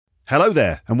Hello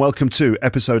there, and welcome to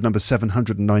episode number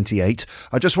 798.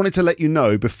 I just wanted to let you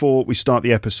know before we start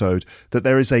the episode that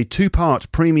there is a two-part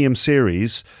premium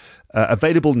series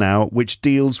available now, which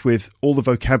deals with all the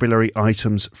vocabulary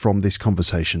items from this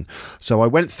conversation. So I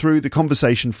went through the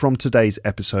conversation from today's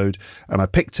episode, and I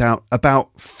picked out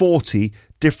about 40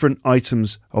 different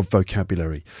items of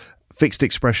vocabulary. Fixed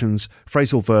expressions,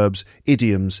 phrasal verbs,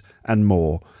 idioms, and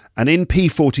more. And in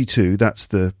P42, that's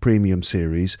the premium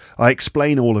series, I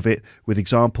explain all of it with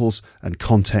examples and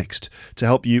context to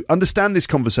help you understand this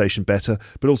conversation better,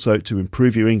 but also to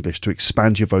improve your English, to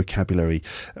expand your vocabulary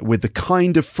with the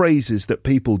kind of phrases that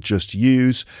people just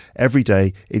use every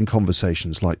day in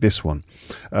conversations like this one.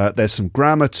 There's some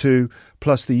grammar too,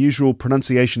 plus the usual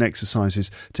pronunciation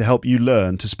exercises to help you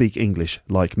learn to speak English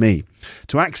like me.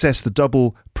 To access the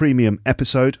double premium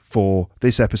episode for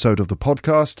this episode of the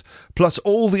podcast, plus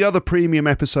all the other premium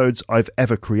episodes I've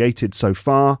ever created so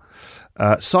far,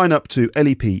 sign up to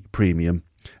LEP Premium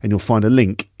and you'll find a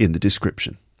link in the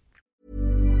description.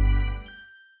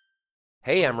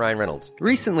 Hey, I'm Ryan Reynolds.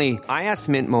 Recently, I asked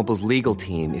Mint Mobile's legal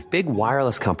team if big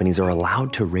wireless companies are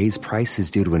allowed to raise prices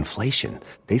due to inflation.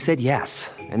 They said yes.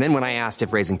 And then when I asked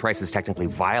if raising prices technically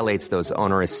violates those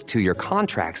onerous two-year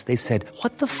contracts, they said,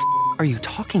 "What the f*** are you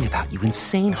talking about, you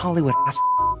insane Hollywood ass?"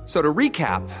 So to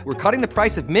recap, we're cutting the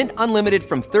price of Mint Unlimited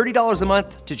from $30 a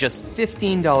month to just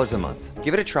 $15 a month.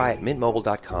 Give it a try at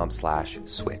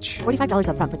mintmobile.com/switch. $45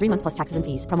 up front for 3 months plus taxes and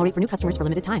fees. Promo rate for new customers for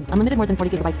limited time. Unlimited more than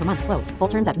 40 gigabytes per month. Slows full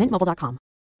terms at mintmobile.com.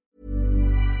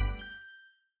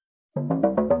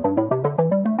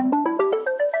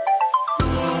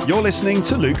 You're listening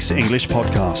to Luke's English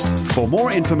Podcast. For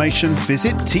more information,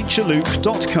 visit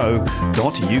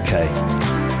teacherluke.co.uk.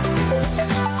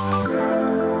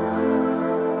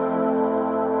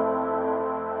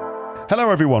 Hello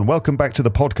everyone, welcome back to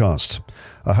the podcast.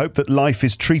 I hope that life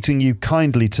is treating you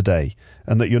kindly today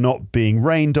and that you're not being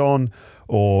rained on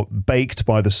or baked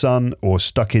by the sun or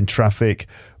stuck in traffic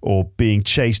or being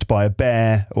chased by a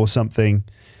bear or something.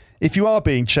 If you are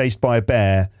being chased by a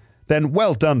bear, then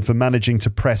well done for managing to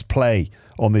press play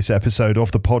on this episode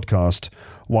of the podcast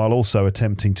while also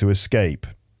attempting to escape.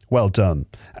 Well done.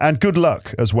 And good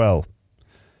luck as well.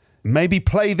 Maybe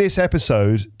play this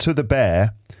episode to the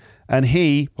bear and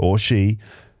he or she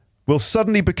will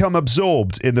suddenly become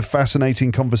absorbed in the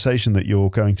fascinating conversation that you're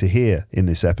going to hear in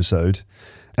this episode.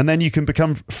 And then you can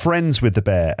become friends with the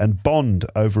bear and bond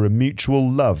over a mutual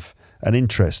love and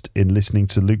interest in listening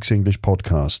to Luke's English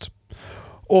Podcast.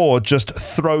 Or just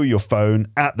throw your phone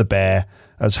at the bear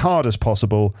as hard as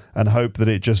possible and hope that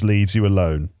it just leaves you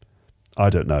alone. I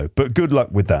don't know, but good luck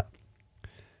with that.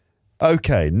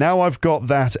 Okay, now I've got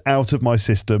that out of my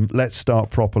system, let's start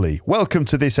properly. Welcome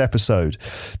to this episode.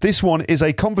 This one is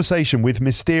a conversation with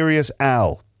Mysterious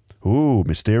Al. Ooh,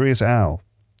 Mysterious Al.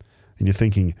 And you're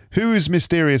thinking, who is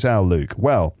Mysterious Al, Luke?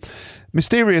 Well,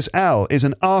 Mysterious Al is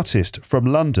an artist from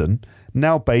London,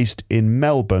 now based in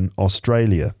Melbourne,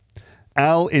 Australia.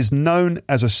 Al is known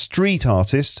as a street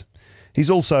artist. He's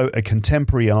also a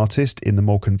contemporary artist in the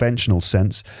more conventional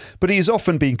sense, but he has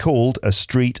often been called a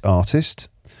street artist.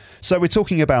 So we're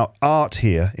talking about art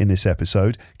here in this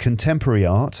episode, contemporary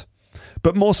art,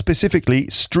 but more specifically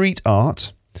street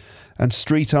art. And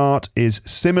street art is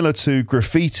similar to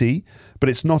graffiti, but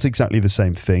it's not exactly the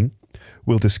same thing.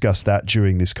 We'll discuss that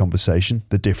during this conversation,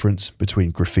 the difference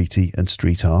between graffiti and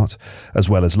street art, as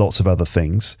well as lots of other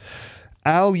things.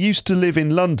 Al used to live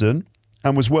in London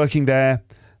and was working there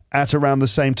at around the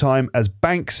same time as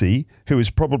Banksy, who is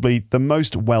probably the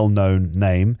most well-known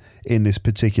name in this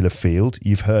particular field.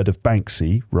 You've heard of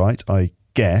Banksy, right? I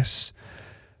guess.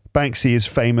 Banksy is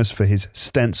famous for his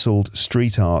stenciled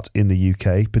street art in the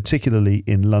UK, particularly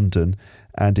in London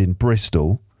and in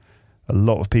Bristol. A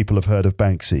lot of people have heard of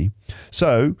Banksy.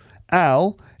 So,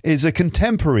 Al is a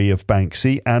contemporary of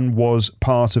Banksy and was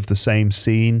part of the same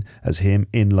scene as him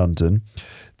in London.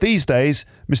 These days,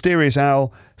 Mysterious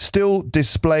Al still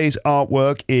displays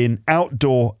artwork in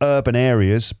outdoor urban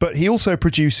areas, but he also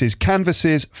produces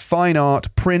canvases, fine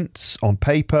art, prints on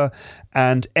paper,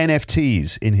 and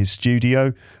NFTs in his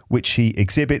studio, which he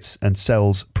exhibits and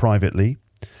sells privately.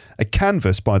 A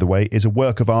canvas, by the way, is a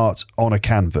work of art on a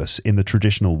canvas in the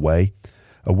traditional way.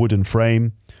 A wooden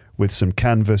frame with some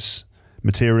canvas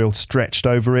material stretched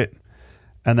over it,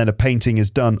 and then a painting is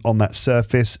done on that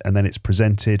surface and then it's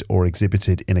presented or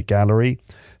exhibited in a gallery.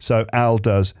 So Al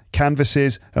does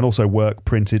canvases and also work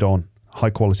printed on high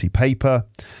quality paper,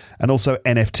 and also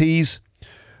NFTs,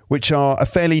 which are a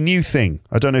fairly new thing.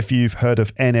 I don't know if you've heard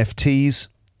of NFTs.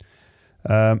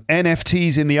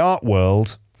 NFTs in the art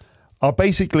world are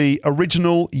basically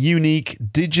original, unique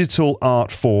digital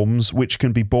art forms which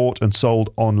can be bought and sold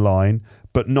online,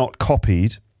 but not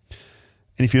copied.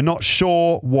 And if you're not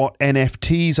sure what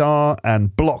NFTs are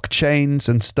and blockchains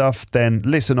and stuff, then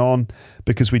listen on,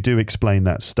 because we do explain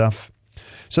that stuff.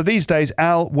 So these days,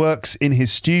 Al works in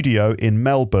his studio in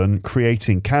Melbourne,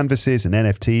 creating canvases and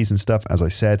NFTs and stuff, as I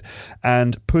said,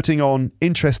 and putting on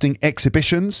interesting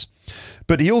exhibitions.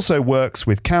 But he also works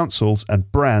with councils and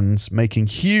brands, making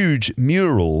huge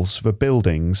murals for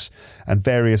buildings and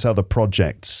various other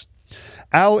projects.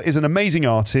 Al is an amazing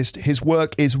artist. His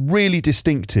work is really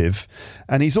distinctive,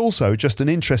 and he's also just an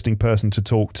interesting person to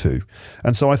talk to.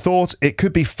 And so I thought it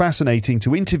could be fascinating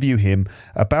to interview him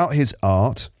about his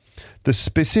art, the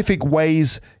specific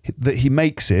ways that he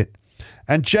makes it,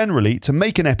 and generally to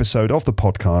make an episode of the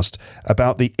podcast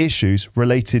about the issues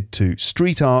related to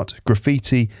street art,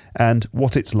 graffiti, and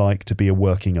what it's like to be a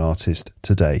working artist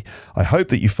today. I hope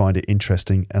that you find it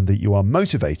interesting and that you are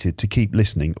motivated to keep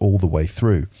listening all the way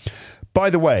through. By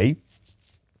the way,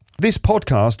 this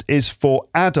podcast is for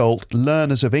adult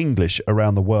learners of English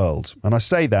around the world. And I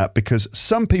say that because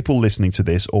some people listening to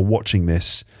this or watching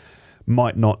this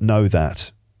might not know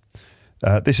that.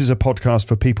 This is a podcast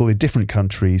for people in different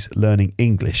countries learning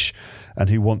English and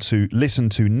who want to listen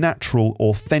to natural,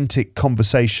 authentic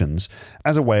conversations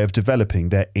as a way of developing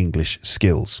their English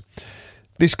skills.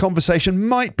 This conversation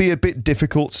might be a bit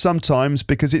difficult sometimes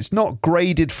because it's not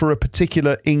graded for a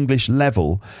particular English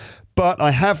level, but I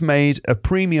have made a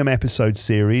premium episode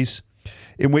series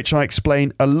in which I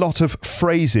explain a lot of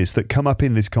phrases that come up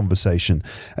in this conversation.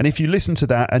 And if you listen to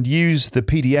that and use the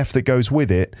PDF that goes with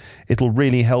it, it'll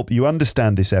really help you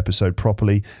understand this episode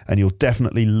properly, and you'll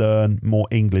definitely learn more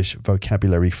English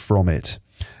vocabulary from it,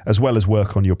 as well as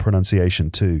work on your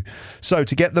pronunciation too. So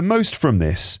to get the most from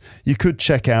this, you could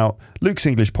check out Luke's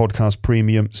English Podcast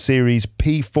Premium Series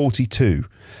P42,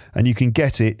 and you can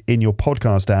get it in your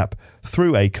podcast app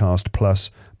through Acast Plus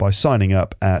by signing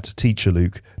up at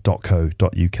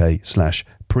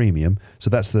teacherluke.co.uk/premium. So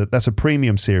that's a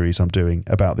premium series I'm doing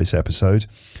about this episode.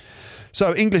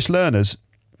 So English learners,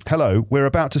 hello, we're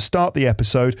about to start the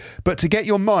episode, but to get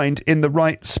your mind in the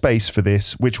right space for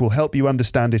this, which will help you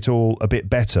understand it all a bit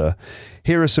better,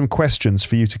 here are some questions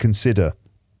for you to consider.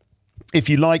 If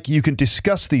you like, you can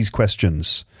discuss these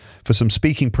questions for some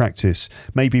speaking practice,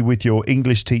 maybe with your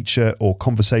English teacher or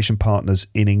conversation partners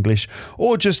in English,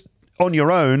 or just on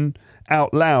your own,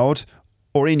 out loud,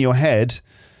 or in your head.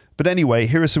 But anyway,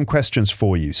 here are some questions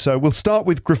for you. So we'll start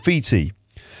with graffiti.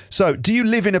 So, do you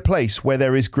live in a place where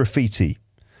there is graffiti?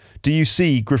 Do you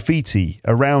see graffiti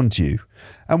around you?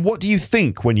 And what do you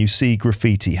think when you see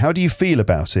graffiti? How do you feel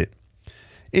about it?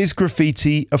 Is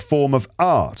graffiti a form of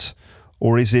art,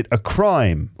 or is it a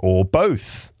crime, or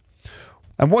both?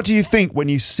 And what do you think when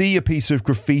you see a piece of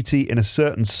graffiti in a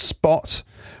certain spot,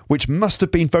 which must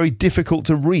have been very difficult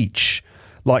to reach,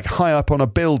 like high up on a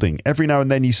building? Every now and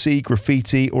then you see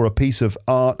graffiti or a piece of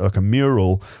art, like a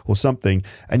mural or something,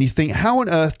 and you think, how on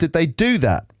earth did they do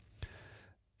that?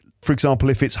 For example,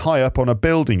 if it's high up on a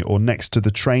building or next to the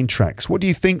train tracks, what do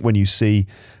you think when you see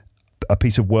a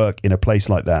piece of work in a place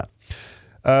like that?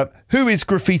 Who is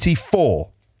graffiti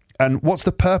for? And what's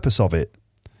the purpose of it?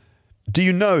 Do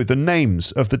you know the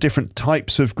names of the different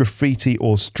types of graffiti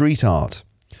or street art?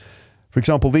 For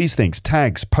example, these things: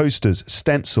 tags, posters,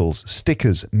 stencils,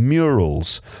 stickers,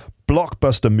 murals,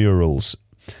 blockbuster murals,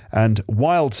 and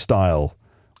wild style.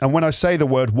 And when I say the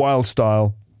word wild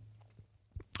style,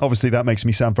 obviously that makes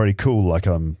me sound very cool, like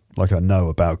I know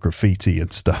about graffiti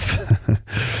and stuff.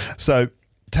 So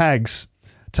tags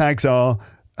are,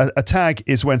 a tag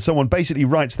is when someone basically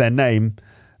writes their name.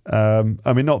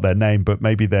 I mean, not their name, but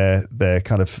maybe their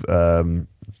kind of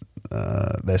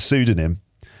their pseudonym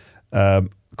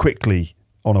quickly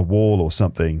on a wall or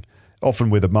something, often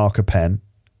with a marker pen,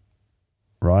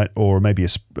 right? Or maybe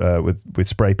with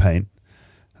spray paint.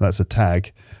 That's a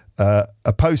tag.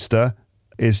 A poster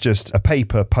is just a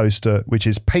paper poster which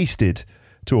is pasted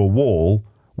to a wall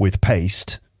with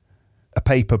paste. A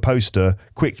paper poster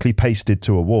quickly pasted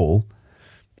to a wall.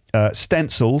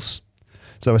 Stencils.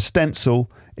 So a stencil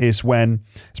is when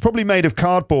it's probably made of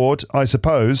cardboard, I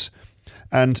suppose,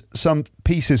 and some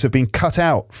pieces have been cut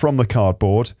out from the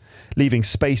cardboard, leaving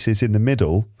spaces in the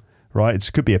middle, right? It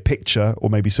could be a picture or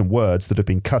maybe some words that have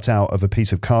been cut out of a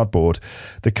piece of cardboard.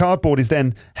 The cardboard is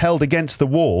then held against the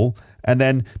wall, and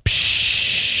then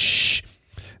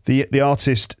the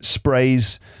artist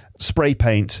sprays spray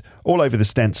paint all over the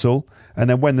stencil, and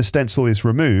then when the stencil is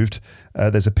removed,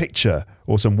 there's a picture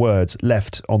or some words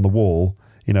left on the wall.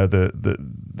 You know,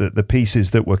 the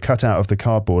pieces that were cut out of the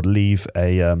cardboard leave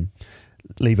a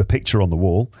leave a picture on the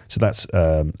wall. So that's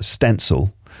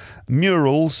stencil.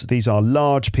 Murals, these are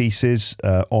large pieces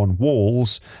on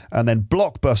walls. And then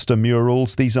blockbuster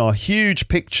murals, these are huge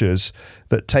pictures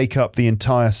that take up the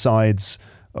entire sides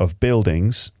of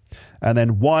buildings. And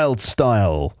then wild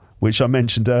style, which I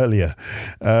mentioned earlier,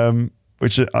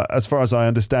 which, as far as I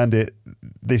understand it,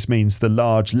 this means the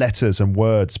large letters and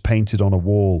words painted on a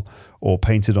wall or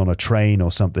painted on a train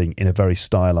or something in a very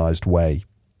stylized way.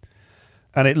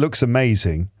 And it looks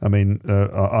amazing. I mean,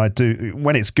 I do,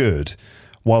 when it's good,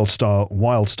 wild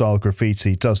style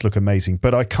graffiti does look amazing,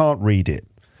 but I can't read it.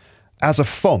 As a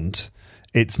font,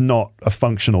 it's not a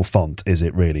functional font, is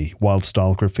it really? Wild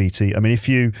style graffiti. I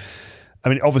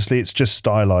mean, obviously it's just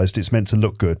stylized. It's meant to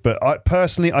look good, but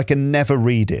I can never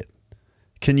read it.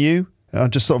 Can you? I'm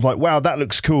just sort of like, wow, that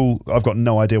looks cool. I've got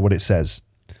no idea what it says.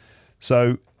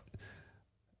 So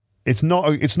it's not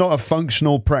a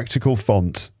functional, practical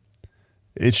font.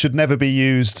 It should never be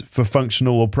used for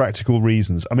functional or practical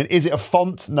reasons. I mean, is it a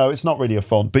font? No, it's not really a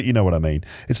font, but you know what I mean.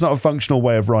 It's not a functional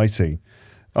way of writing.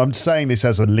 I'm saying this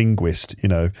as a linguist,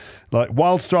 like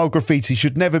wild style graffiti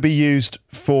should never be used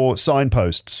for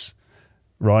signposts,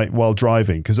 right, while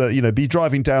driving. Because, be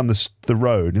driving down the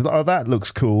road. Oh, that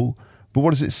looks cool. But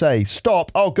what does it say?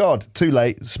 Stop. Oh, God, too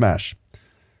late. Smash.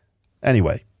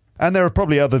 Anyway. And there are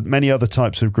probably many other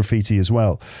types of graffiti as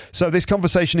well. So this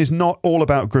conversation is not all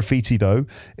about graffiti, though.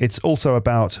 It's also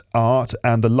about art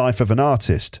and the life of an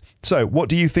artist. So what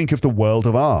do you think of the world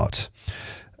of art?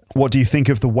 What do you think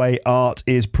of the way art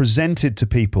is presented to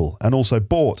people and also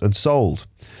bought and sold?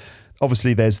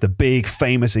 Obviously, there's the big,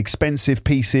 famous, expensive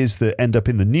pieces that end up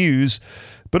in the news,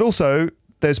 but also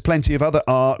there's plenty of other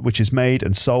art which is made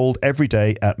and sold every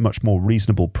day at much more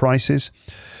reasonable prices.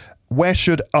 Where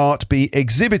should art be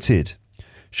exhibited?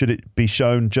 Should it be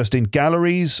shown just in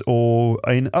galleries or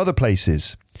in other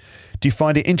places? Do you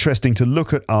find it interesting to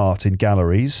look at art in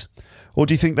galleries? Or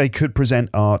do you think they could present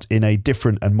art in a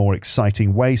different and more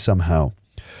exciting way somehow?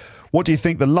 What do you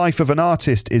think the life of an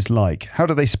artist is like? How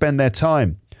do they spend their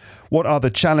time? What are the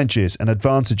challenges and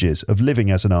advantages of living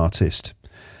as an artist?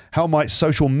 How might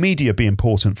social media be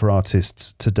important for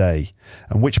artists today?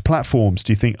 And which platforms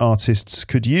do you think artists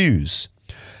could use?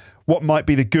 What might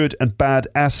be the good and bad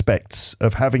aspects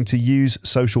of having to use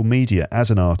social media as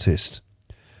an artist?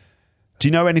 Do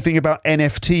you know anything about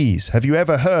NFTs? Have you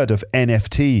ever heard of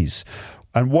NFTs?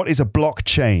 And what is a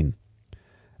blockchain?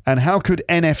 And how could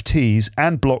NFTs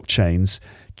and blockchains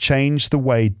change the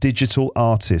way digital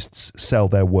artists sell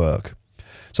their work?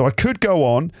 So I could go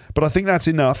on, but I think that's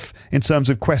enough in terms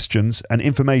of questions and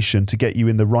information to get you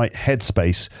in the right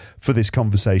headspace for this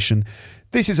conversation.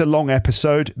 This is a long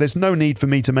episode. There's no need for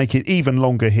me to make it even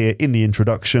longer here in the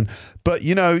introduction. But,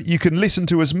 you can listen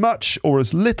to as much or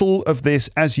as little of this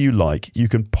as you like. You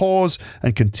can pause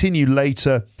and continue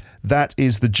later. That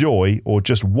is the joy, or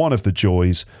just one of the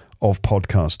joys, of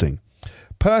podcasting.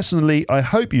 Personally, I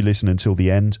hope you listen until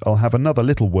the end. I'll have another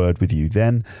little word with you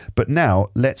then. But now,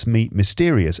 let's meet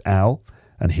Mysterious Al.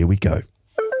 And here we go.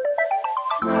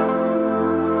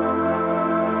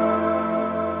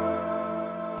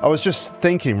 I was just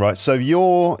thinking, right, so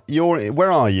you're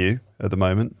where are you at the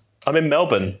moment? I'm in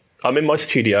Melbourne. I'm in my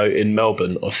studio in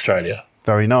Melbourne, Australia.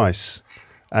 Very nice.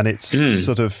 And it's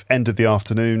sort of end of the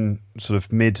afternoon, sort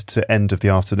of mid to end of the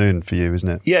afternoon for you, isn't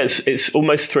it? Yeah, it's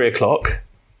almost 3:00.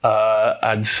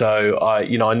 And so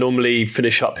I normally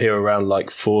finish up here around like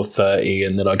 4:30,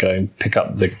 and then I go and pick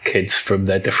up the kids from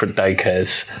their different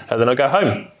daycares, and then I go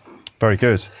home. Very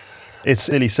good.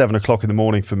 It's nearly 7:00 in the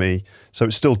morning for me, so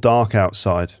it's still dark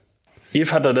outside.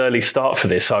 You've had an early start for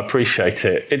this. I appreciate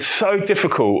it. It's so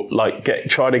difficult,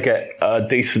 trying to get a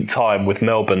decent time with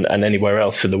Melbourne and anywhere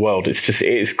else in the world. It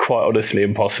is quite honestly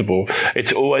impossible.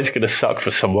 It's always going to suck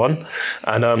for someone.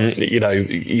 And,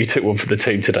 you took one for the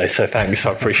team today, so thanks.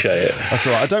 I appreciate it. That's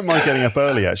all right. I don't mind getting up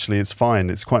early, actually. It's fine.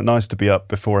 It's quite nice to be up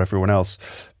before everyone else.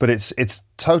 But it's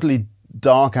totally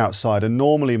dark outside, and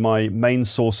normally my main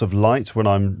source of light when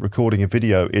I'm recording a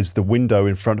video is the window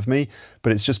in front of me,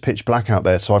 but it's just pitch black out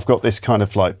there, so I've got this kind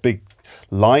of like big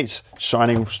light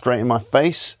shining straight in my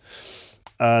face.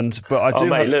 But I do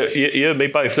look, you and me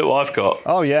both. Look what I've got.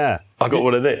 Oh yeah, I got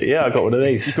one of these. Yeah, I got one of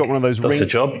these. You've got one of those. That's the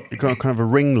job. You've got kind of a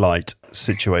ring light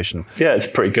situation. Yeah, it's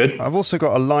pretty good. I've also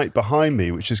got a light behind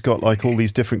me which has got like all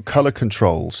these different color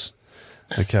controls.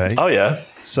 Okay. Oh yeah.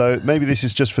 So maybe this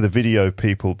is just for the video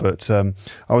people, but I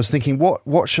was thinking,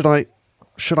 what should I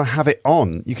have it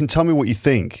on? You can tell me what you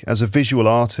think as a visual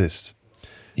artist.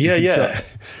 Yeah.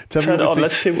 Tell Turn me it on.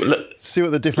 Let's see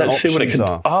what the different options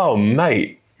are. Oh,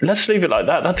 mate. Let's leave it like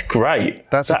that. That's great.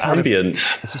 That's that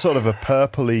ambience. It's a sort of a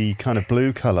purpley kind of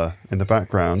blue colour in the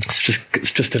background.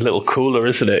 It's just a little cooler,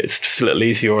 isn't it? It's just a little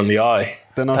easier on the eye.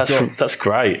 That's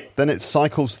great. Then it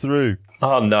cycles through.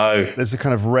 Oh no! There's a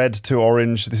kind of red to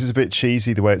orange. This is a bit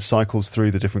cheesy the way it cycles through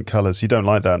the different colours. You don't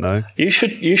like that, no? You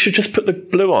should just put the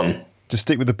blue on. Just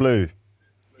stick with the blue.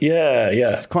 Yeah.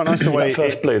 It's quite nice the way that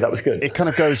first blue. That was good. It kind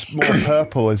of goes more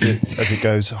purple as it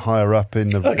goes higher up in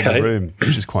the room,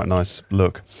 which is quite a nice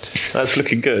look. That's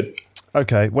looking good.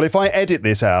 Okay, well, if I edit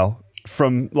this, Al,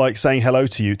 from like saying hello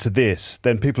to you to this,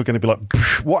 then people are going to be like,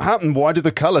 what happened? Why did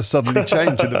the colour suddenly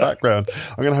change in the background?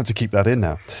 I'm going to have to keep that in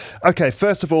now. Okay,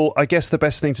 first of all, I guess the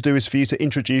best thing to do is for you to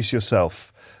introduce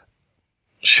yourself.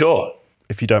 Sure.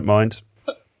 If you don't mind.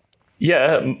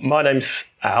 Yeah, my name's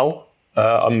Al.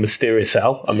 I'm Mysterious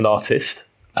Al. I'm an artist.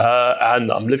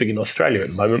 And I'm living in Australia at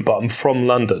the moment, but I'm from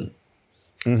London.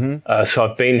 Mm-hmm. So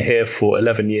I've been here for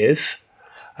 11 years.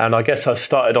 And I guess I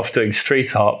started off doing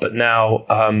street art, but now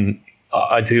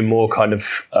I do more kind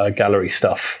of gallery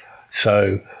stuff.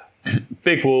 So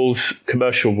big walls,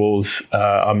 commercial walls,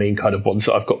 kind of ones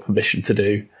that I've got permission to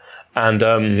do,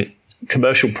 and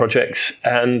commercial projects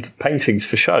and paintings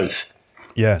for shows.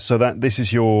 Yeah, so this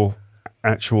is your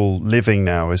actual living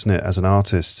now, isn't it, as an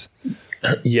artist?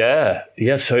 Yeah.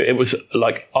 So it was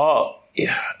like art.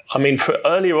 I mean, for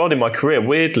earlier on in my career,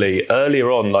 weirdly,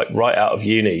 like right out of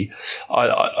uni,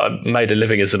 I made a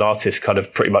living as an artist kind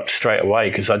of pretty much straight away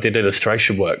because I did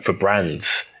illustration work for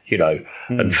brands,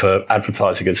 and for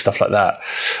advertising and stuff like that.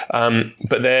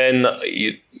 But then,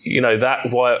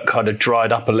 that work kind of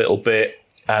dried up a little bit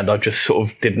and I just sort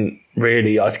of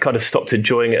I kind of stopped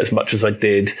enjoying it as much as I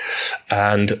did.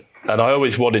 And I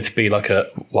always wanted to be like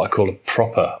what I call a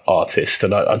proper artist.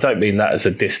 And I don't mean that as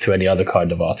a diss to any other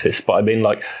kind of artist, but I mean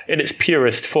like in its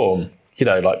purest form,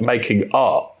 like making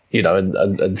art,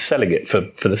 and selling it for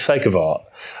the sake of art.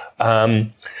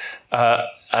 So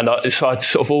I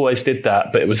sort of always did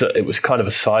that, but it was kind of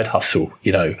a side hustle,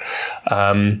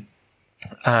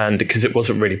 and because it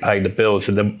wasn't really paying the bills.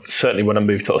 And then certainly when I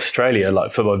moved to Australia,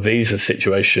 like for my visa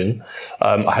situation,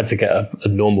 I had to get a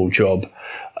normal job.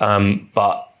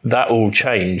 But that all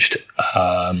changed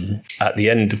at the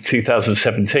end of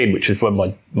 2017, which is when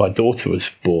my daughter was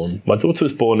born. My daughter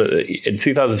was born in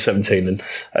 2017, and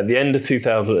at the end of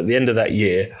that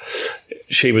year,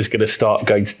 she was going to start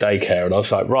going to daycare. And I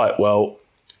was like, right, well,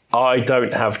 I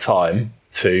don't have time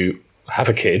to have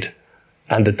a kid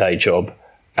and a day job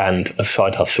and a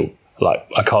side hustle. Like,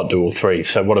 I can't do all three.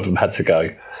 So one of them had to go.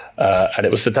 And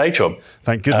it was the day job.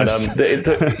 Thank goodness. And,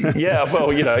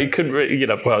 he couldn't really,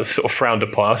 it's sort of frowned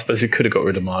upon. I suppose he could have got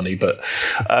rid of Marnie, but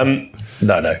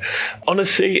no.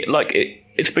 Honestly, like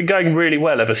it's been going really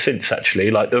well ever since,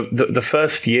 actually. Like the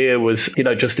first year was,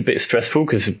 just a bit stressful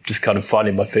because just kind of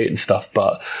finding my feet and stuff.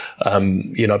 But,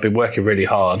 I've been working really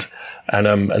hard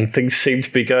and things seem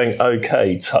to be going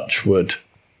okay, touch wood.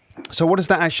 So what does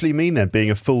that actually mean then,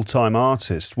 being a full-time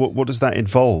artist? What does that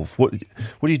involve? What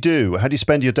do you do? How do you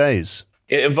spend your days?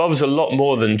 It involves a lot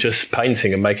more than just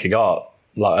painting and making art.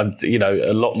 Like,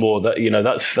 a lot more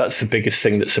that's the biggest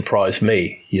thing that surprised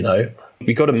me, You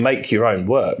got to make your own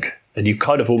work and you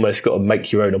kind of almost got to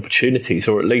make your own opportunities,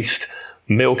 or at least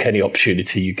milk any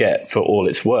opportunity you get for all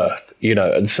it's worth,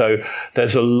 And so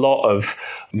there's a lot of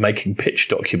making pitch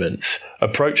documents,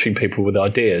 approaching people with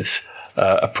ideas,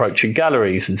 approaching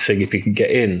galleries and seeing if you can get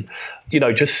in,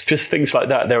 just things like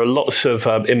that. There are lots of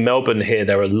in Melbourne here.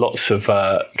 There are lots of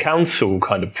council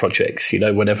kind of projects.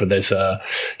 Whenever there's a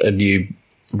new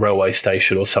railway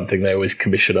station or something, they always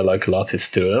commission a local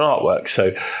artist to do an artwork.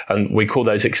 So, and we call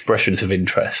those expressions of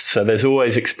interest. So there's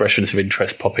always expressions of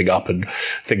interest popping up and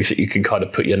things that you can kind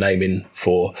of put your name in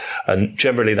for. And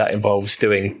generally that involves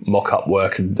doing mock-up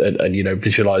work and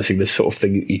visualizing the sort of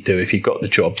thing that you do if you've got the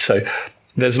job. So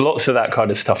there's lots of that kind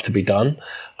of stuff to be done,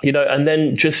 and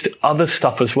then just other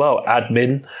stuff as well.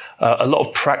 Admin, a lot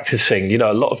of practicing,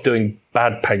 a lot of doing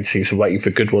bad paintings and waiting for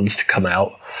good ones to come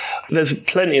out. There's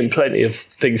plenty of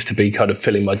things to be kind of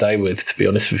filling my day with, to be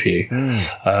honest with you.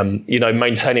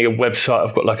 Maintaining a website.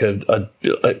 I've got like a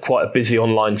quite a busy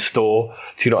online store.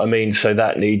 Do you know what I mean? So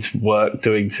that needs work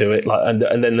doing to it. Like,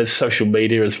 and then there's social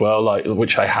media as well, like,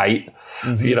 which I hate,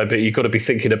 but you've got to be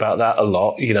thinking about that a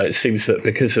lot. It seems that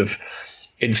because of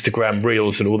Instagram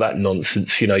reels and all that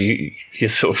nonsense, you've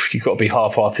got to be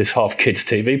half artist, half kids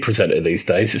TV presenter these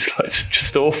days. It's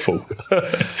just awful.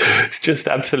 It's just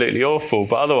absolutely awful.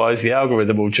 But otherwise the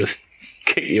algorithm will just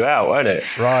kick you out, won't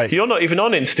it? Right. You're not even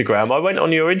on Instagram. I went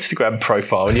on your Instagram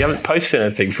profile and you haven't posted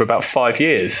anything for about 5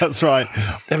 years. That's right.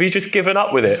 Have you just given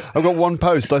up with it? I've got one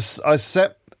post. I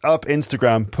set up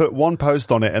Instagram, put one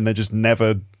post on it and then just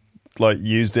never like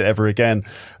used it ever again.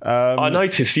 I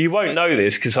noticed, you won't know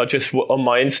this because on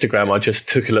my Instagram, I just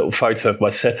took a little photo of my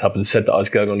setup and said that I was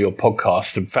going on your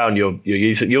podcast and found your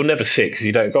user. You'll never see it because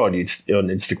you don't go on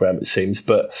Instagram, it seems,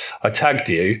 but I tagged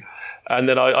you. And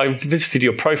then I visited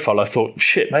your profile. I thought,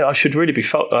 shit, mate, I should really be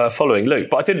following Luke.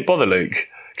 But I didn't bother Luke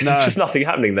because there's just nothing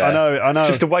happening there. I know. It's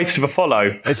just a waste of a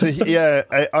follow.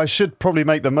 I should probably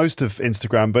make the most of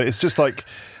Instagram, but it's just like,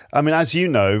 I mean, as you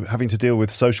know, having to deal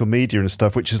with social media and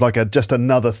stuff, which is like just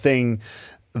another thing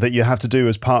that you have to do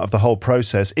as part of the whole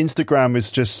process. Instagram is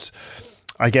just,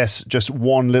 I guess, just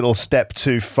one little step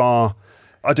too far.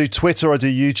 I do Twitter, I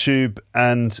do YouTube,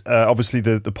 and obviously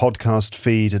the podcast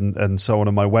feed and so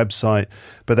on my website.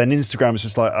 But then Instagram is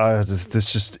just like,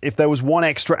 there's just, if there was 1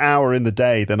 extra hour in the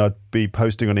day, then I'd be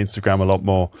posting on Instagram a lot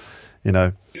more, you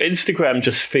know. Instagram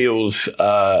just feels,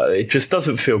 it just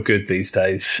doesn't feel good these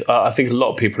days. I think a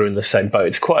lot of people are in the same boat.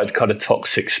 It's quite a kind of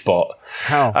toxic spot.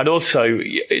 How? And also,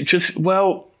 there's just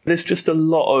a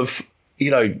lot of,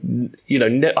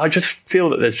 I just feel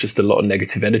that there's just a lot of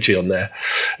negative energy on there.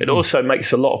 It also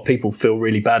makes a lot of people feel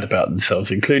really bad about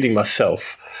themselves, including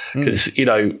myself. Because,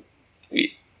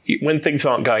 when things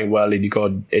aren't going well and you go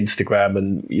on Instagram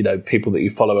and, people that you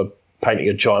follow are painting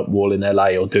a giant wall in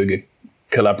LA or doing a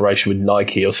collaboration with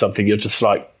Nike or something, you're just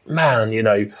like, man,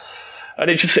 and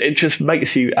it just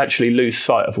makes you actually lose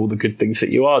sight of all the good things that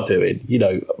you are doing,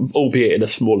 albeit in a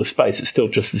smaller space, it's still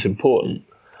just as important.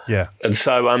 Yeah. And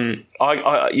so, I'm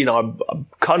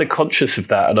kind of conscious of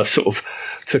that. And I sort of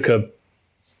took a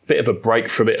bit of a break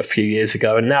from it a few years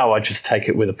ago. And now I just take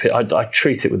it with I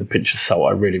treat it with a pinch of salt.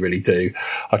 I really, really do.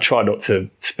 I try not to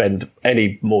spend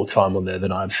any more time on there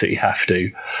than I absolutely have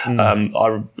to.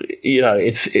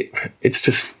 It's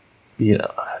just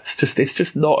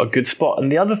not a good spot.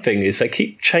 And the other thing is they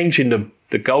keep changing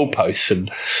the goalposts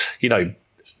and,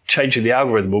 changing the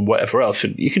algorithm or whatever else,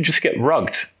 and you can just get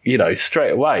rugged,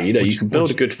 straight away. You can build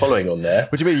a good following on there.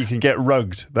 What do you mean you can get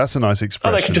rugged? That's a nice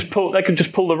expression. They can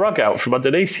just pull the rug out from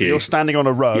underneath you. You're standing on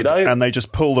a rug, and they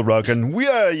just pull the rug, and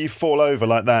you fall over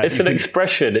like that. It's an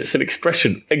expression.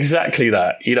 Exactly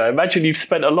that. Imagine you've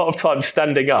spent a lot of time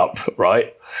standing up,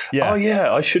 right? Yeah. Oh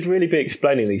yeah, I should really be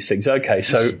explaining these things. Okay,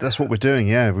 so that's what we're doing.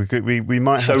 Yeah, we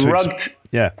might have to. Rugged.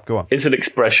 Yeah, go on. It's an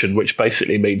expression which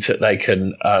basically means that they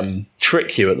can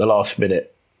trick you at the last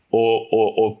minute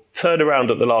or turn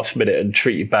around at the last minute and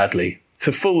treat you badly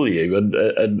to fool you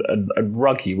and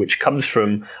rug you, which comes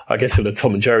from, I guess, in the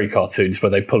Tom and Jerry cartoons where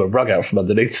they pull a rug out from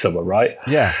underneath someone, right?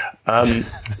 Yeah.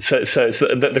 So it's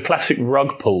the classic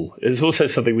rug pull is also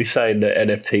something we say in the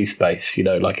NFT space,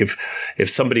 like if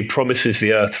somebody promises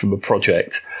the earth from a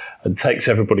project and takes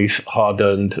everybody's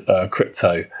hard-earned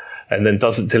crypto and then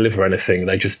doesn't deliver anything,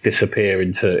 they just disappear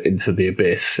into the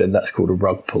abyss, and that's called a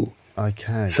rug pull.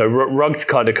 Okay. So rugged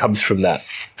kind of comes from that.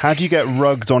 How do you get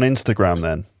rugged on Instagram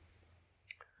then?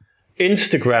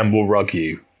 Instagram will rug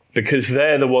you because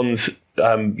they're the ones,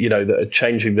 that are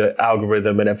changing the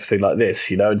algorithm and everything like this,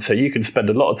 and so you can spend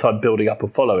a lot of time building up a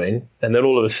following, and then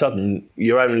all of a sudden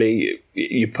you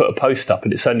put a post up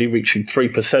and it's only reaching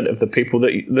 3% of the people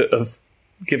that have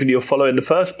given you a follow in the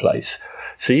first place.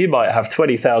 So you might have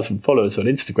 20,000 followers on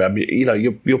Instagram.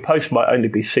 Your post might only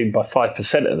be seen by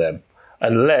 5% of them,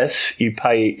 unless you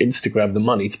pay Instagram the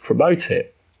money to promote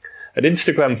it. And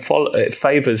Instagram it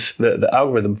favors the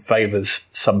algorithm favors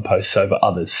some posts over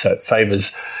others. So it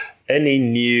favors any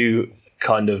new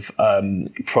kind of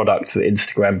product that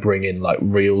Instagram bring in, like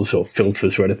reels or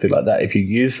filters or anything like that. If you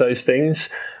use those things,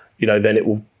 then it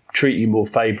will treat you more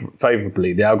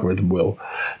favorably. The algorithm will.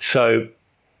 So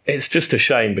it's just a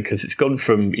shame because it's gone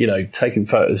from, taking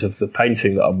photos of the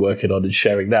painting that I'm working on and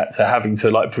sharing that to having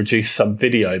to produce some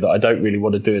video that I don't really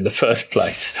want to do in the first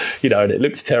place, and it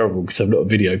looks terrible because I'm not a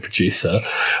video producer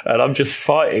and I'm just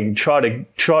fighting, trying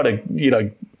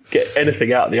to, get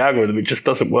anything out of the algorithm. It just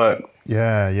doesn't work.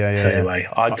 Yeah. So anyway,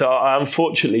 I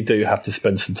unfortunately do have to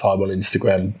spend some time on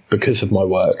Instagram because of my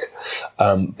work.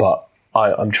 But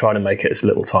I'm trying to make it as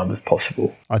little time as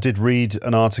possible. I did read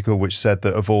an article which said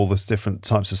that of all the different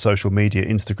types of social media,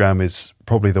 Instagram is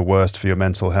probably the worst for your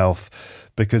mental health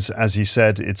because, as you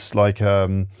said, it's like,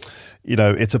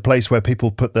 it's a place where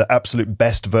people put the absolute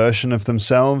best version of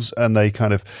themselves and they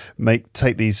kind of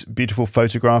take these beautiful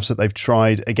photographs that they've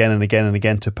tried again and again and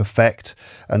again to perfect.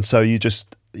 And so you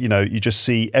just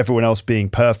see everyone else being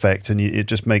perfect and it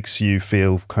just makes you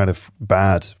feel kind of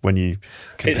bad when you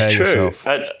compare yourself.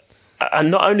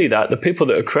 And not only that, the people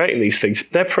that are creating these things,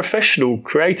 they're professional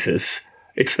creators.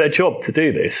 It's their job to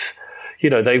do this.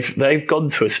 They've gone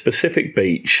to a specific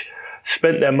beach,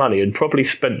 spent their money and probably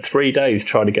spent 3 days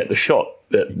trying to get the shot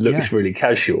that looks really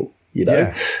casual,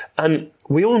 Yeah. And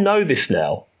we all know this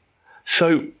now.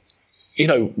 So,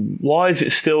 why is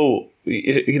it still,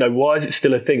 why is it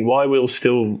still a thing? Why are we all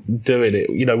still doing it?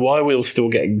 Why are we all still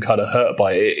getting kind of hurt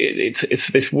by it? It's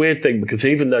this weird thing, because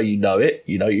even though you know it,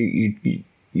 you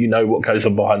know what goes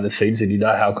on behind the scenes, and you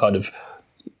know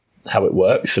how it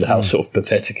works and how sort of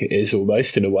pathetic it is,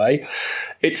 almost, in a way,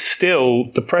 it's still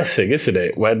depressing, isn't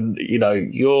it? When,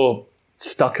 you're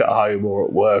stuck at home or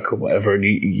at work or whatever, and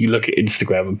you look at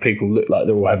Instagram and people look like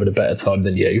they're all having a better time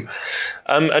than you.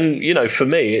 And for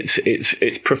me,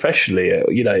 it's professionally,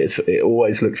 it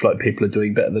always looks like people are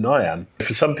doing better than I am.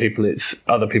 For some people, it's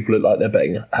other people look like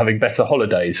they're having better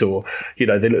holidays, or, they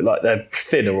look like they're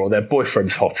thinner or their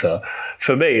boyfriend's hotter.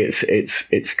 For me,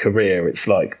 it's career. It's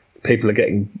like people are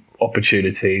getting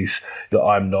opportunities that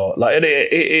I'm not, like, and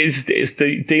it's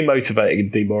demotivating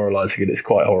and demoralizing, and it's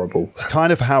quite horrible. It's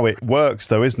kind of how it works,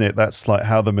 though, isn't it? That's like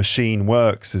how the machine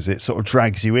works, is it sort of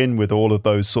drags you in with all of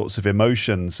those sorts of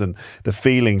emotions and the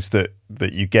feelings that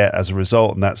you get as a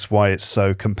result. And that's why it's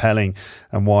so compelling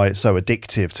and why it's so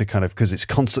addictive, to kind of, because it's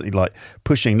constantly like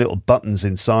pushing little buttons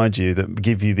inside you that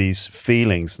give you these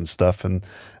feelings and stuff. And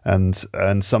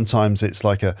sometimes it's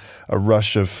like a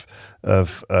rush of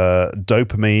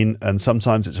dopamine, and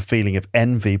sometimes it's a feeling of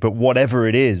envy. But whatever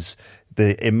it is,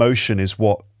 the emotion is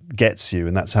what gets you,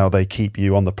 and that's how they keep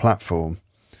you on the platform.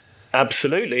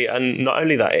 Absolutely. And not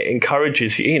only that, it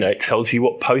encourages you, it tells you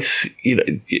what posts,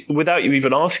 without you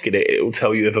even asking it, it will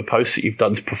tell you if a post that you've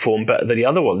done to perform better than the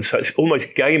other ones. So it's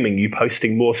almost gaming you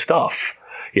posting more stuff.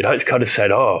 It's kind of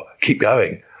said, oh, keep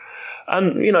going.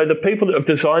 And, the people that have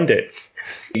designed it,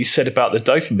 you said about the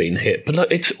dopamine hit, but look,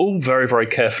 it's all very, very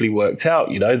carefully worked out.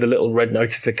 The little red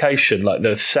notification, like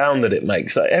the sound that it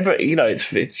makes, like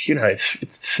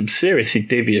it's some seriously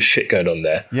devious shit going on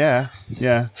there. Yeah,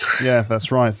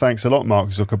 that's right. Thanks a lot, Mark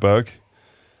Zuckerberg.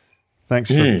 Thanks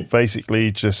for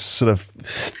basically just sort of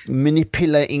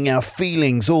manipulating our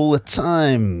feelings all the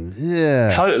time. Yeah,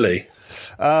 totally.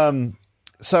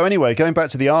 So anyway, going back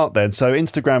to the art then. So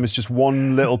Instagram is just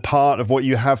one little part of what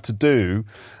you have to do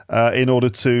in order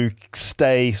to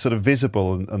stay sort of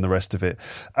visible and the rest of it.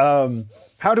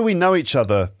 How do we know each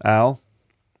other, Al?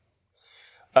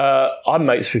 I'm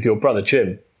mates with your brother,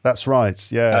 Jim. That's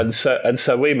right, yeah. And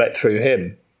so we met through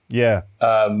him. Yeah.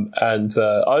 I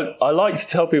like to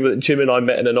tell people that Jim and I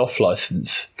met in an off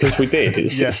license, because we did.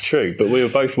 It's true, but we were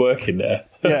both working there.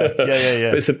 Yeah.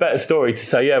 But it's a better story to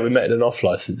say, we met in an off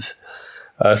license.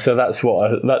 So that's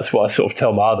what I sort of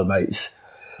tell my other mates.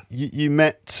 You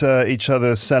met each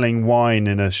other selling wine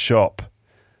in a shop,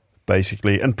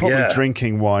 basically, and probably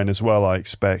drinking wine as well, I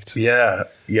expect. Yeah,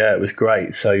 it was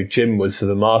great. So Jim was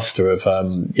the master of,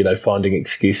 finding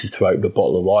excuses to open a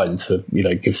bottle of wine to,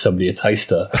 give somebody a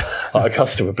taster, like a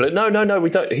customer. But no,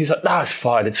 we don't. He's like, no, it's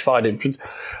fine.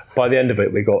 By the end of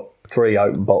it, we got 3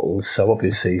 open bottles, so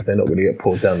obviously they're not going to get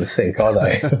poured down the sink, are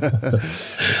they?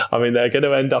 I mean, they're going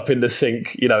to end up in the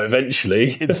sink,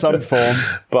 eventually. In some form.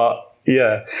 But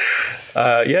it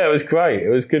was great. It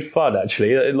was good fun,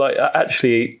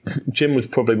 actually. Jim was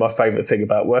probably my favourite thing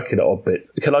about working at Oddbit.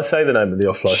 Can I say the name of the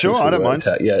off license? Sure, I don't mind.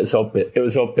 Yeah, it's Oddbit. It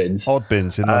was Oddbins.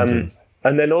 Oddbins in London.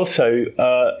 And then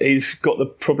also, he's got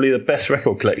probably the best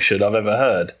record collection I've ever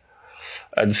heard.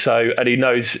 And he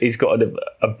knows, he's got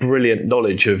a brilliant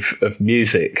knowledge of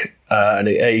music, and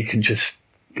he can just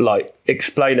like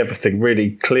explain everything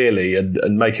really clearly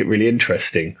and make it really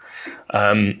interesting.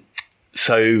 That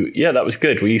was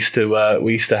good. We used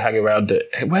to hang around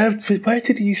at where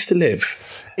did he used to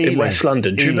live? Ealing. In West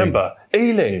London. Do you remember?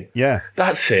 Ealing. Yeah,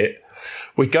 that's it.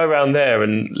 We'd go around there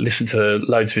and listen to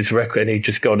loads of his record, and he'd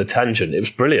just go on a tangent. It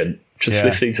was brilliant. Just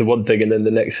listening to one thing and then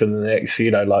the next and the next,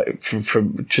 like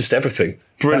from just everything.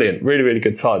 Brilliant. Really, really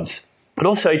good times. But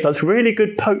also he does really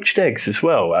good poached eggs as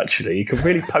well, actually. You can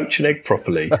really poach an egg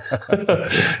properly.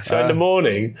 So in the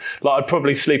morning, I'd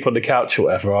probably sleep on the couch or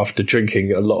whatever after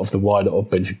drinking a lot of the wine at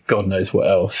Oddbins, God knows what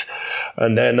else.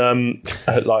 And then,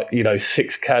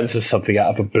 6 cans of something out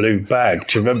of a blue bag.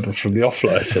 Do you remember from the off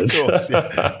license? Of course, yeah.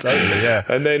 Totally, yeah.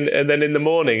 And then in the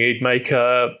morning, he'd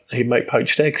make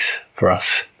poached eggs for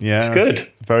us. Yeah. It's good.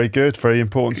 Very good. Very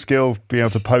important skill, being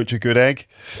able to poach a good egg.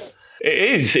 It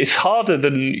is. It's harder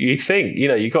than you think.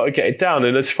 You got to get it down.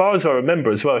 And as far as I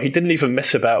remember as well, he didn't even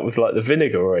mess about with the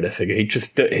vinegar or anything. He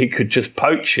could just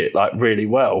poach it really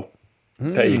well.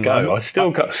 There you go. I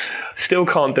still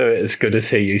can't do it as good as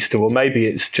he used to. Or maybe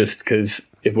it's just because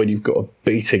if when you've got a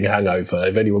beating hangover,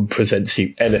 if anyone presents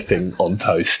you anything on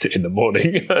toast in the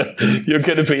morning, you're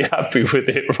going to be happy with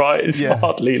it, right? It's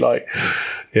hardly like,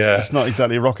 it's not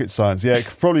exactly rocket science. Yeah,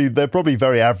 they're probably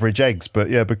very average eggs, but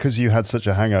yeah, because you had such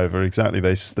a hangover, exactly,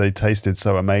 they tasted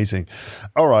so amazing.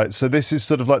 All right, so this is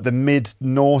sort of like the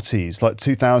mid-noughties, like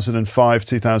 2005,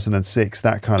 2006,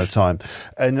 that kind of time.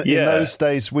 And in those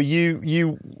days, were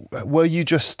you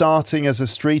just starting as a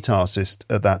street artist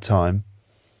at that time?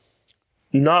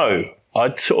 No,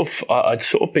 I'd sort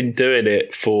of been doing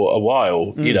it for a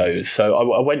while, you know. So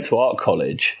I went to art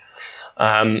college.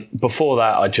 Before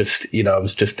that, I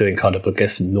was just doing kind of, I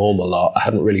guess, normal art. I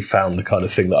hadn't really found the kind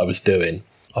of thing that I was doing.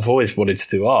 I've always wanted to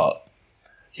do art,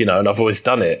 you know, and I've always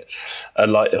done it.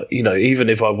 And like, you know, even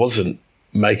if I wasn't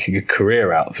making a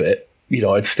career out of it, you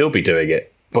know, I'd still be doing it.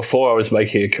 Before I was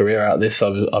making a career out of this, I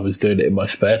was doing it in my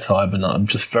spare time, and I'm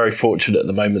just very fortunate at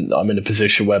the moment that I'm in a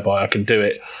position whereby I can do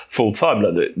it full time.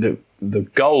 Like the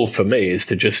goal for me is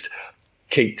to just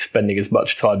keep spending as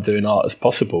much time doing art as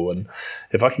possible, and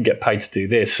if I can get paid to do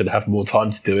this and have more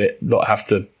time to do it, not have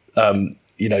to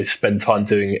you know, spend time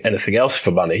doing anything else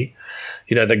for money,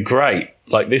 you know, then great.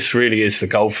 Like, this really is the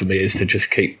goal for me, is to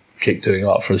just keep doing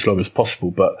art for as long as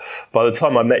possible. But by the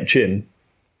time I met Jim,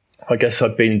 I guess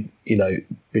I'd been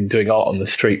doing art on the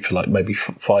street for like maybe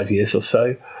 5 years or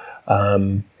so.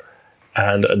 And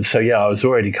so, yeah, I was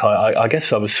already I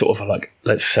guess I was sort of like,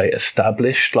 let's say,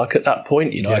 established, like at that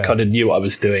point, you know. I kind of knew what I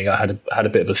was doing. I had a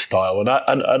bit of a style, and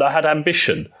I had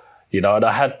ambition, you know, and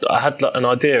I had like an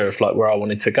idea of like where I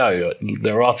wanted to go.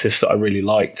 There were artists that I really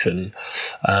liked, and,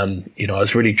 you know, I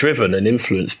was really driven and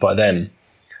influenced by them.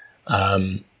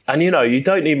 And, you know, you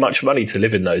don't need much money to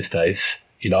live in those days.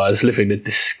 You know, I was living in a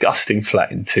disgusting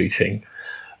flat in Tooting,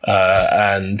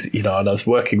 and, you know, and I was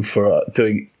working for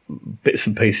doing bits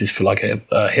and pieces for like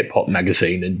a hip hop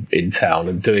magazine in town,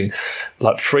 and doing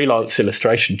like freelance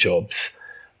illustration jobs,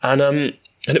 and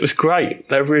it was great.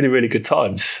 They were really, really good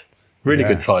times. Really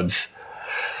good times.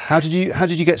 How did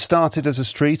you get started as a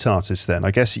street artist then? I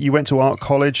guess you went to art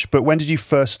college, but when did you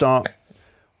first start?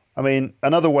 I mean,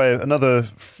 another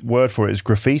word for it is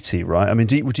graffiti, right? I mean,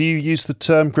 do you use the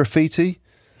term graffiti?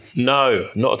 No,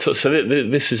 not at all. So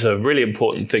this is a really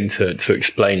important thing to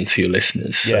explain to your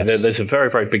listeners. Yes. So there's a very,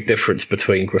 very big difference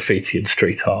between graffiti and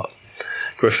street art.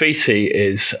 Graffiti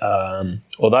is,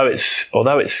 although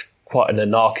it's quite an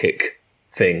anarchic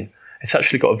thing, it's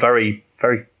actually got a very,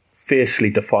 very fiercely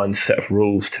defined set of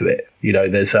rules to it. You know,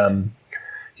 there's a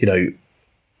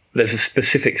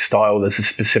specific style, there's a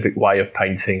specific way of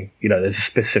painting, you know, there's a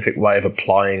specific way of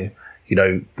applying, you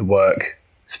know, the work,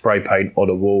 spray paint on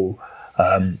a wall,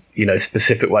 you know,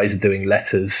 specific ways of doing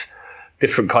letters,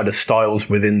 different kind of styles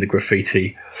within the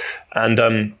graffiti.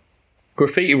 And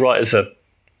graffiti writers are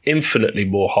infinitely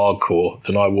more hardcore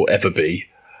than I will ever be.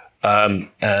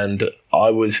 And I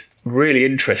was really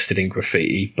interested in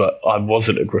graffiti, but I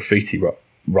wasn't a graffiti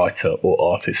writer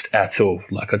or artist at all.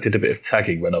 Like, I did a bit of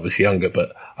tagging when I was younger,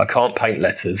 but I can't paint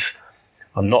letters.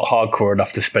 I'm not hardcore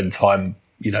enough to spend time,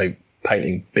 you know,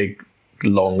 painting big,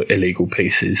 long, illegal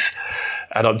pieces.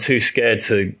 And I'm too scared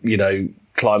to, you know,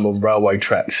 climb on railway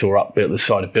tracks or up at the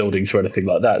side of buildings or anything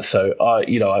like that. So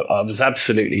I was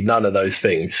absolutely none of those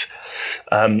things.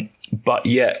 But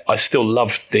yet I still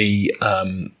loved the,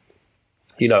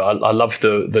 you know, I love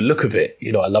the look of it.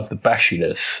 You know, I love the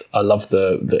bashiness. I love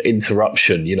the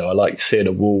interruption. You know, I like seeing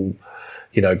a wall,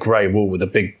 you know, grey wall with a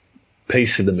big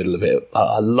piece in the middle of it.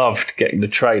 I loved getting the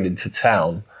train into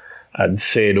town and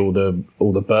seeing all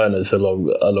the burners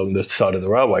along the side of the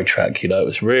railway track. You know, it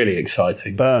was really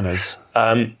exciting. Burners?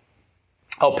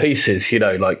 Pieces, you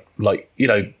know, like you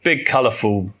know, big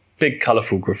colourful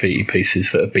graffiti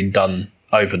pieces that have been done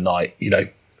overnight. You know,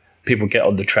 people get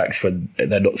on the tracks when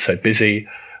they're not so busy,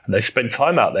 and they spend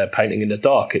time out there painting in the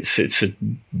dark. It's a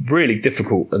really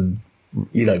difficult, and,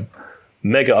 you know,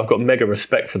 I've got mega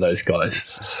respect for those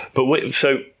guys. But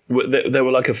there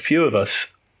were like a few of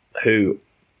us who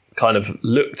kind of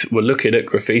were looking at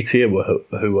graffiti and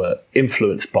who were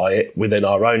influenced by it within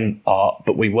our own art,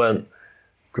 but we weren't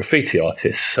graffiti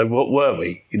artists. So what were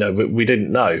we? You know, we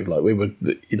didn't know. Like, we were,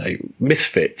 you know,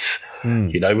 misfits.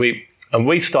 You know,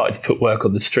 we started to put work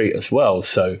on the street as well.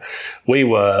 So we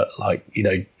were like, you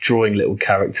know, drawing little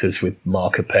characters with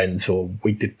marker pens, or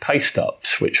we did paste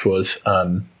ups, which was,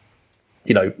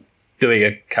 you know, doing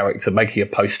a character, making a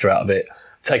poster out of it,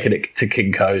 taking it to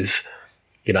Kinko's,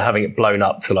 you know, having it blown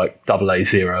up to like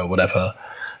AA0 or whatever,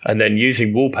 and then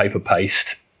using wallpaper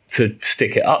paste to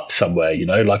stick it up somewhere, you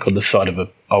know, like on the side of an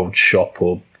old shop,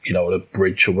 or, you know, on a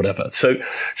bridge or whatever. So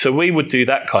we would do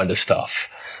that kind of stuff.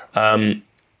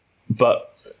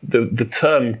 But the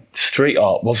term street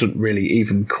art wasn't really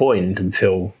even coined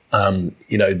until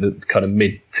the kind of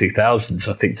mid 2000s.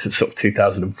 I think to sort of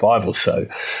 2005 or so.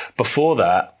 Before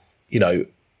that, I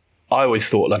always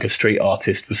thought like a street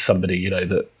artist was somebody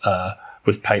that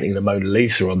was painting the Mona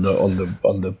Lisa on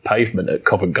the pavement at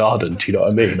Covent Garden. Do you know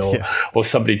what I mean? Or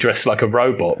somebody dressed like a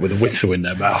robot with a whistle in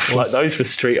their mouth. Like those were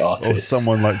street artists. Or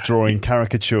someone like drawing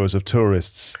caricatures of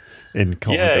tourists in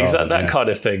Covent Garden. Yeah, exactly, that kind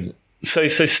of thing. So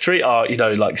street art,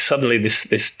 like suddenly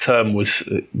this term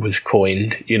was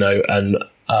coined, and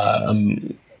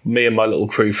me and my little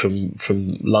crew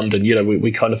from London,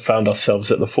 we kind of found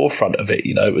ourselves at the forefront of it.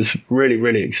 It was really,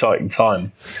 really exciting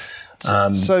time.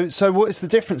 So what is the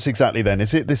difference exactly then?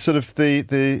 Is it this sort of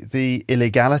the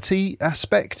illegality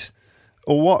aspect,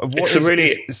 or what? It's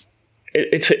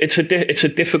a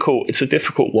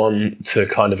difficult one to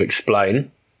kind of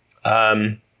explain.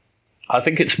 I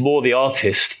think it's more the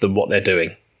artist than what they're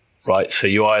doing, right? So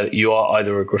you are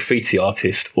either a graffiti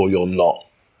artist or you're not.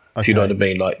 Okay. Do you know what I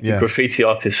mean? Like the graffiti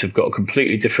artists have got a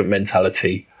completely different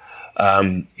mentality.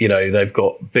 They've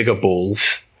got bigger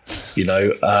balls,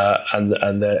 and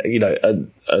they're,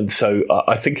 and so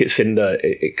I think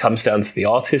it comes down to the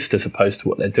artist as opposed to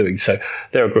what they're doing. So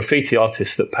there are graffiti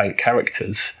artists that paint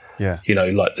characters, like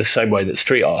the same way that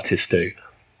street artists do.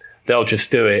 They'll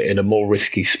just do it in a more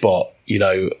risky spot,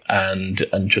 and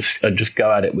just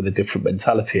go at it with a different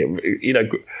mentality.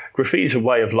 Graffiti is a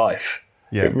way of life.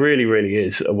 Yeah. It really, really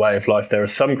is a way of life. There are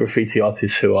some graffiti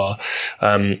artists who are,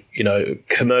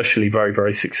 commercially very,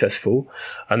 very successful,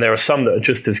 and there are some that are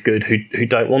just as good who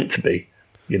don't want to be.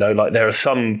 Like there are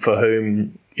some for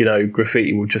whom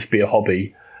graffiti will just be a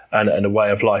hobby and a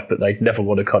way of life, but they'd never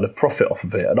want to kind of profit off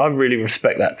of it. And I really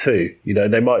respect that too.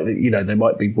 They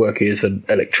might be working as an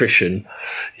electrician,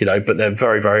 but they're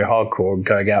very, very hardcore and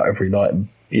going out every night. And,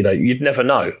 you'd never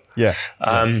know. Yeah.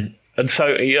 And so,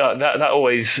 that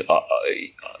always,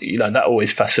 that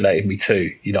always fascinated me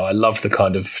too. I love the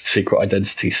kind of secret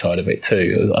identity side of it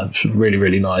too. It's really,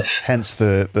 really nice. Hence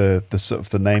the sort of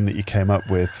the name that you came up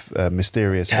with,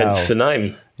 Mysterious Hal. Hence the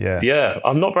name. Yeah.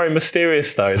 I'm not very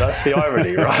mysterious though. That's the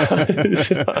irony,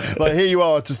 right? Like here you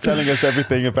are just telling us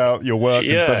everything about your work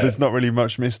and stuff. There's not really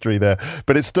much mystery there,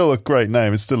 but it's still a great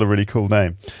name. It's still a really cool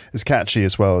name. It's catchy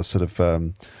as well as sort of,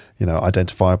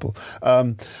 identifiable.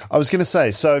 I was going to say,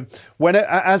 so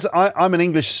I'm an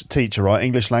English teacher, right?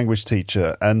 English language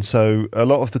teacher. And so a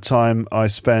lot of the time I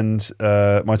spend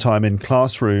my time in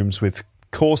classrooms with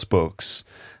course books,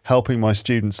 helping my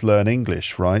students learn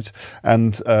English, right?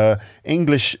 And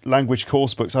English language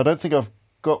course books, I don't think I've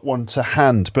got one to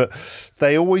hand, but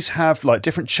they always have like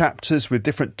different chapters with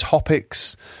different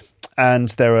topics, and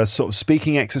there are sort of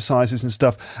speaking exercises and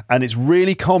stuff. And it's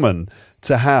really common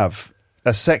to have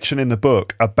a section in the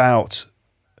book about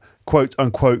quote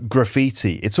unquote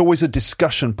graffiti. It's always a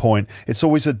discussion point. It's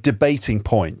always a debating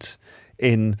point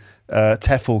in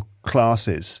TEFL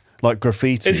classes. Like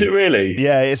graffiti. Is it really?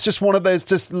 Yeah, it's just one of those,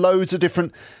 just loads of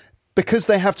different, because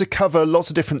they have to cover lots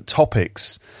of different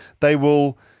topics, they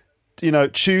will,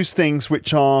 choose things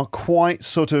which are quite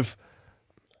sort of,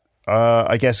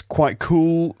 I guess, quite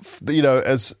cool,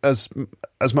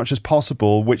 as much as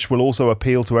possible, which will also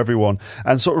appeal to everyone.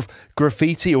 And sort of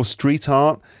graffiti or street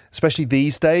art, especially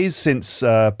these days, since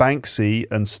Banksy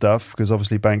and stuff, because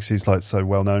obviously Banksy's like so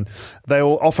well known,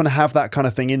 they'll often have that kind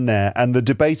of thing in there. And the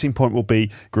debating point will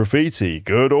be graffiti,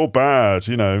 good or bad,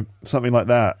 something like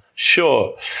that.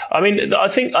 Sure. I mean, I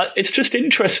think it's just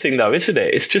interesting though, isn't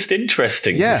it? It's just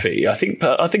interesting, graffiti. I think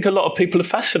a lot of people are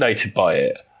fascinated by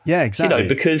it. Yeah, exactly.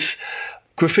 Because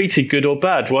graffiti, good or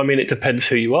bad? Well, I mean, it depends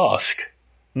who you ask.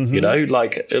 Mm-hmm.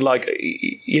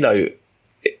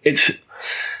 It's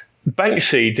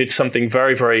Banksy did something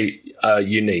very, very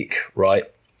unique, right?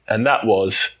 And that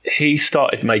was he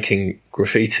started making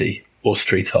graffiti or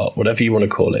street art, whatever you want to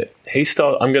call it.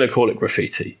 I'm going to call it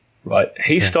graffiti, right?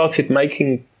 He started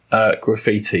making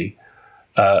graffiti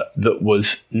that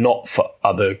was not for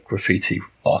other graffiti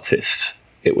artists.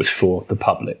 It was for the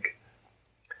public.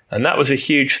 And that was a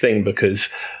huge thing because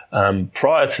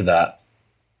prior to that,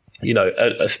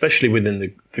 especially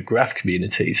within the graph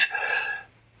communities,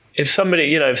 if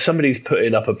somebody's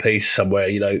putting up a piece somewhere,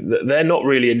 they're not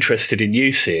really interested in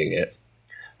you seeing it.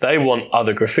 They want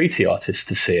other graffiti artists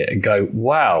to see it and go,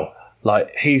 wow,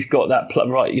 like he's got that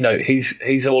right.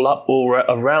 He's all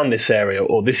around this area,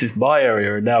 or this is my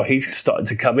area, and now he's starting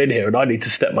to come in here, and I need to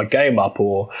step my game up,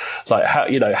 or like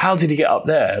how did he get up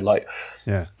there? Like,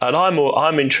 yeah. And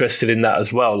I'm interested in that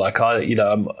as well. Like I'm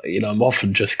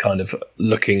often just kind of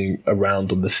looking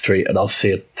around on the street, and I'll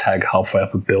see a tag halfway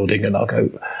up a building, and I'll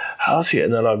go, how's he?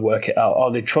 And then I work it out.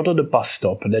 Oh, they trod on a bus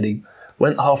stop, and then he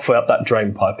went halfway up that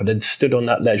drain pipe, and then stood on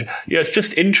that ledge. It's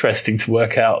just interesting to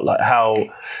work out like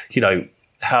how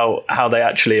they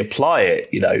actually apply it.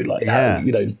 How,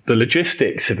 the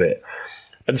logistics of it,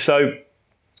 and so.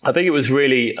 I think it was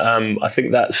really. I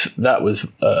think that was.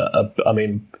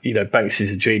 Banks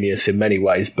is a genius in many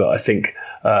ways, but I think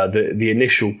the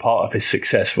initial part of his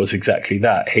success was exactly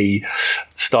that. He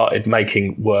started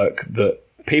making work that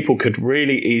people could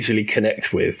really easily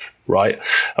connect with, right?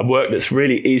 And work that's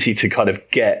really easy to kind of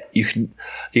get. You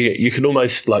can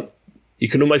almost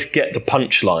get the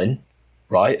punchline,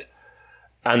 right?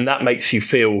 And that makes you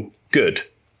feel good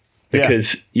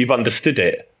because you've understood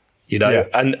it.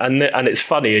 And it's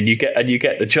funny, and you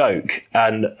get the joke,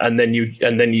 and then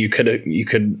you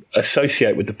can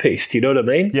associate with the piece. Do you know what I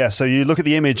mean? Yeah. So you look at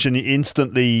the image, and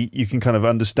instantly you can kind of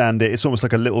understand it. It's almost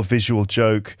like a little visual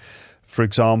joke, for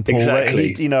example.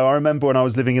 Exactly. I remember when I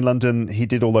was living in London, he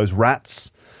did all those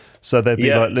rats. So there'd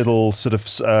be like little sort of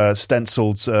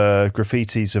stenciled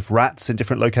graffitis of rats in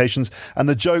different locations, and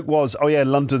the joke was,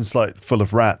 London's like full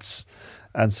of rats.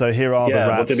 And so here are the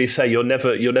rats. What did he say? You're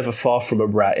never far from a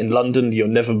rat. In London, you're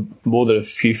never more than a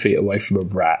few feet away from a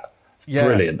rat. It's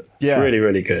brilliant. Yeah. It's really,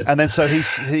 really good. And then so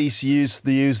he's used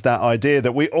that idea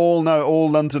that we all know, all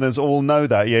Londoners all know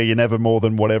that. Yeah, you're never more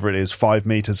than whatever it is, 5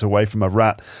 meters away from a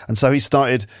rat. And so he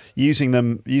started using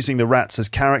the rats as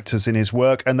characters in his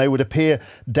work, and they would appear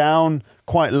down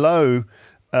quite low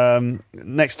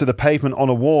next to the pavement on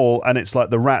a wall, and it's like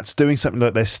the rats doing something,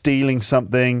 like they're stealing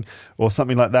something or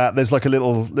something like that. There's like a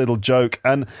little joke.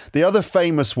 And the other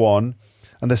famous one,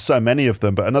 and there's so many of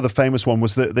them, but another famous one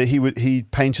was that he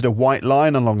painted a white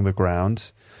line along the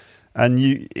ground, and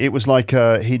it was like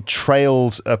he'd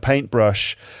trailed a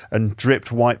paintbrush and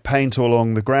dripped white paint all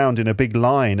along the ground in a big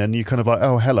line, and you kind of like,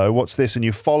 oh, hello, what's this? And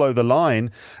you follow the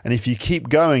line, and if you keep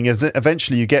going,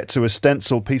 eventually you get to a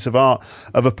stenciled piece of art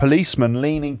of a policeman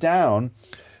leaning down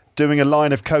doing a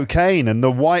line of cocaine, and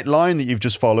the white line that you've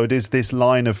just followed is this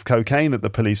line of cocaine that the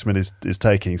policeman is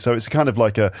taking. So it's kind of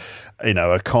like a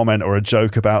comment or a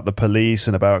joke about the police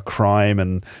and about crime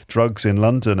and drugs in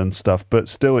London and stuff, but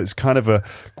still it's kind of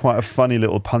quite a funny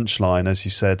little punchline, as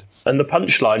you said. And the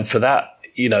punchline for that,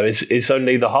 is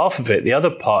only the half of it. The other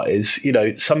part is,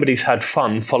 somebody's had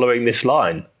fun following this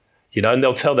line, and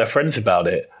they'll tell their friends about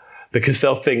it because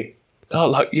they'll think,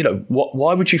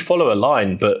 why would you follow a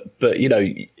line? But you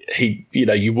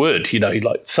would,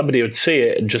 like somebody would see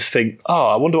it and just think, oh,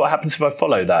 I wonder what happens if I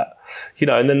follow that,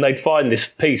 and then they'd find this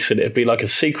piece and it'd be like a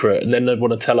secret, and then they'd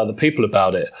want to tell other people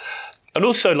about it. And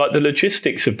also like the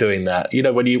logistics of doing that,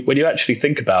 when you actually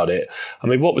think about it, I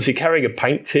mean, what was he carrying, a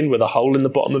paint tin with a hole in the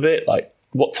bottom of it? Like,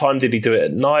 what time did he do it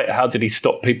at night? How did he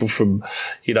stop people from,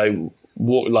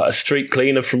 walk like a street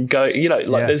cleaner from going,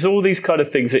 there's all these kind of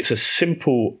things. It's a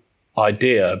simple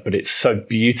idea, but it's so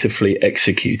beautifully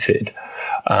executed.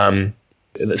 And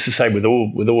it's the same with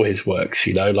all his works,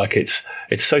 like it's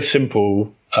so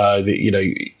simple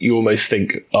that you almost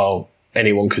think, oh,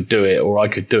 anyone could do it or I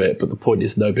could do it, but the point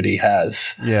is nobody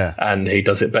has. Yeah. And he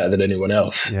does it better than anyone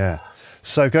else. Yeah.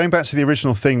 So going back to the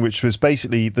original thing, which was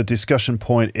basically the discussion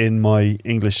point in my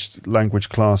English language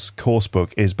class course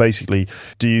book, is basically,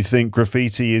 do you think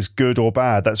graffiti is good or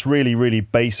bad? That's really, really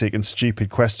basic and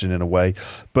stupid question in a way.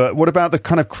 But what about the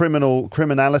kind of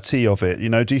criminality of it?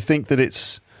 Do you think that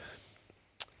is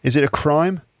it a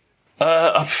crime?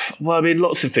 Well, I mean,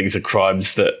 lots of things are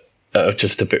crimes that are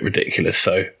just a bit ridiculous.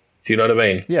 So, do you know what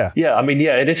I mean? Yeah. Yeah, I mean,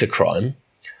 yeah, it is a crime.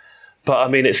 But, I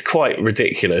mean, it's quite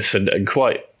ridiculous and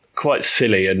quite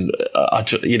silly, and I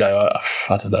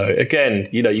don't know. Again,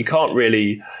 you can't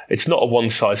really. It's not a one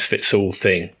size fits all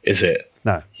thing, is it?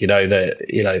 No.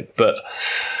 But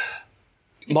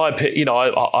my opinion,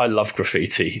 I love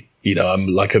graffiti. I'm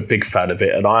like a big fan of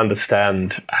it, and I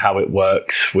understand how it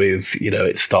works. With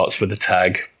it starts with a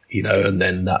tag, and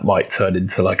then that might turn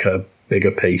into like a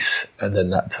bigger piece, and then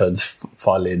that turns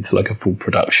finally into like a full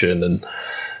production. And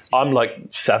I'm like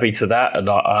savvy to that, and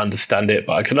I understand it,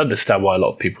 but I can understand why a lot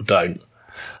of people don't.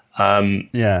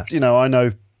 Yeah. I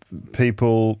know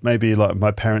people, maybe like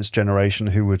my parents' generation,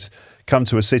 who would come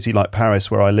to a city like Paris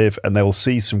where I live, and they'll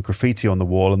see some graffiti on the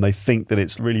wall and they think that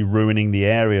it's really ruining the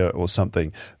area or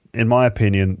something. In my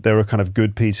opinion, there are kind of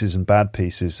good pieces and bad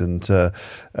pieces,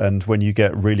 and when you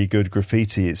get really good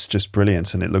graffiti, it's just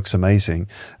brilliant and it looks amazing.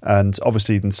 And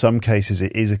obviously, in some cases,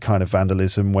 it is a kind of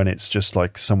vandalism when it's just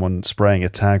like someone spraying a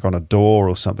tag on a door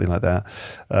or something like that.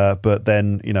 But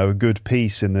then, a good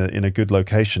piece in a good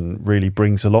location really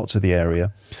brings a lot to the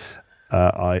area.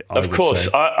 Of course,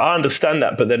 I understand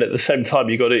that, but then at the same time,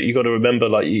 you got to remember,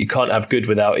 like, you can't have good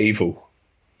without evil.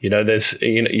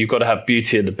 You've got to have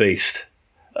beauty in the beast.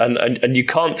 And you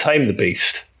can't tame the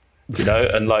beast. you know,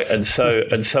 and so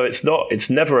it's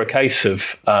never a case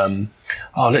of,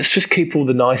 let's just keep all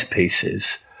the nice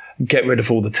pieces and get rid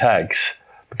of all the tags,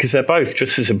 because they're both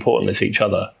just as important as each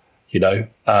other, you know.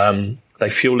 They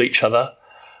fuel each other.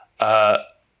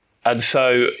 And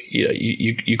so, you know,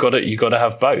 you got to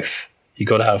have both. You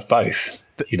got to have both.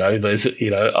 You know, there's, you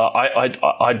know,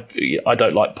 I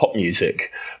don't like pop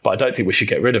music, but I don't think we should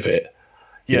get rid of it.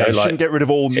 You shouldn't get rid of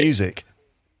all music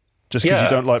just because you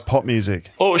don't like pop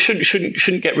music. Or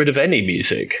shouldn't get rid of any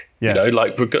music. Yeah.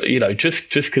 You know,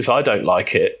 just because I don't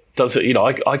like it doesn't. You know,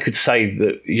 I could say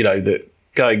that, you know, that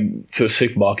going to a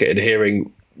supermarket and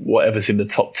hearing whatever's in the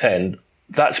top 10,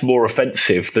 that's more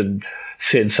offensive than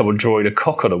seeing someone drawing a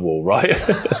cock on a wall, right?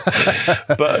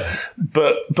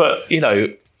 but you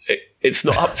know, it's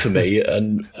not up to me,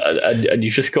 and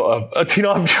you just got to. Do you know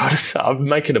what I'm trying to say? I'm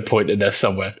making a point in there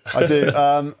somewhere. I do.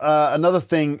 Another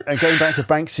thing, going back to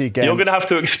Banksy again. You're going to have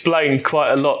to explain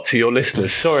quite a lot to your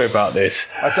listeners. Sorry about this.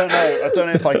 I don't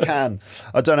know if I can.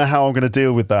 I don't know how I'm going to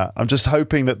deal with that. I'm just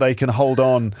hoping that they can hold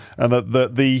on, and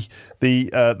that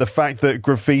the fact that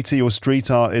graffiti or street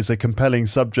art is a compelling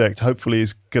subject hopefully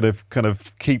is going to kind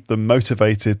of keep them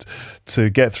motivated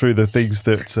to get through the things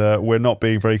that we're not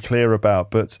being very clear about.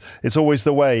 But it's always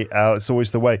the way, Al. It's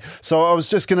always the way. So I was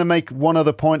just going to make one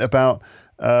other point about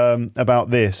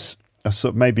this,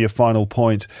 maybe a final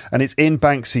point, and it's in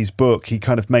Banksy's book. He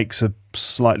kind of makes a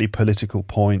slightly political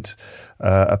point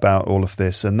about all of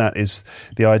this, and that is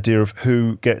the idea of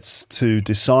who gets to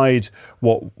decide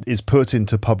what is put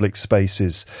into public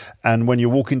spaces. And when you're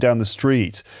walking down the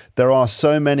street, there are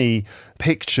so many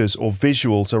pictures or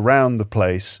visuals around the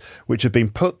place which have been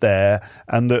put there,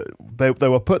 and that they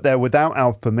were put there without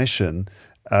our permission,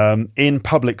 in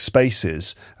public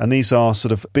spaces. And these are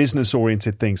sort of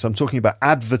business-oriented things. I'm talking about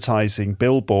advertising,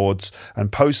 billboards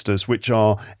and posters, which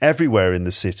are everywhere in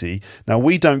the city. Now,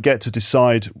 we don't get to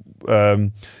decide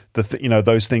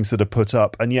those things that are put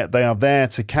up, and yet they are there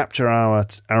to capture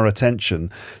our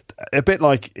attention. A bit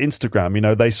like Instagram, you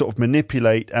know, they sort of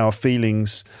manipulate our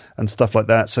feelings and stuff like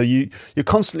that. So you're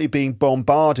constantly being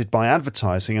bombarded by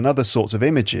advertising and other sorts of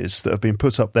images that have been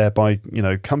put up there by, you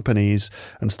know, companies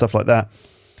and stuff like that.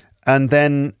 And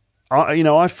then,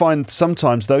 I find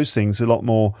sometimes those things a lot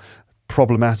more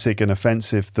problematic and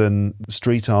offensive than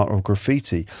street art or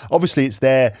graffiti. Obviously, it's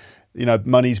there, you know,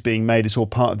 money's being made. It's all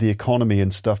part of the economy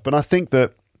and stuff. But I think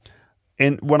that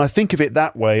when I think of it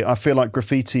that way, I feel like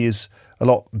graffiti is a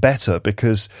lot better,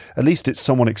 because at least it's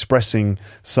someone expressing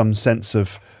some sense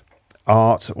of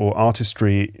art or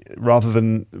artistry, rather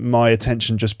than my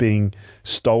attention just being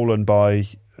stolen by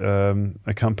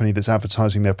a company that's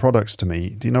advertising their products to me.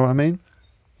 Do you know what I mean?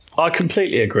 I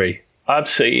completely agree. I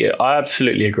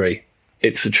absolutely agree.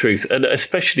 It's the truth, and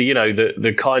especially, you know,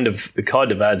 the kind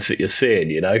of ads that you're seeing.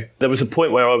 You know, there was a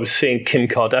point where I was seeing Kim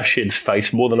Kardashian's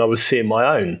face more than I was seeing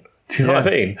my own. Do you know what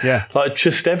I mean? Yeah. Like,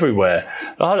 just everywhere.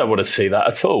 I don't want to see that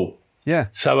at all. Yeah.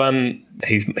 So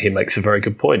he makes a very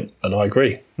good point, and I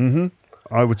agree. Mm-hmm.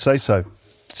 I would say so.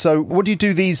 So what do you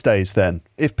do these days then?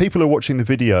 If people are watching the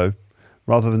video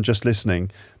rather than just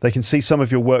listening, they can see some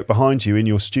of your work behind you in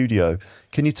your studio.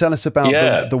 Can you tell us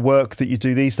about the work that you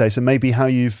do these days, and maybe how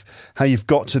you've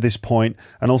got to this point,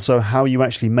 and also how you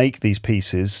actually make these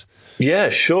pieces? Yeah,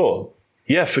 sure.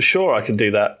 Yeah, for sure, I can do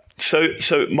that. So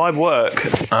my work,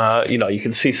 you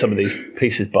can see some of these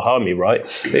pieces behind me, right?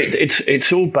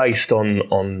 It's all based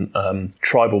on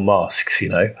tribal masks. You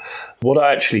know, what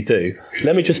I actually do.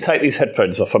 Let me just take these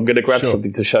headphones off. I'm going to grab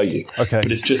something to show you. Okay,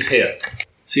 but it's just here.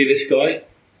 See this guy?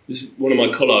 This is one of my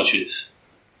collages.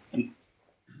 And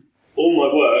all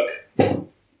my work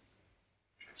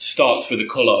starts with a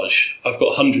collage. I've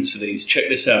got hundreds of these. Check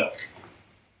this out.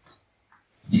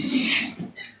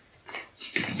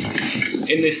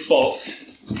 In this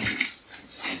box,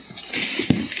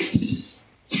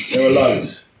 there are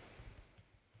loads.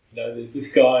 You know, there's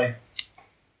this guy,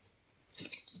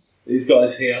 these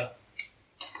guys here.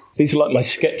 These are like my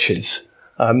sketches.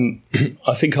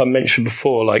 I think I mentioned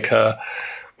before, like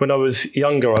when I was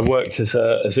younger, I worked as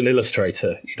an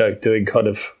illustrator, you know, doing kind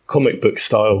of comic book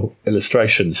style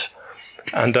illustrations.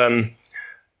 And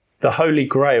the holy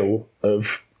grail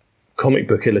of comic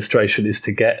book illustration is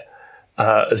to get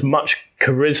as much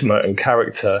charisma and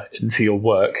character into your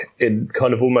work in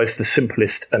kind of almost the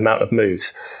simplest amount of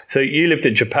moves. So you lived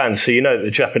in Japan, so you know that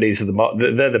the Japanese are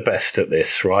they're the best at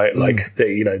this, right? Like,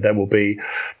 there will be,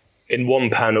 in one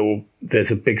panel,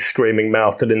 there's a big screaming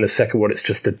mouth, and in the second one, it's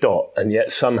just a dot. And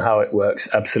yet somehow it works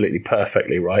absolutely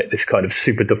perfectly, right? This kind of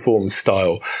super deformed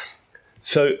style.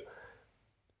 So,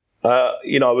 I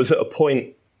was at a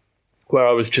point where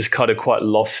I was just kind of quite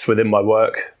lost within my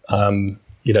work,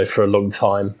 for a long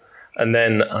time. And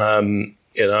then,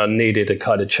 I needed a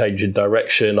kind of change in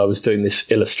direction. I was doing this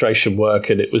illustration work,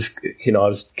 and it was, I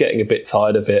was getting a bit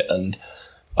tired of it, and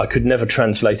I could never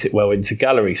translate it well into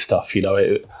gallery stuff.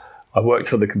 I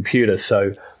worked on the computer,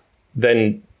 so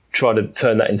then trying to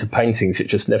turn that into paintings, it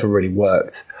just never really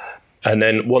worked. And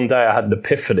then one day I had an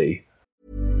epiphany.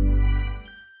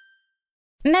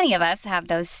 Many of us have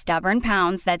those stubborn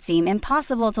pounds that seem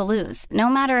impossible to lose, no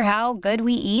matter how good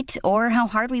we eat or how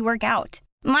hard we work out.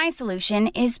 My solution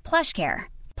is PlushCare.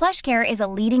 PlushCare is a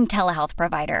leading telehealth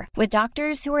provider with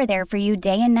doctors who are there for you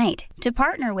day and night to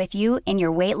partner with you in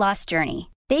your weight loss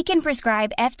journey. They can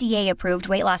prescribe FDA-approved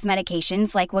weight loss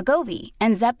medications like Wegovy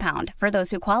and Zepbound for those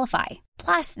who qualify.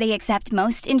 Plus, they accept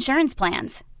most insurance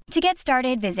plans. To get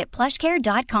started, visit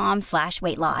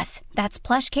plushcare.com/weightloss. That's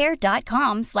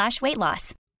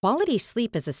plushcare.com/weightloss. Quality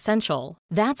sleep is essential.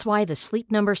 That's why the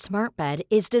Sleep Number Smart Bed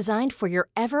is designed for your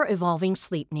ever-evolving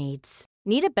sleep needs.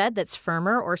 Need a bed that's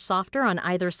firmer or softer on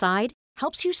either side?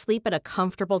 Helps you sleep at a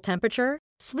comfortable temperature?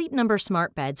 Sleep Number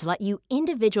Smart Beds let you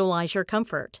individualize your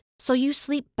comfort, so you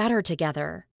sleep better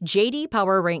together. J.D.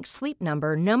 Power ranks Sleep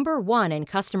Number number 1 in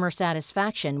customer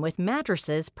satisfaction with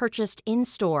mattresses purchased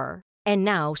in-store. And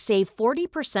now, save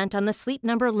 40% on the Sleep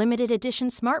Number Limited Edition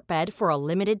Smart Bed for a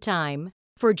limited time.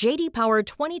 For J.D. Power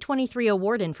 2023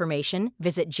 award information,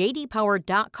 visit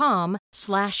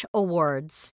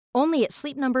jdpower.com/awards. Only at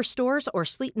Sleep Number stores or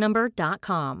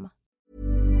sleepnumber.com.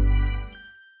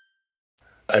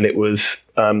 And it was,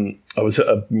 I was at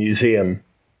a museum,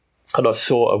 and I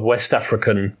saw a West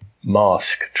African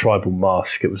mask, tribal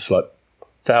mask. It was like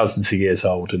thousands of years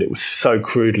old, and it was so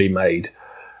crudely made,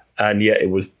 and yet it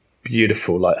was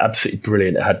beautiful, like absolutely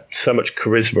brilliant. It had so much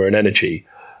charisma and energy.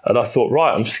 And I thought,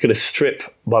 right, I'm just going to strip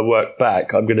my work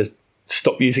back. I'm going to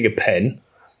stop using a pen.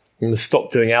 I'm going to stop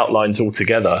doing outlines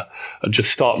altogether and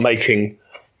just start making,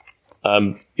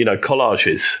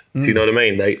 collages. Do you know what I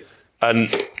mean? And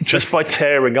just by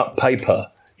tearing up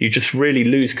paper, you just really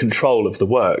lose control of the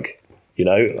work,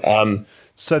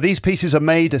 So these pieces are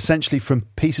made essentially from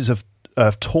pieces of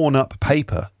torn up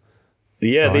paper.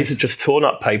 Yeah, right. These are just torn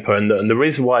up paper. And the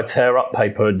reason why I tear up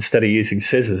paper instead of using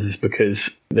scissors is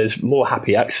because there's more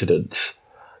happy accidents.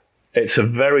 It's a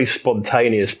very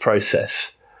spontaneous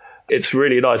process. It's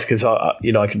really nice because I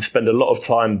can spend a lot of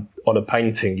time on a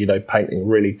painting, painting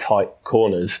really tight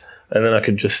corners, and then I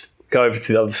can just go over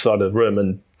to the other side of the room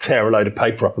and tear a load of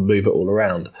paper up and move it all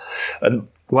around. And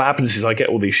what happens is I get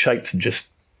all these shapes and just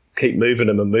keep moving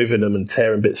them and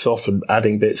tearing bits off and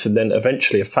adding bits, and then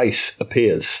eventually a face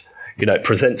appears. It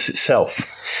presents itself.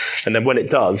 And then when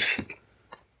it does,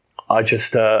 I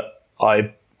just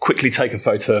I quickly take a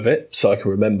photo of it so I can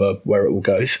remember where it all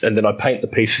goes, and then I paint the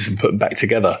pieces and put them back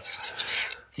together.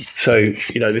 So,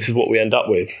 this is what we end up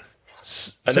with.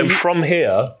 And then from here...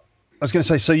 I was going to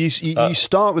say, so you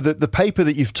start with the paper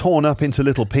that you've torn up into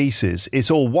little pieces.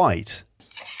 It's all white.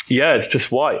 Yeah, it's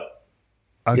just white.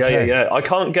 Okay. Yeah. I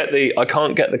can't get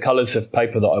the colours of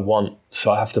paper that I want,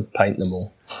 so I have to paint them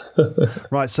all.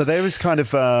 Right. So there is kind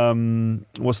of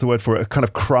what's the word for it? A kind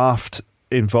of craft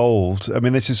involved. I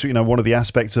mean, this is one of the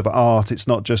aspects of art. It's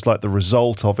not just like the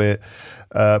result of it,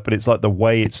 but it's like the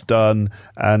way it's done.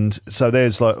 And so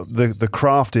there's like the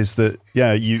craft is that you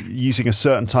using a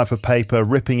certain type of paper,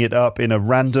 ripping it up in a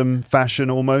random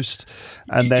fashion almost,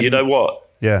 and then you know what?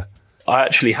 Yeah. I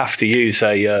actually have to use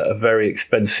a very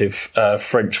expensive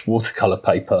French watercolour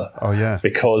paper. Oh, yeah.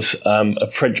 Because a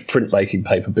French printmaking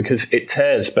paper, because it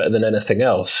tears better than anything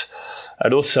else.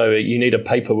 And also you need a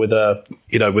paper with a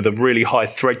really high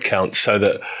thread count so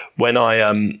that when I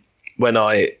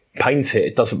paint it,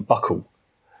 it doesn't buckle.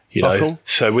 Buckle?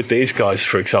 So with these guys,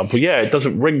 for example, it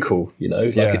doesn't wrinkle,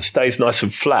 it stays nice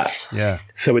and flat. Yeah.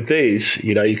 So with these,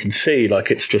 you can see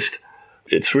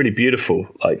it's really beautiful.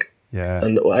 Yeah.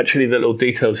 And actually the little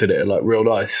details in it are like real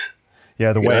nice.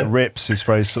 Yeah, the way it rips is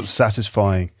very sort of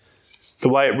satisfying. The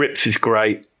way it rips is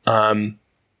great. And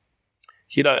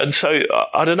so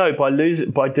I don't know, by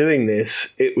doing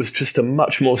this, it was just a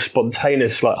much more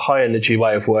spontaneous, high energy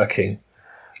way of working.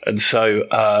 And so,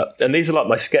 and these are like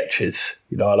my sketches,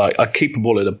 I keep them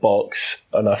all in a box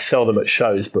and I sell them at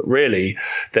shows, but really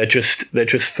they're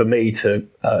just for me to,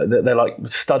 they're like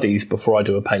studies before I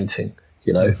do a painting,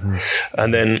 Mm-hmm.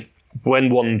 And then when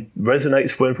one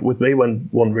resonates with me, when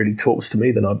one really talks to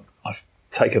me, then I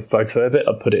take a photo of it,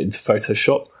 I put it into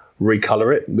Photoshop,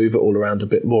 recolor it, move it all around a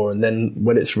bit more, and then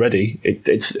when it's ready,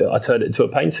 I turn it into a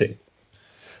painting.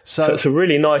 So it's a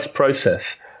really nice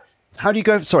process. How do you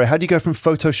go from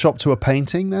Photoshop to a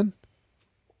painting then?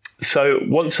 So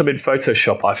once I'm in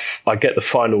Photoshop, I get the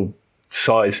final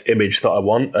size image that I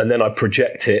want, and then I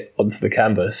project it onto the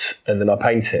canvas, and then I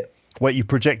paint it. Where you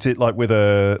project it like with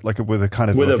a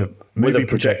kind of with like a movie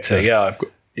projector.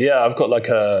 I've got like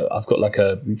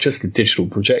a just a digital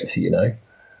projector,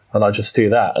 and I just do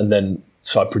that, and then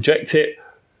so I project it,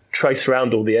 trace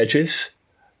around all the edges,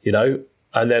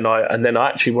 and then I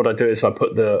actually what I do is I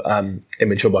put the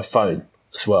image on my phone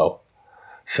as well.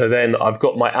 So then I've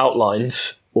got my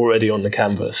outlines already on the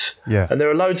canvas. Yeah. And there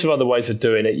are loads of other ways of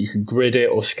doing it. You can grid it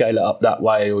or scale it up that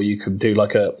way, or you can do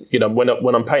like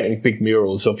when I'm painting big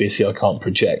murals, obviously I can't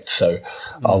project. So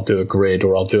I'll do a grid,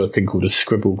 or I'll do a thing called a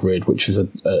scribble grid, which is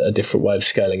a different way of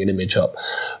scaling an image up.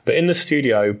 But in the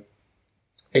studio,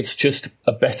 it's just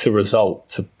a better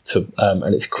result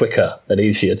and it's quicker and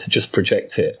easier to just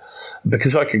project it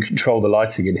because I can control the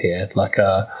lighting in here.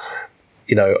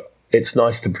 It's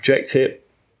nice to project it,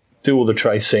 do all the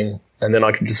tracing, and then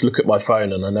I can just look at my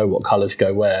phone and I know what colours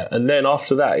go where. And then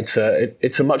after that,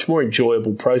 it's a much more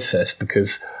enjoyable process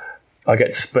because I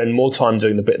get to spend more time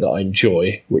doing the bit that I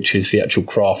enjoy, which is the actual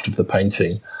craft of the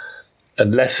painting,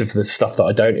 and less of the stuff that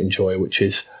I don't enjoy, which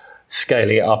is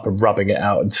scaling it up and rubbing it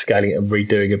out and scaling it and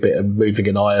redoing a bit and moving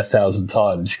an eye 1,000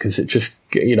 times because it just,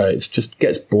 it just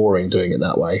gets boring doing it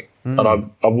that way. And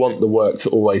I want the work to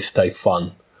always stay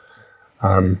fun.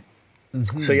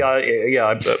 So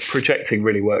projecting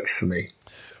really works for me.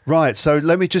 Right, so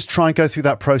let me just try and go through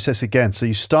that process again. So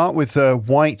you start with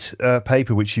white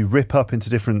paper, which you rip up into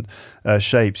different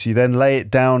shapes. You then lay it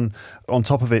down on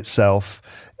top of itself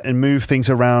and move things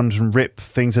around and rip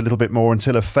things a little bit more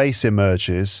until a face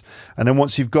emerges. And then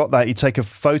once you've got that, you take a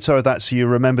photo of that so you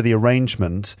remember the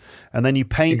arrangement. And then you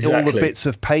paint all the bits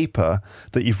of paper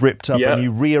that you've ripped up and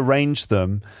you rearrange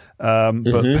them.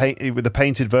 But paint with the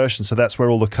painted version, so that's where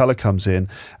all the colour comes in.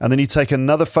 And then you take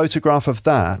another photograph of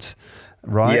that,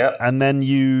 right? Yep. And then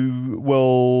you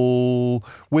will,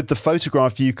 with the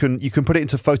photograph, you can put it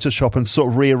into Photoshop and sort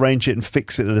of rearrange it and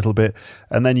fix it a little bit.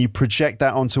 And then you project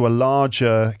that onto a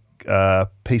larger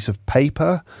piece of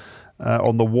paper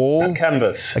on the wall. A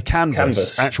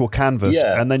canvas. Actual canvas.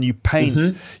 Yeah. And then you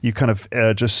paint, you kind of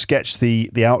just sketch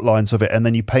the outlines of it, and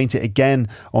then you paint it again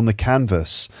on the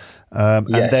canvas. And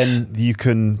then you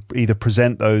can either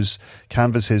present those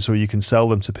canvases or you can sell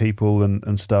them to people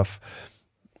and stuff.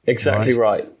 Exactly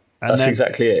right. That's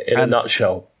exactly it in a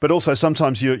nutshell. But also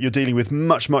sometimes you're dealing with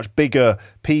much, much bigger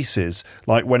pieces.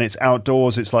 Like when it's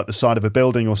outdoors, it's like the side of a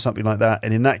building or something like that.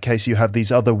 And in that case, you have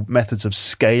these other methods of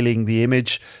scaling the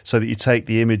image so that you take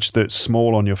the image that's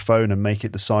small on your phone and make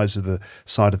it the size of the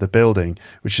side of the building,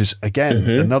 which is, again,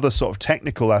 another sort of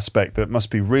technical aspect that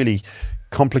must be really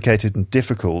complicated and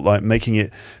difficult, like making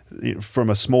it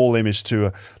from a small image to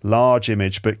a large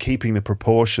image, but keeping the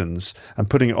proportions and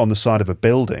putting it on the side of a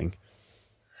building.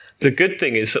 The good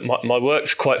thing is that my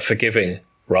work's quite forgiving,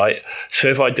 right? So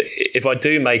if I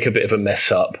do make a bit of a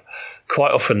mess up,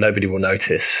 quite often nobody will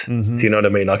notice. Do you know what I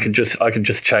mean? I can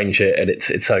just change it and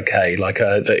it's okay. Like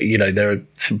there are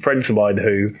some friends of mine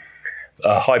who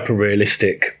are hyper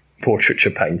realistic portraiture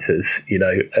painters,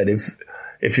 and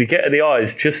if you get the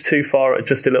eyes just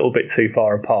a little bit too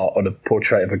far apart on a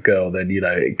portrait of a girl, then,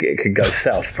 it can go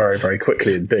south very, very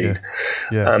quickly indeed.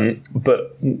 Yeah.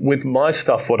 But with my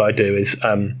stuff, what I do is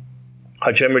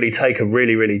I generally take a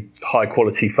really, really high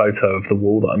quality photo of the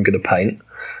wall that I'm going to paint.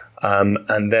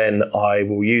 And then I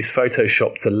will use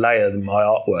Photoshop to layer my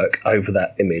artwork over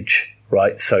that image,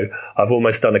 right? So I've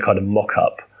almost done a kind of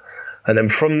mock-up. And then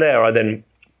from there, I then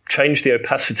change the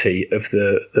opacity of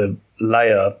the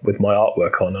layer with my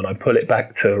artwork on, and I pull it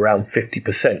back to around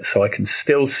 50% so I can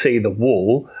still see the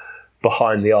wall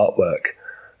behind the artwork.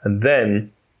 And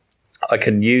then I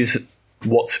can use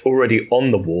what's already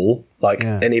on the wall, like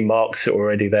any marks that are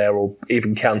already there, or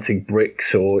even counting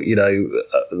bricks or,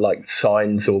 like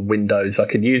signs or windows. I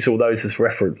can use all those as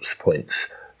reference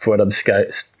points for when I'm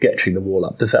sketching the wall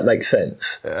up. Does that make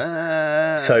sense?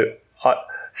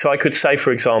 So I could say,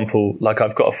 for example, like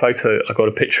I've got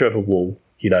a picture of a wall,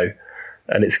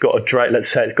 and it's got a drain. Let's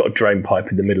say it's got a drain pipe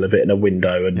in the middle of it and a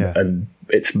window, and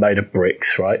it's made of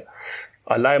bricks, right?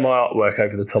 I lay my artwork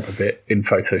over the top of it in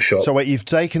Photoshop. So wait, you've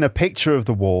taken a picture of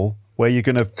the wall where you're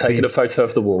going to taken a photo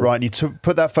of the wall, right? And you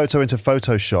put that photo into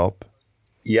Photoshop.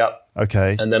 Yep.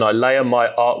 Okay. And then I layer my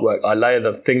artwork. I layer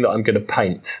the thing that I'm going to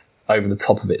paint over the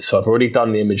top of it. So I've already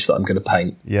done the image that I'm going to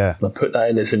paint. Yeah. And I put that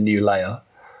in as a new layer.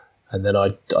 And then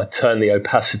I turn the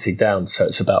opacity down so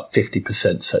it's about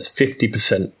 50%. So it's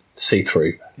 50%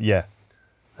 see-through. Yeah.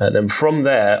 And then from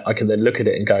there, I can then look at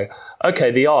it and go,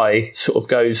 okay, the eye sort of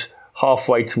goes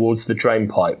halfway towards the drain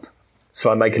pipe.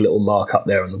 So I make a little mark up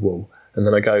there on the wall. And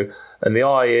then I go, and the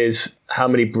eye is how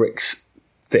many bricks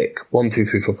thick? 1, 2,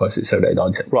 3, 4, 5, 6, 7, 8,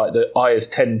 9, 10. Right, the eye is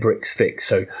 10 bricks thick.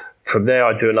 So from there,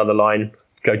 I do another line,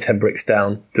 go 10 bricks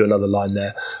down, do another line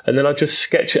there. And then I just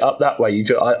sketch it up that way.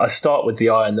 I start with the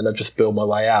eye and then I just build my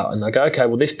way out. And I go, okay,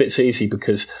 well, this bit's easy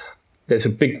because there's a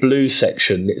big blue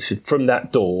section. It's from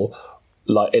that door,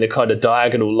 like in a kind of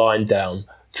diagonal line down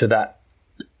to that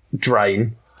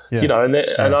drain, you know, and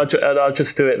I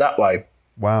just do it that way.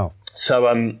 Wow. So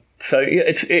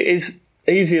it is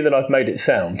easier than I've made it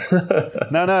sound.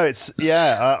 No, it's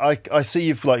I see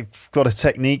you've like got a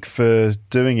technique for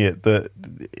doing it that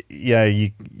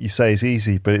you say is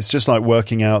easy, but it's just like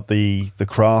working out the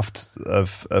craft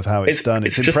of how it's done.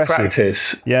 It's just impressive.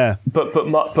 Practice. Yeah. But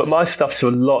my stuff's a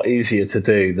lot easier to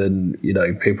do than, you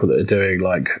know, people that are doing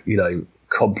like, you know,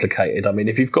 complicated. I mean,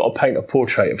 if you've got to paint a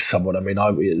portrait of someone, I mean,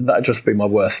 that'd just be my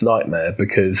worst nightmare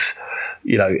because,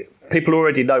 you know, people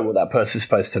already know what that person's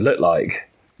supposed to look like.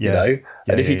 You know,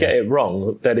 and if you get it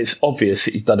wrong, then it's obvious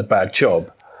that you've done a bad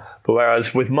job. But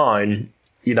whereas with mine,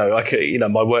 you know,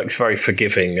 my work's very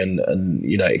forgiving, and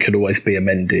you know, it can always be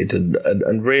amended,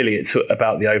 and really, it's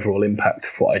about the overall impact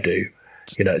of what I do.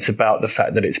 You know, it's about the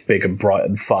fact that it's big and bright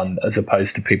and fun, as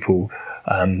opposed to people.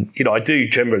 You know, I do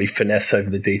generally finesse over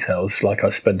the details. Like I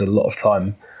spend a lot of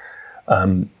time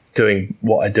doing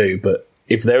what I do, but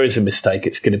if there is a mistake,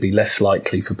 it's going to be less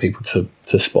likely for people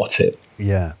to spot it.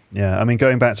 Yeah. I mean,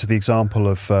 going back to the example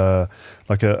of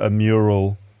like a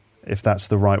mural, if that's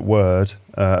the right word,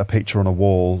 a picture on a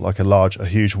wall, like a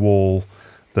huge wall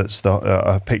that's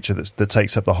a picture that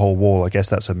takes up the whole wall. I guess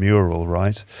that's a mural,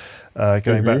 right?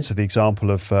 Going back to the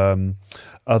example of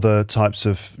other types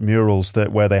of murals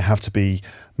where they have to be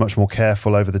much more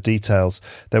careful over the details.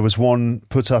 There was one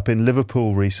put up in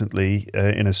Liverpool recently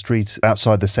in a street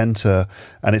outside the centre,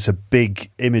 and it's a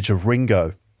big image of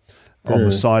Ringo on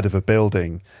the side of a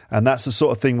building, and that's the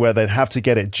sort of thing where they'd have to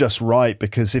get it just right,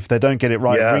 because if they don't get it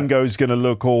right, Ringo's going to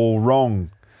look all wrong,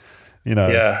 you know.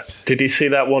 Yeah. Did you see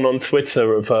that one on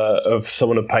Twitter of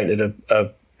someone had painted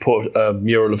a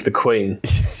mural of the Queen?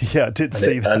 Yeah, I did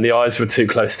see that. And the eyes were too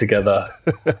close together,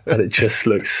 and it just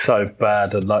looks so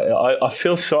bad. And like I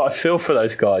feel for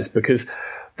those guys, because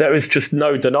there is just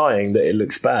no denying that it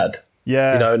looks bad.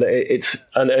 Yeah, you know, and it's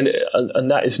and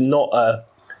that is not a,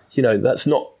 you know, that's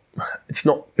not. It's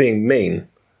not being mean,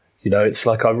 you know. It's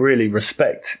like I really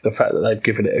respect the fact that they've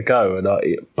given it a go,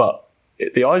 but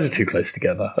the eyes are too close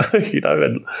together, you know.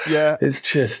 And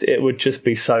it would just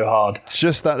be so hard.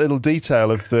 Just that little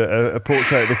detail of a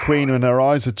portrait of the Queen when her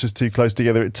eyes are just too close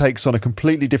together, it takes on a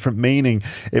completely different meaning.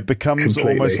 It becomes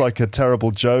almost like a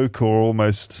terrible joke, or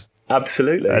almost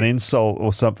absolutely an insult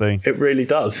or something. It really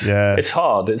does. Yeah, it's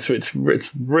hard. It's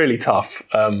really tough.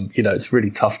 You know, it's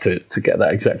really tough to get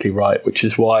that exactly right, which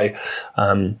is why,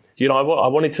 you know, I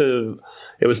wanted to.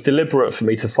 It was deliberate for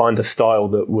me to find a style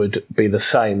that would be the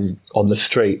same on the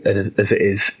street as it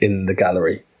is in the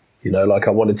gallery. You know, like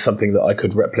I wanted something that I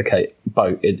could replicate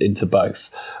into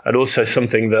both, and also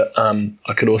something that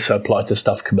I could also apply to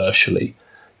stuff commercially.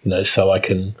 You know, so I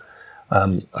can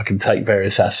take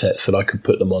various assets and I could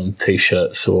put them on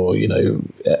T-shirts, or, you know,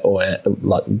 or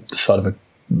like the side of a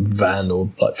van, or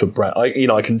like for brand.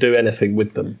 I can do anything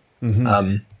with them.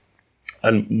 Mm-hmm.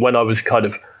 And when I was kind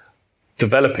of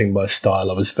developing my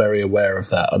style, I was very aware of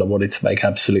that, and I wanted to make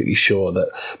absolutely sure that,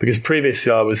 because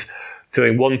previously I was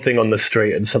doing one thing on the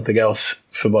street and something else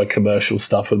for my commercial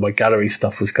stuff, and my gallery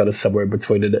stuff was kind of somewhere in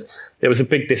between. And there was a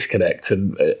big disconnect,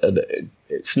 and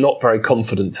it's not very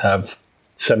confident to have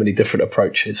so many different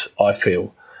approaches. I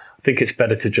think it's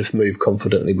better to just move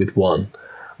confidently with one.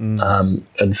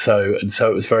 And so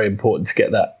it was very important to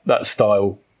get that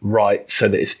style right, so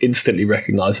that it's instantly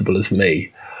recognizable as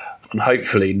me. And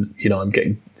hopefully, you know, I'm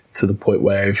getting to the point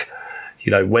where, if,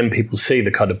 you know, when people see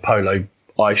the kind of polo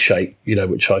eye shape, you know,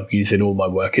 which I use in all my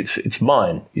work, it's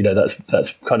mine. You know,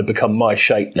 that's kind of become my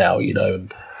shape now. You know,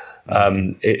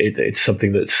 and it's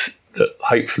something that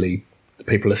hopefully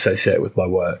people associate with my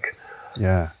work.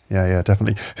 Yeah,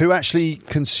 definitely. Who actually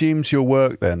consumes your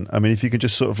work then? I mean, if you could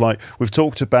just sort of, like, we've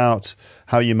talked about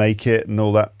how you make it and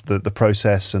all that, the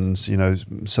process, and, you know,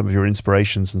 some of your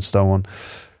inspirations and so on.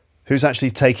 Who's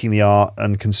actually taking the art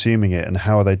and consuming it, and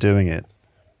how are they doing it?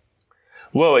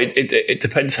 Well, it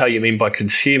depends how you mean by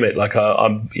consume it. Like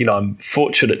I'm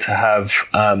fortunate to have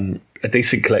a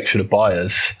decent collection of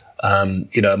buyers.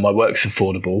 You know, my work's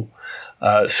affordable.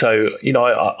 So, you know,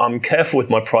 I'm careful with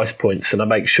my price points, and I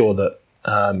make sure that,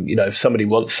 you know, if somebody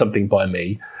wants something by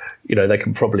me, you know, they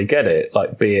can probably get it,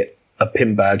 like, be it a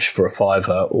pin badge for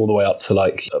 $5 all the way up to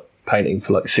like a painting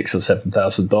for like $6,000 or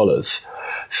 $7,000.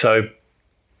 So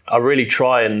I really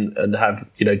try and have,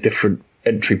 you know, different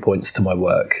entry points to my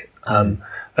work. And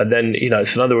then, you know,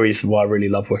 it's another reason why I really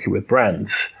love working with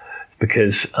brands,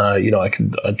 because, you know,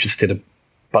 I just did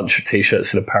bunch of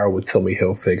T-shirts and apparel with Tommy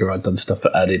Hilfiger. I'd done stuff for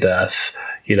Adidas,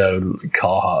 you know,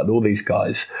 Carhartt and all these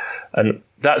guys. And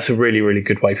that's a really, really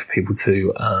good way for people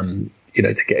to, you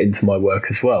know, to get into my work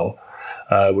as well,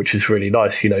 which is really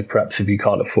nice. You know, perhaps if you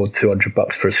can't afford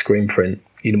 $200 for a screen print,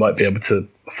 you might be able to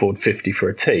afford 50 for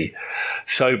a tee.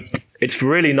 So it's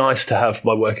really nice to have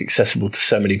my work accessible to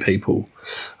so many people.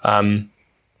 And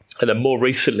then more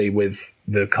recently, with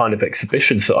the kind of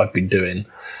exhibitions that I've been doing,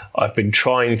 I've been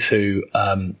trying to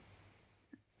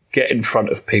get in front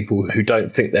of people who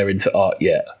don't think they're into art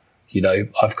yet. You know,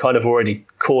 I've kind of already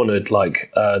cornered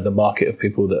like the market of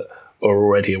people that are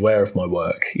already aware of my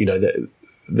work. You know,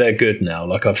 they're good now.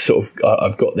 Like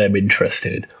I've got them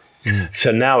interested.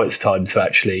 So now it's time to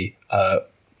actually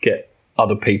get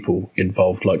other people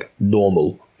involved, like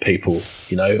normal people,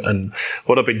 you know. And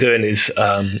what I've been doing is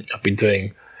I've been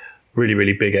doing really,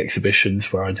 really big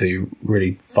exhibitions where I do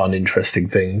really fun, interesting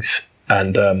things,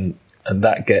 and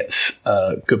that gets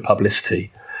good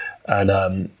publicity.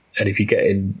 And if you get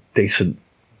in decent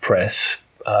press,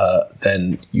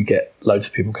 then you get loads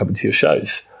of people coming to your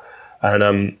shows.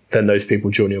 And then those people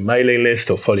join your mailing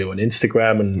list or follow you on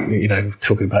Instagram. And, you know,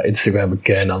 talking about Instagram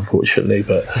again, unfortunately.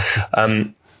 But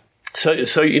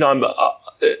so you know,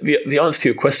 the answer to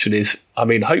your question is, I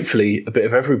mean, hopefully a bit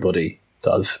of everybody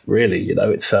does, really. You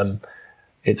know,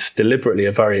 it's deliberately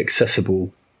a very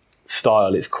accessible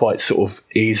style. It's quite sort of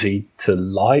easy to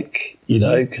like, you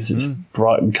know, because it's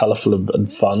bright and colourful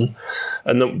and fun.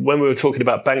 And then when we were talking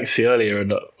about Banksy earlier,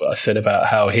 and I said about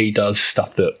how he does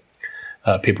stuff that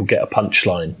people get a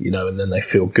punchline, you know, and then they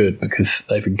feel good because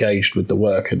they've engaged with the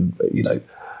work and, you know,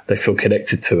 they feel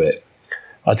connected to it.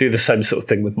 I do the same sort of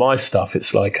thing with my stuff.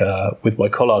 It's like with my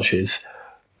collages,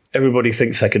 everybody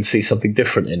thinks they can see something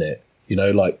different in it. You know,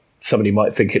 like somebody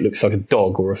might think it looks like a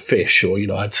dog or a fish, or, you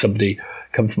know, I had somebody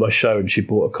come to my show and she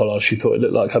bought a collage. She thought it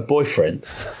looked like her boyfriend.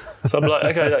 So I'm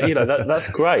like, okay, you know,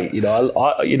 that's great. You know,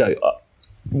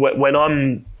 when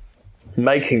I'm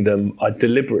making them, I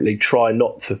deliberately try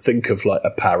not to think of like a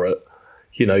parrot,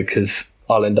 you know, because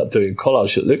I'll end up doing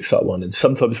collage that looks like one. And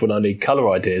sometimes when I need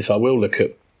colour ideas, I will look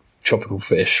at tropical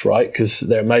fish, right? Because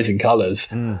they're amazing colours.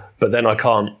 But then I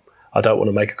don't want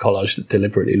to make a collage that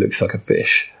deliberately looks like a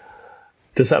fish.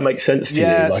 Does that make sense to you?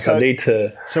 Like, I need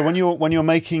to. So when you're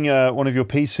making one of your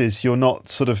pieces, you're not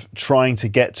sort of trying to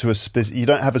get to you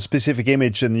don't have a specific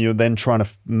image and you're then trying to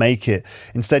make it.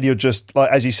 Instead, you're just, like,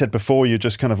 as you said before, you're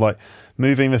just kind of like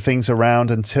moving the things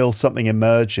around until something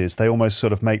emerges. They almost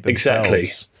sort of make themselves.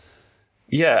 Exactly.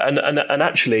 Yeah, and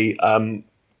actually,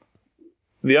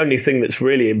 the only thing that's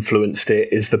really influenced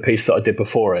it is the piece that I did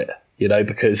before it. You know,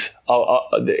 because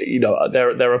you know,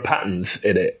 there are patterns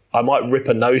in it. I might rip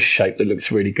a nose shape that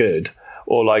looks really good,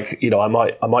 or like, you know, I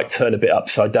might turn a bit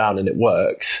upside down and it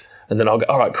works, and then I'll go,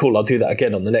 all right, cool, I'll do that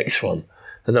again on the next one,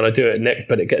 and then I do it next,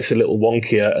 but it gets a little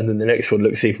wonkier, and then the next one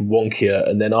looks even wonkier,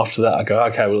 and then after that I go,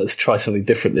 okay, well, let's try something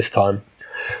different this time.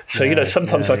 So you know,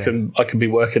 sometimes I can be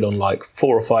working on like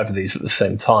 4 or 5 of these at the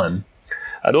same time,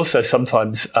 and also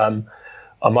sometimes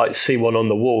I might see one on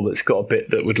the wall that's got a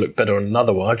bit that would look better on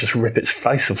another one. I just rip its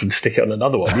face off and stick it on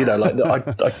another one. You know, like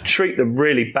I treat them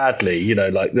really badly. You know,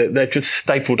 like they're just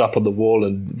stapled up on the wall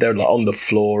and they're like on the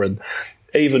floor. And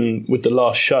even with the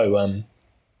last show,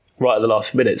 right at the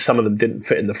last minute, some of them didn't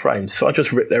fit in the frames, so I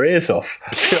just ripped their ears off.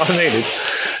 Do you know what I mean?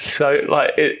 So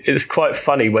like it's quite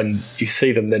funny when you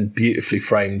see them then beautifully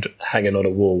framed, hanging on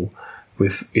a wall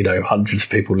with, you know, hundreds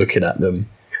of people looking at them.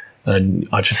 And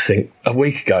I just think a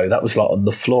week ago that was like on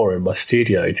the floor in my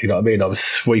studio. Do you know what I mean? I was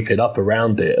sweeping up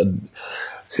around it, and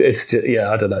it's just,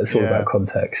 I don't know. It's all about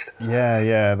context.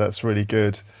 Yeah, that's really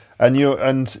good. And you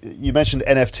mentioned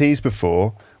NFTs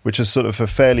before, which is sort of a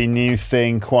fairly new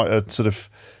thing, quite a sort of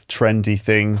trendy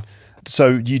thing.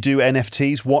 So you do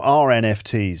NFTs. What are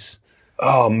NFTs?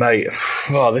 Oh, mate.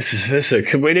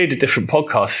 We need a different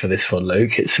podcast for this one,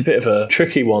 Luke. It's a bit of a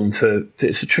tricky one to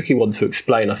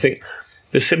explain. I think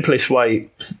the simplest way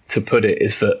to put it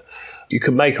is that you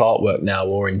can make artwork now,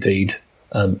 or indeed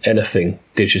anything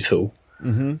digital,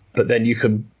 but then you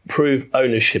can prove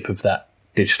ownership of that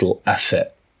digital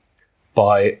asset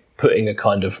by putting a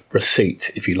kind of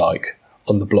receipt, if you like,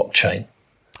 on the blockchain.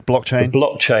 The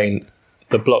blockchain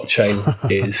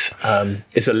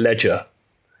is a ledger.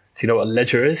 Do you know what a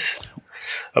ledger is?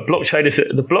 The blockchain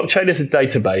is a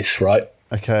database, right?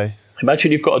 Okay.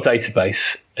 Imagine you've got a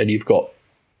database and you've got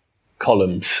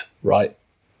columns, right?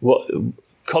 What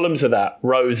columns are that?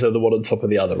 Rows are the one on top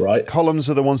of the other, right? Columns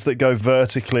are the ones that go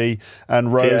vertically,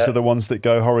 and rows are the ones that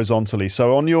go horizontally.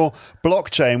 So on your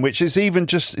blockchain, which is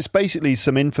it's basically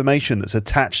some information that's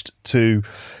attached to,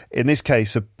 in this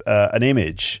case, an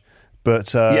image,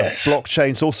 but Yes.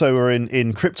 blockchains also are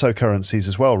in cryptocurrencies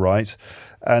as well, right?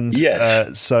 And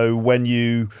Yes. so when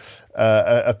you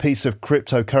a piece of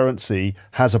cryptocurrency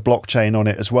has a blockchain on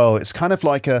it as well, it's kind of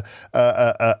like a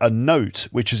note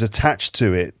which is attached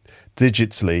to it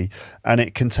digitally, and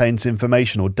it contains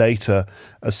information or data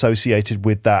associated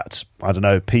with that, I don't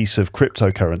know, piece of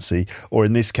cryptocurrency, or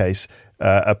in this case,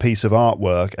 a piece of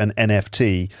artwork, an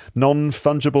NFT,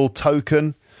 non-fungible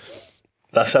token.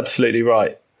 That's absolutely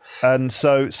right. And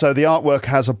so the artwork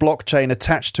has a blockchain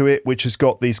attached to it, which has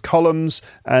got these columns,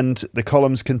 and the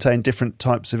columns contain different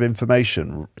types of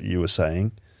information, you were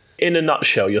saying. In a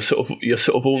nutshell, you're sort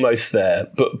of almost there.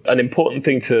 But an important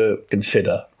thing to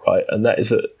consider, right, and that is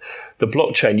that the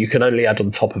blockchain, you can only add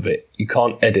on top of it. You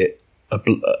can't edit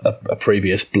a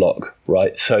previous block,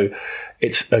 right? So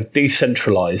it's a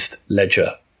decentralized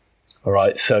ledger, all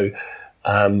right? So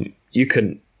you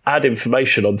can add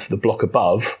information onto the block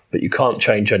above, but you can't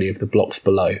change any of the blocks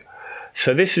below.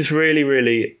 So this is really,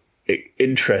 really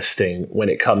interesting when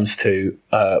it comes to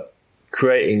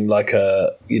creating like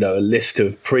a list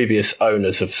of previous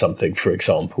owners of something, for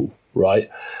example, right?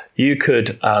 You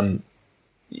could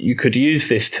use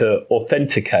this to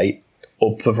authenticate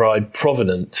or provide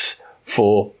provenance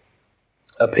for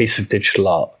a piece of digital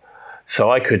art.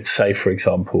 So I could say, for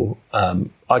example,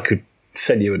 I could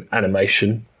send you an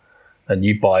animation and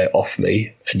you buy it off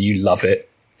me and you love it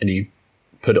and you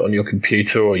put it on your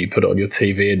computer or you put it on your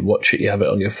TV and watch it, you have it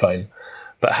on your phone.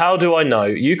 But how do I know?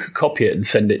 You could copy it and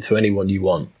send it to anyone you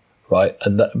want, right?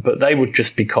 But they would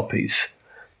just be copies.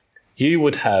 You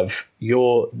would have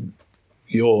your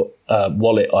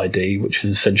wallet ID, which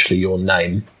is essentially your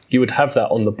name. You would have that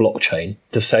on the blockchain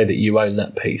to say that you own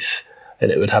that piece,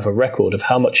 and it would have a record of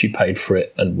how much you paid for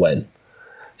it and when.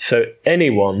 So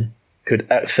anyone could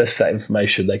access that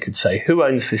information. They could say, who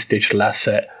owns this digital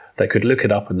asset? They could look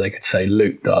it up and they could say,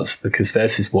 Luke does, because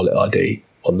there's his wallet ID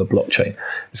on the blockchain.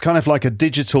 It's kind of like a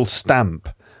digital stamp.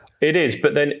 It is,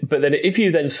 but then if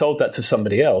you then sold that to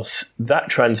somebody else, that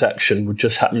transaction would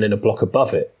just happen in a block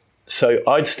above it. So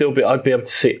I'd be able to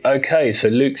see, okay, so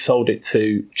Luke sold it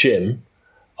to Jim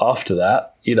after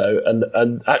that,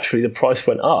 and actually the price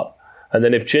went up. And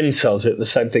then if Jim sells it, the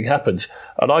same thing happens.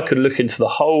 And I could look into the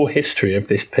whole history of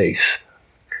this piece.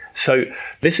 So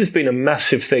this has been a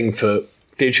massive thing for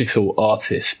digital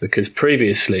artists, because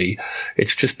previously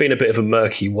it's just been a bit of a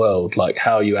murky world, like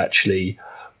how you actually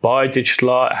buy digital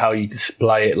art, how you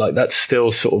display it. Like that's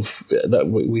still sort of, that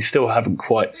we still haven't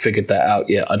quite figured that out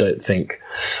yet, I don't think.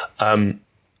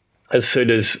 As soon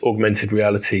as augmented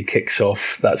reality kicks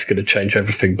off, that's going to change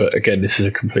everything. But again, this is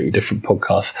a completely different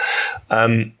podcast.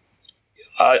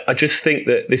 I just think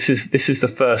that this is the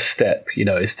first step,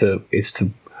 is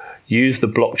to use the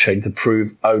blockchain to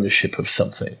prove ownership of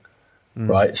something,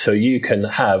 right? So you can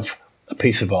have a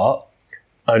piece of art,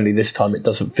 only this time it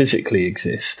doesn't physically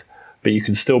exist, but you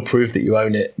can still prove that you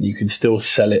own it. You can still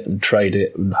sell it and trade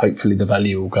it, and hopefully the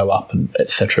value will go up, and et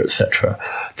cetera, et cetera.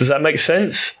 Does that make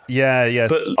sense? Yeah.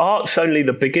 But art's only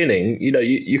the beginning.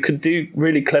 You can do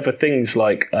really clever things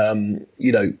like,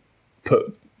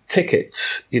 put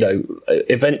tickets,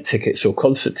 event tickets or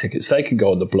concert tickets, they can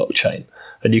go on the blockchain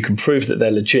and you can prove that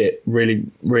they're legit really,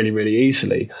 really, really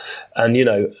easily. And,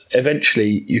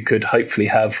 eventually you could hopefully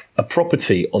have a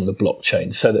property on the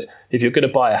blockchain so that if you're going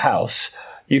to buy a house,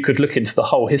 you could look into the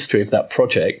whole history of that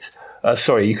project.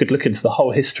 You could look into the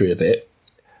whole history of it,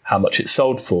 how much it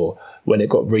sold for, when it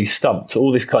got re-stumped.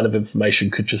 All this kind of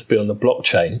information could just be on the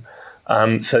blockchain,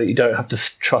 so that you don't have to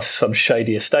trust some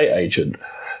shady estate agent.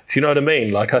 Do you know what I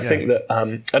mean? Like, I think that,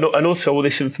 and also all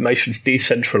this information is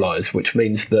decentralized, which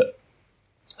means that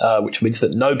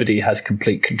nobody has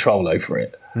complete control over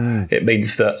it. It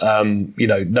means that,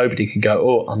 nobody can go,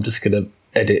 oh, I'm just going to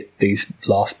edit these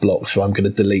last blocks, or I'm going to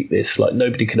delete this. Like,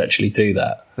 nobody can actually do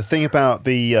that. The thing about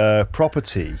the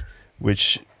property,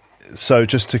 so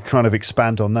just to kind of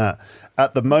expand on that,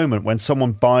 at the moment, when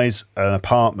someone buys an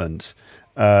apartment,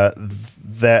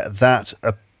 that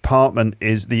apartment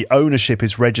the ownership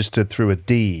is registered through a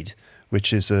deed,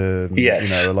 which is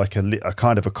like a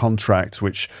kind of a contract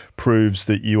which proves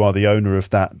that you are the owner of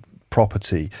that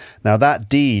property. Now that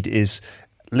deed is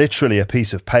literally a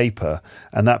piece of paper,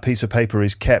 and that piece of paper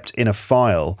is kept in a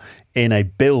file in a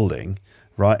building,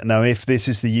 right? Now, if this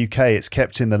is the UK, it's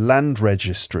kept in the land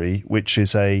registry, which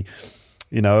is a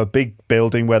big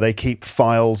building where they keep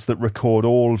files that record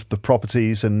all of the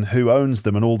properties and who owns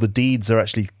them, and all the deeds are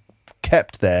actually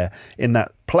kept there in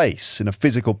that place, in a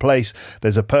physical place.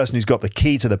 There's a person who's got the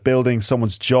key to the building,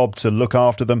 someone's job to look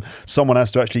after them, someone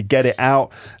has to actually get it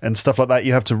out and stuff like that.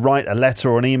 You have to write a letter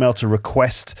or an email to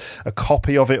request a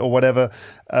copy of it or whatever.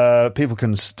 People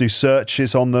can do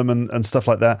searches on them and stuff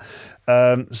like that.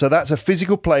 So that's a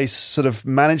physical place sort of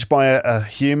managed by a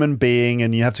human being,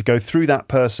 and you have to go through that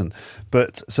person.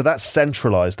 But so that's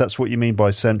centralized. That's what you mean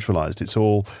by centralized. It's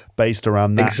all based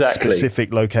around that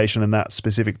specific location and that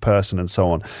specific person and so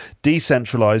on.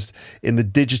 Decentralized, in the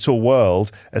digital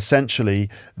world, essentially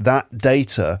that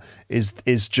data is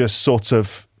just sort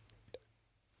of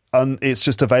it's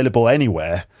just available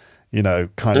anywhere,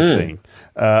 kind of thing.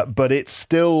 But it's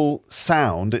still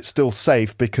sound, it's still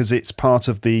safe because it's part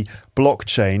of the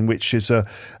blockchain, which is a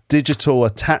digital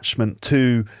attachment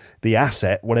to the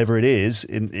asset, whatever it is.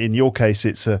 In your case,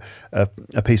 it's a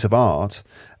piece of art,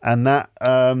 and that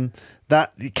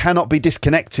cannot be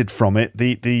disconnected from it.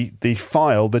 The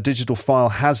file, the digital file,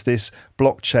 has this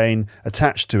blockchain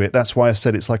attached to it. That's why I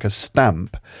said it's like a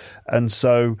stamp, and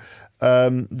so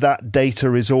that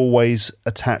data is always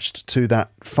attached to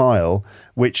that file,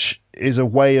 which is a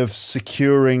way of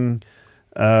securing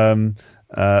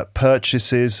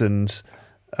purchases and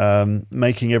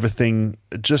making everything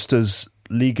just as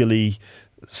legally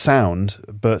sound,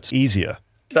 but easier.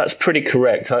 That's pretty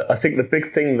correct. I think the big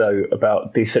thing, though,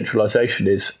 about decentralization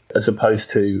is, as opposed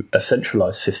to a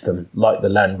centralized system like the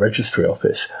Land Registry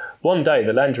Office, one day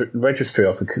the Land Registry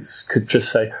Office could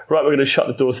just say, right, we're going to shut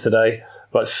the doors today.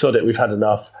 But sod it, we've had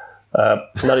enough. None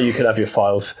of you can have your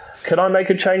files. Can I make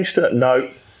a change to that? No.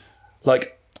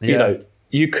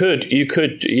 You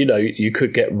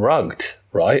could get rugged,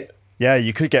 right? Yeah,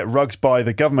 you could get rugged by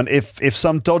the government if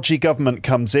some dodgy government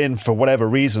comes in for whatever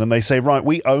reason and they say, right,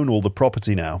 we own all the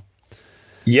property now.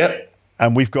 Yep.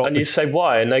 And we've got. And you say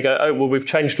why, and they go, oh well, we've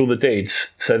changed all the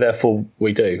deeds, so therefore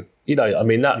we do.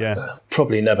 That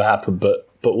probably never happened, but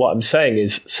what I'm saying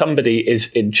is somebody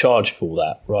is in charge for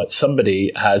that, right?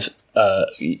 Somebody has,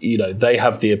 they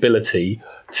have the ability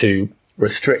to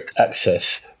restrict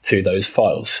access to those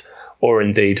files, or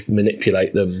indeed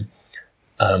manipulate them,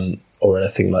 or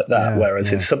anything like that.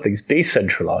 Whereas if something's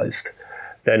decentralized,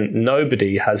 then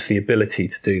nobody has the ability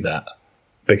to do that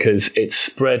because it's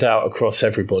spread out across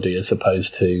everybody, as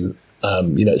opposed to,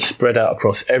 it's spread out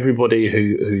across everybody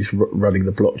who's running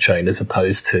the blockchain, as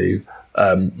opposed to,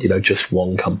 just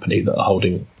one company that are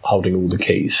holding all the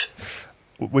keys.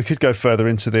 We could go further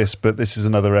into this, but this is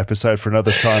another episode for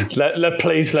another time.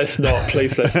 Please let's not.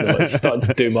 It's starting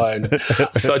to do my own. I'm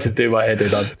starting to do my head in.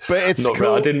 But it's not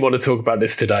cool. I didn't want to talk about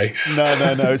this today.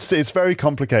 No. It's very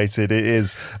complicated. It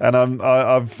is, and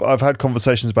I've had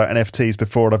conversations about NFTs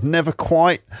before, and I've never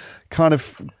quite kind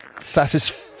of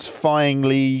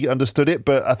satisfyingly understood it,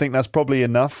 but I think that's probably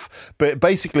enough. But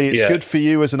basically it's good for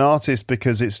you as an artist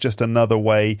because it's just another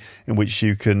way in which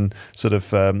you can sort of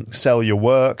sell your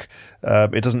work.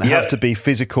 It doesn't have to be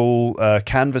physical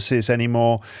canvases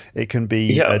anymore. It can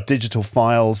be digital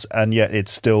files, and yet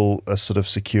it's still a sort of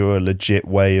secure, legit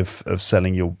way of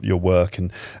selling your work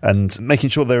and making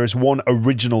sure there is one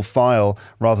original file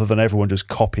rather than everyone just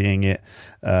copying it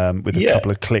with a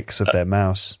couple of clicks of their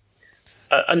mouse.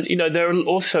 And there are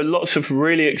also lots of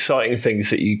really exciting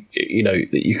things that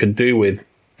you can do with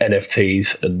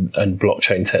NFTs and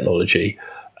blockchain technology,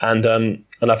 and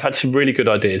I've had some really good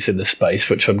ideas in the space,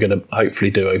 which I'm going to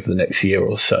hopefully do over the next year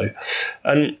or so.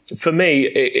 And for me,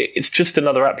 it's just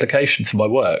another application to my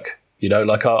work.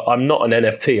 I'm not an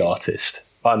NFT artist.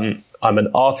 I'm an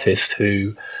artist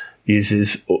who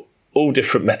uses all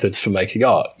different methods for making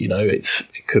art.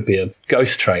 It could be a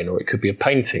ghost train, or it could be a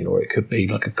painting, or it could be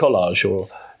like a collage, or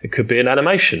it could be an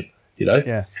animation,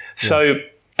 So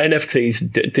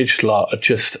NFTs, digital art, are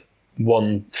just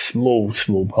one small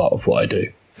part of what I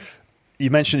do. You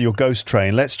mentioned your ghost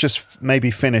train. Let's just maybe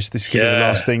finish this, give you the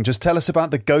last thing. Just tell us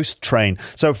about the ghost train.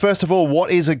 So first of all,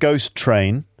 what is a ghost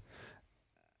train?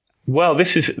 Well,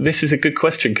 this is a good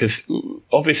question, because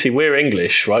obviously we're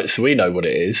English, right? So we know what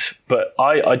it is. But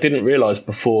I didn't realise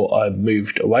before I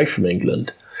moved away from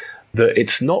England that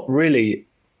it's not really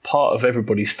part of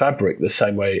everybody's fabric the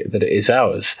same way that it is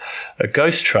ours. A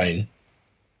ghost train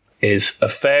is a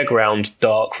fairground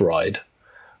dark ride.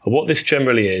 And what this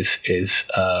generally is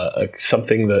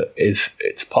something that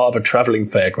it's part of a travelling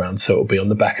fairground. So it'll be on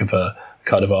the back of a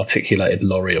kind of articulated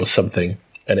lorry or something,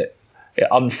 and it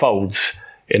unfolds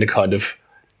in a kind of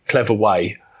clever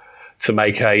way to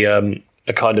make a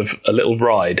kind of a little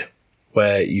ride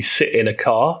where you sit in a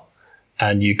car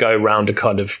and you go around a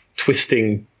kind of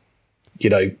twisting,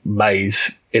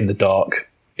 maze in the dark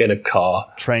in a car.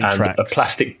 Train and tracks. A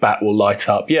plastic bat will light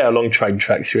up. Yeah, along train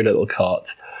tracks. You're in a little cart.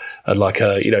 and like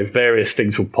various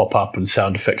things will pop up and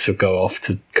sound effects will go off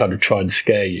to kind of try and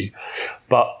scare you.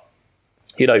 But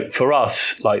for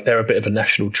us, like, they're a bit of a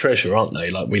national treasure, aren't they?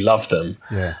 Like, we love them.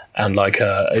 Yeah. And like,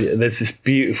 there's this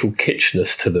beautiful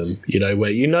kitschness to them,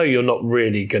 where you're not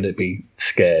really going to be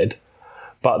scared,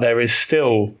 but there is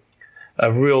still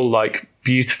a real, like,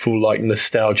 beautiful, like,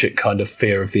 nostalgic kind of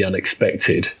fear of the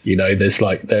unexpected. There's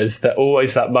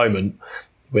always that moment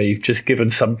where you've just given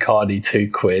some carny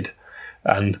 £2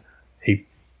 and he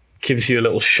gives you a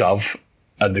little shove,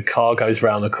 and the car goes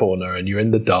round the corner and you're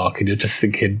in the dark and you're just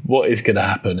thinking, what is going to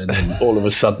happen? And then all of a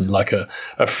sudden, like a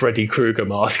Freddy Krueger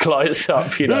mask lights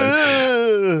up, and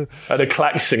a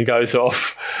klaxon goes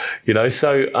off,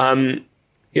 So,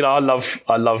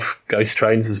 I love ghost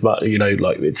trains as much,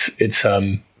 like it's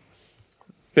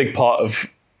big part of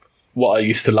what I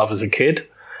used to love as a kid.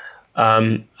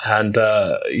 I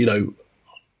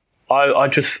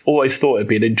just always thought it'd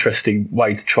be an interesting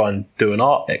way to try and do an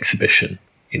art exhibition,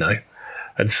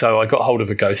 And so I got hold of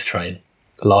a ghost train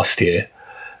last year,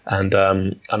 and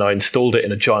I installed it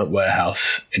in a giant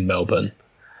warehouse in Melbourne,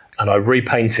 and I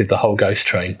repainted the whole ghost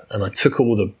train, and I took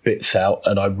all the bits out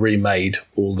and I remade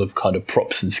all the kind of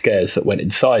props and scares that went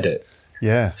inside it.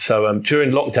 Yeah. So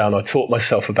during lockdown, I taught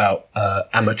myself about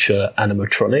amateur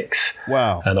animatronics.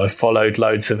 Wow. And I followed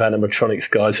loads of animatronics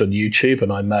guys on YouTube,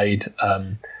 and I made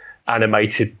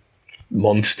animated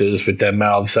monsters with their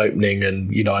mouths opening,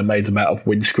 and I made them out of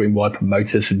windscreen wiper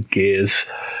motors and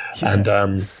gears. Yeah.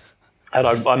 And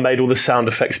I made all the sound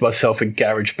effects myself in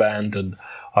GarageBand, and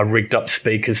I rigged up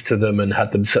speakers to them and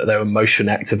had them so they were motion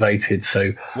activated.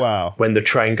 So wow, when the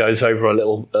train goes over a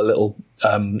little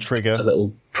trigger, a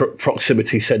little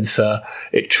proximity sensor,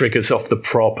 it triggers off the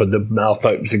prop, and the mouth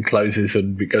opens and closes,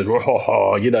 and it goes,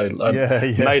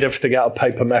 made everything out of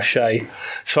paper mache.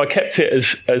 So I kept it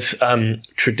as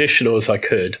traditional as I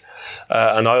could,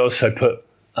 and I also put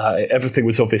everything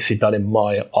was obviously done in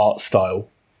my art style,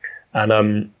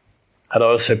 and I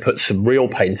also put some real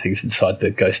paintings inside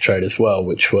the ghost train as well,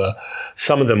 which were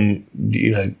some of them,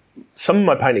 some of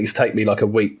my paintings take me like a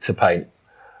week to paint.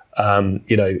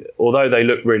 Although they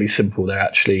look really simple, they're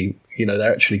actually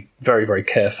very, very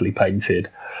carefully painted.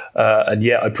 And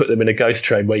yet I put them in a ghost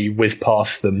train where you whiz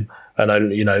past them, and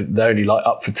they only light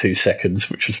up for 2 seconds,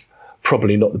 which was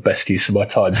probably not the best use of my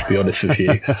time, to be honest with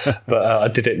you. But I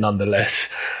did it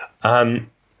nonetheless. And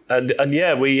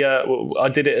yeah, I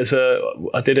did it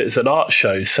as an art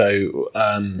show. So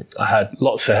I had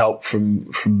lots of help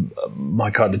from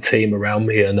my kind of team around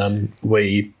me, and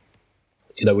we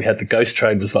had the ghost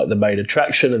train was like the main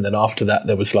attraction, and then after that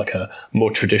there was like a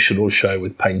more traditional show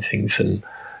with paintings and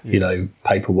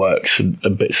paperworks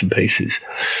and bits and pieces.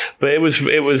 But it was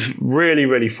really,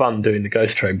 really fun doing the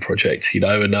ghost train project,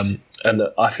 and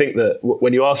I think that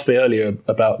when you asked me earlier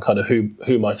about kind of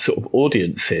who my sort of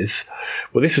audience is,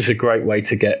 well, this is a great way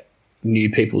to get new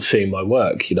people seeing my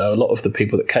work. A lot of the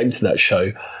people that came to that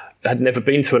show had never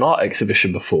been to an art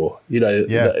exhibition before.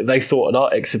 They thought an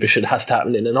art exhibition has to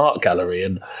happen in an art gallery,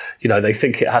 and they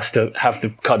think it has to have the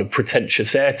kind of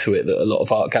pretentious air to it that a lot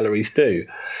of art galleries do.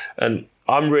 And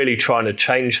I'm really trying to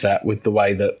change that with the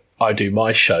way that I do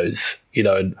my shows,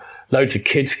 and loads of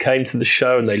kids came to the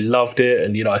show and they loved it.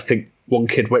 And, I think one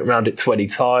kid went around it 20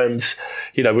 times,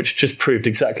 which just proved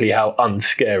exactly how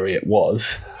unscary it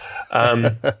was.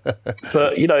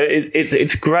 But,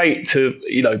 it's great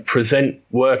to, present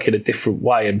work in a different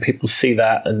way, and people see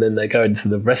that, and then they go into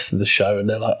the rest of the show and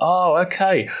they're like, oh,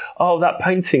 okay. Oh, that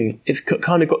painting, it's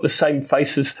kind of got the same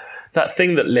face as that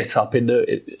thing that lit up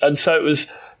and so it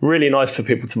was really nice for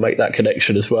people to make that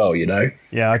connection as well,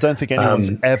 Yeah, I don't think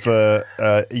anyone's ever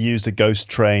used a ghost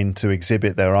train to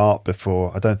exhibit their art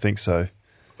before. I don't think so.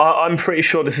 I'm pretty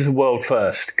sure this is a world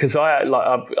first, because I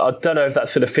don't know if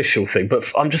that's an official thing, but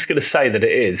I'm just going to say that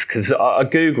it is, because I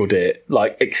Googled it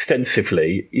like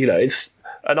extensively,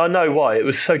 and I know why. It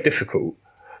was so difficult.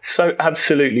 So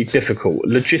absolutely difficult,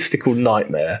 logistical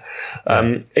nightmare.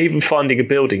 Even finding a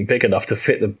building big enough to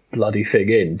fit the bloody thing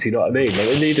in. Do you know what I mean? Like,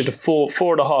 they needed a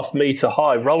 4.5 meter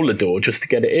high roller door just to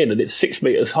get it in, and it's 6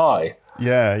 meters high.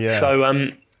 Yeah. So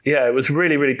it was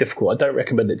really, really difficult. I don't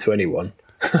recommend it to anyone.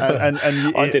 And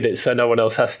I did it so no one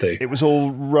else has to. It was all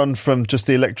run from just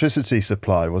the electricity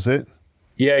supply, was it?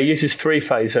 Yeah, it uses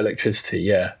 3-phase electricity.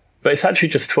 Yeah. But it's actually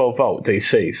just 12 volt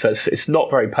DC, so it's not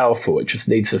very powerful. It just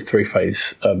needs a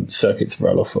 3-phase circuit to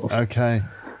roll off of. Okay,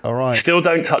 all right. Still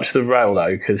don't touch the rail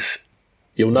though, because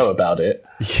you'll know about it.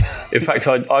 In fact,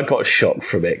 I got a shock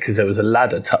from it because there was a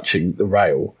ladder touching the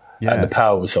rail, and the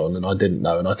power was on, and I didn't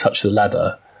know, and I touched the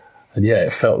ladder, and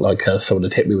it felt like someone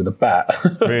had hit me with a bat.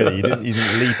 Really, you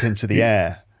didn't leap into the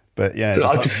air, but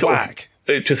just whack.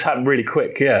 It just happened really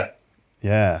quick, yeah.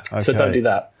 Yeah, okay. So don't do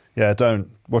that. Yeah, don't.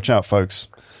 Watch out, folks.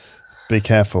 Be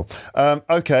careful.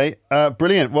 Okay,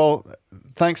 brilliant. Well,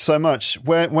 thanks so much.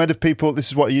 Where do people, this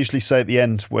is what I usually say at the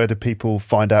end, where do people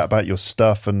find out about your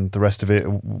stuff and the rest of it?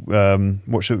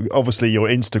 Obviously, your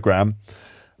Instagram.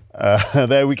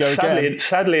 There we go again.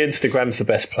 Sadly, Instagram's the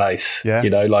best place. Yeah.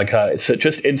 It's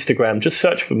just Instagram. Just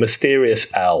search for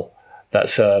Mysterious Al.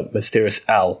 That's Mysterious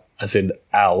Al, as in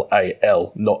Al,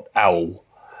 A-L, not owl,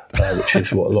 which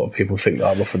is what a lot of people think that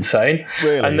I'm often saying.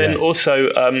 Really, and then also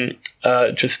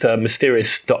just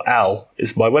mysterious.al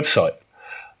is my website.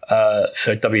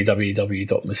 So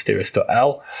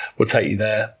www.mysterious.al will take you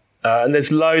there. And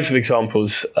there's loads of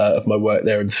examples of my work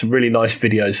there, and some really nice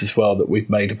videos as well that we've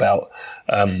made about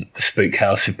the Spook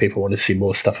House if people want to see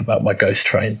more stuff about my ghost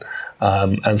train,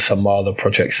 and some of my other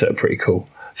projects that are pretty cool.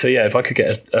 So yeah, if I could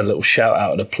get a little shout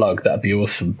out and a plug, that'd be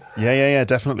awesome. Yeah,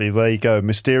 definitely. There you go.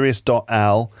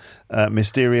 Mysterious.al,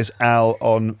 Mysterious Al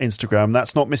on Instagram.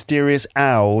 That's not Mysterious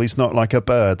Owl. He's not like a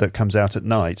bird that comes out at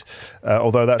night.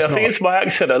 Although that's I think it's my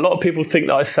accent. A lot of people think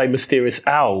that I say Mysterious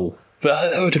Owl, but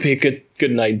that would be a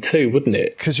good name too, wouldn't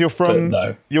it? Because you're from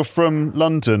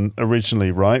London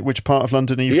originally, right? Which part of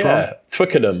London are you from? Yeah,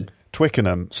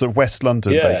 Twickenham, so West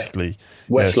London, basically.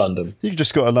 West London. You've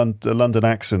just got a London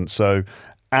accent, so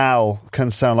Al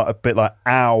can sound like a bit like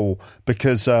owl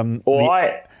because L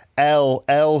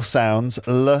sounds,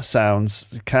 L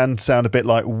sounds can sound a bit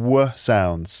like W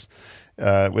sounds with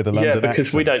a London accent. Yeah,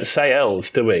 because we don't say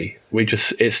L's, do we?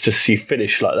 It's just you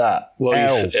finish like that.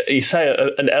 Well, you say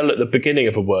an L at the beginning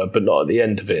of a word, but not at the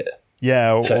end of it.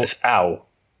 Yeah. So it's owl.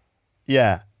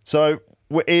 Yeah. So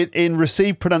in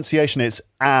received pronunciation, it's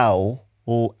Al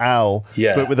or owl.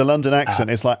 Yeah. But with a London accent,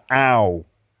 it's like ow.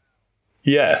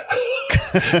 Yeah.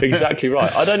 Exactly right.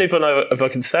 I don't even know if I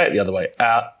can say it the other way.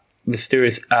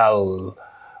 Mysterious Al.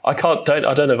 I don't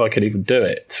know if I can even do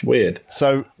it. It's weird.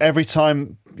 So every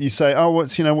time you say, "Oh,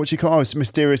 what you call?" Oh, it's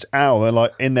Mysterious Owl. They're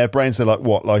like in their brains. They're like,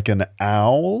 "What? Like an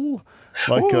owl?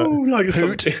 Like a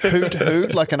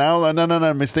hoot? Like an owl?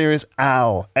 No. Mysterious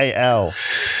Owl. A-L."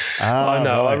 I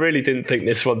know. Right. I really didn't think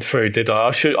this one through, did I?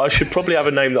 I should probably have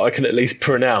a name that I can at least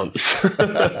pronounce.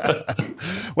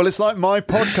 Well, it's like my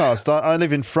podcast. I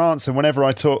live in France, and whenever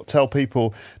I tell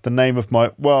people the name of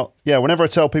whenever I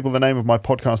tell people the name of my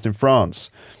podcast in France,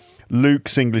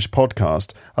 Luke's English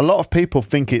Podcast, a lot of people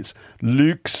think it's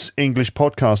Luke's English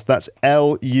Podcast. That's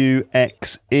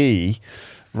L-U-X-E,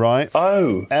 right?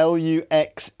 Oh.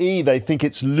 L-U-X-E. They think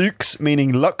it's Luke's,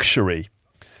 meaning luxury.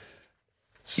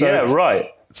 So, yeah,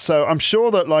 right. So I'm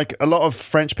sure that like a lot of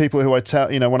French people who I tell,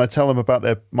 when I tell them about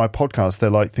my podcast, they're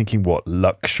like thinking, what,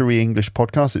 luxury English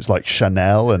podcast? It's like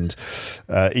Chanel and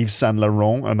Yves Saint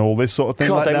Laurent and all this sort of thing.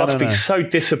 God, like, they must be so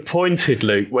disappointed,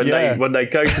 Luke, when they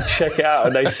go to check it out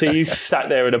and they see you sat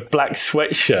there in a black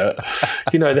sweatshirt.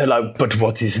 They're like, but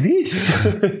what is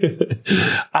this?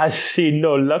 I see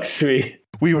no luxury.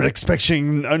 We were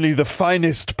expecting only the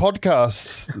finest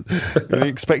podcasts. We were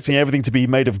expecting everything to be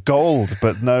made of gold,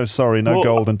 but no, sorry, no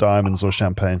gold and diamonds or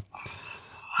champagne.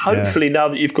 Hopefully, now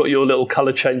that you've got your little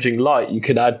colour-changing light, you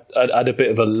can add a bit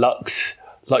of a lux.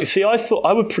 Like, see, I thought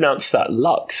I would pronounce that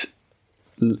lux,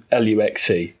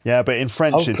 L-U-X-E. Yeah, but in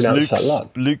French it's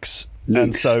Luxe.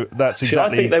 And so that's exactly...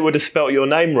 See, I think they would have spelt your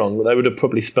name wrong. They would have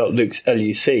probably spelt Luke's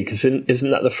L-U-C, because isn't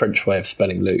that the French way of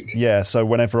spelling Luke? Yeah, so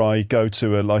whenever I go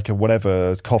to a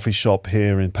whatever coffee shop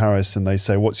here in Paris and they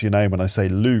say, what's your name? And I say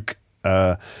Luke,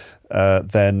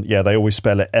 then they always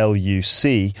spell it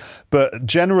L-U-C. But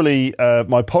generally,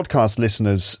 my podcast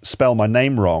listeners spell my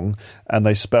name wrong, and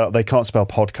they can't spell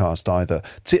podcast either.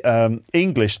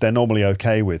 English they're normally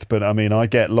okay with, but I mean I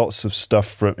get lots of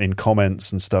stuff in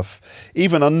comments and stuff,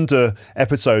 even under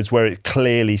episodes where it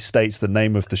clearly states the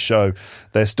name of the show.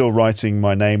 They're still writing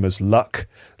my name as Luck.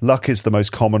 Luck is the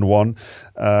most common one,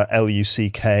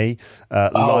 L-U-C-K.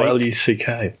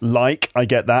 L-U-C-K. Like, I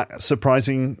get that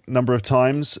surprising number of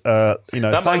times. That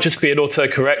might just be an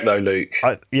autocorrect though, Luke.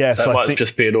 That might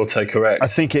just be an autocorrect. I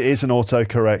think it is an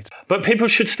autocorrect. But people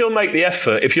should still make the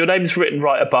effort. If your name's written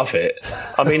right above it,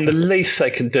 I mean, the least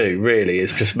they can do, really,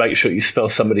 is just make sure you spell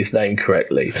somebody's name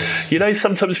correctly.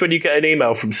 Sometimes when you get an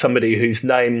email from somebody whose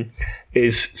name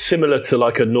is similar to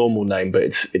like a normal name, but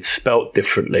it's spelt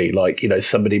differently. Like,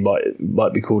 somebody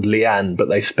might be called Leanne, but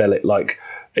they spell it like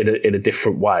in a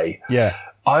different way. Yeah.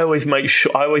 I always make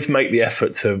the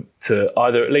effort to to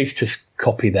either at least just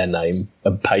copy their name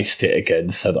and paste it again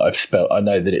so that I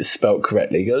know that it's spelt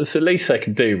correctly. That's the least I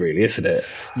can do, really, isn't it?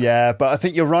 Yeah, but I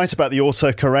think you're right about the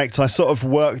autocorrect. I sort of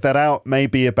worked that out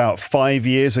maybe about 5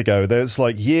 years ago. There's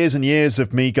like years and years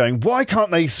of me going, why can't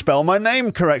they spell my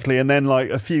name correctly? And then like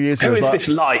a few years ago, Who is this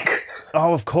like?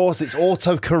 Oh, of course, it's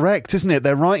autocorrect, isn't it?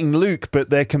 They're writing Luke, but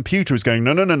their computer is going,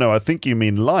 no, I think you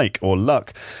mean like or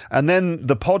luck. And then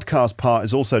the podcast part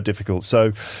is also difficult.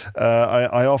 So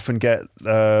I often get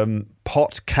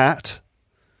Potcat.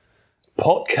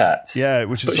 Potcat? Yeah,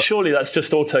 which is... But surely that's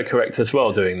just autocorrect as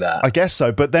well, doing that. I guess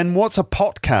so. But then what's a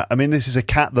potcat? I mean, this is a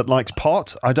cat that likes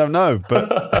pot? I don't know, but...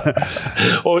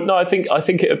 Or no, I think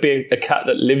it would be a cat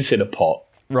that lives in a pot.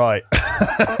 Right.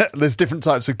 There's different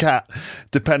types of cat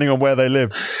depending on where they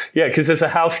live. Yeah, because there's a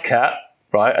house cat,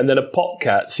 right? And then a pot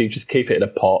cat, so you just keep it in a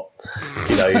pot,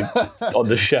 on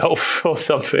the shelf or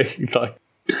something. Like,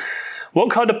 what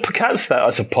kind of cat's that?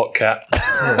 That's a pot cat.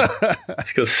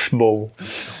 It's got small,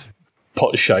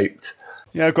 pot-shaped.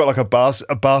 Yeah, I've got like a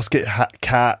basket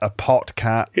cat, a pot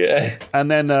cat. Yeah.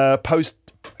 And then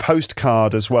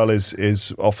postcard as well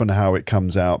is often how it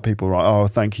comes out. People write, oh,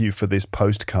 thank you for this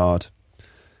postcard.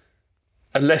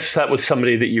 Unless that was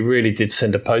somebody that you really did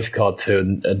send a postcard to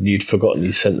and you'd forgotten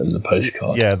you sent them the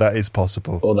postcard. Yeah, that is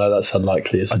possible. Although that's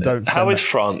unlikely, isn't it? How is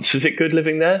France? Is it good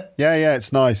living there? Yeah,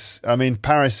 it's nice. I mean,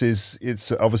 Paris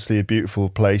it's obviously a beautiful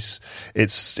place.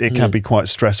 It can be quite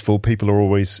stressful. People are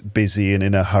always busy and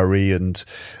in a hurry, and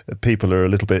people are a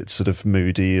little bit sort of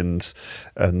moody and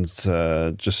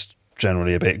just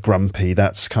generally a bit grumpy.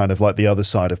 That's kind of like the other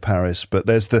side of Paris. But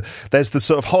there's the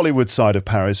sort of Hollywood side of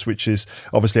Paris, which is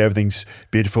obviously everything's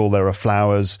beautiful. There are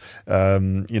flowers,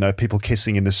 people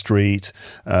kissing in the street,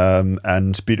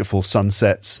 and beautiful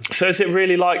sunsets. So is it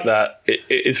really like that?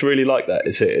 It's really like that,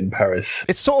 is it, in Paris?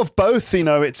 It's sort of both,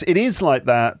 it is like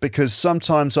that, because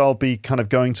sometimes I'll be kind of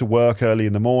going to work early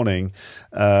in the morning,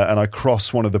 and I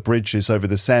cross one of the bridges over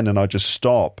the Seine and I just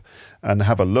stop and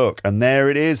have a look, and there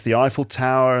it is, the Eiffel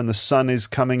Tower, and the sun is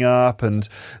coming up, and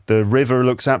the river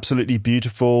looks absolutely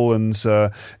beautiful, and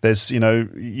there's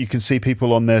you can see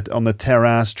people on the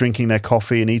terrace drinking their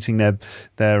coffee and eating their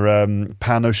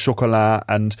pain au chocolat,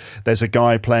 and there's a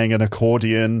guy playing an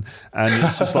accordion, and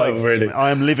it's just like really?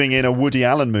 I am living in a Woody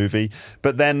Allen movie.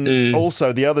 But then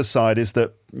also the other side is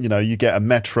that you get a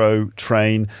metro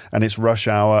train and it's rush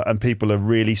hour and people are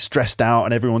really stressed out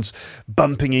and everyone's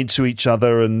bumping into each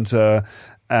other, and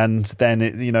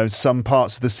then some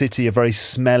parts of the city are very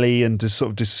smelly and just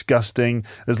sort of disgusting.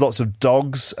 There's lots of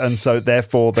dogs, and so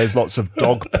therefore there's lots of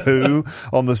dog poo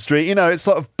on the street. It's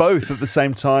sort of both at the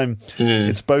same time.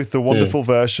 It's both the wonderful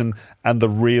version and the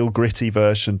real gritty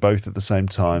version, both at the same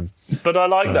time. But I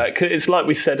like that, 'cause it's like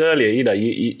we said earlier.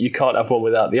 You can't have one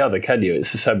without the other, can you?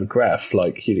 It's the same with Graf.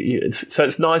 Like, so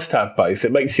it's nice to have both.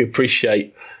 It makes you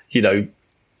appreciate,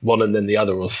 one and then the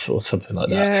other, or something like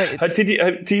that.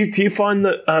 Yeah, do you find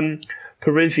that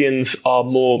Parisians are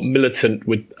more militant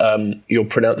with your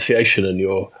pronunciation and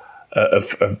your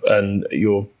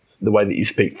the way that you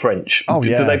speak French? Oh,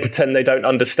 do they pretend they don't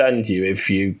understand you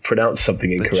if you pronounce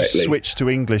something incorrectly? They just switch to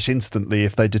English instantly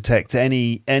if they detect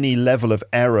any level of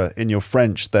error in your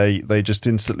French. They just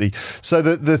instantly. So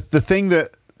the thing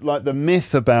that, like, the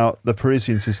myth about the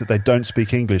Parisians is that they don't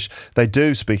speak English. They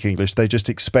do speak English. They just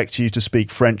expect you to speak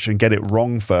French and get it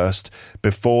wrong first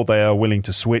before they are willing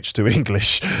to switch to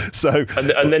English. So,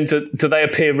 and then do they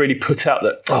appear really put out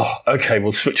that, oh, okay,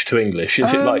 we'll switch to English?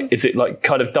 Is it like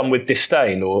kind of done with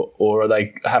disdain, or are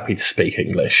they happy to speak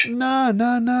English? No.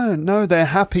 They're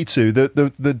happy to.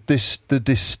 The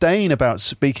disdain about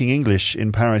speaking English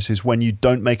in Paris is when you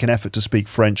don't make an effort to speak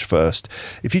French first.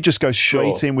 If you just go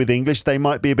straight in with English, they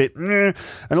might be a bit. And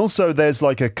also there's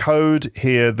like a code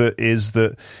here that is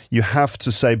that you have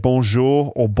to say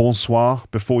bonjour or bonsoir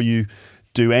before you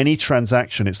do any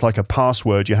transaction. It's like a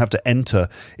password you have to enter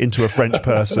into a French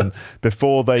person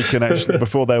before they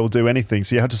will do anything.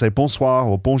 So you have to say bonsoir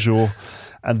or bonjour,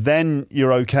 and then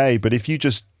you're okay. But if you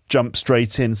just jump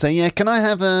straight in, say, yeah, can I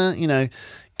have a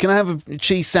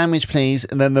cheese sandwich, please?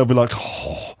 And then they'll be like,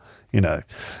 oh,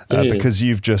 because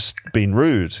you've just been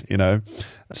rude,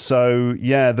 So,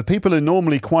 yeah, the people are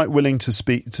normally quite willing to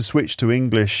switch to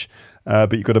English,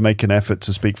 but you've got to make an effort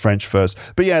to speak French first.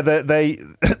 But, yeah,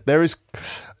 there is,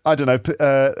 I don't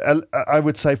know, I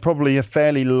would say probably a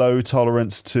fairly low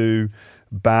tolerance to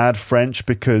bad French,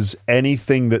 because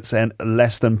anything that's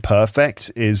less than perfect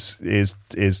is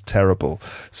terrible.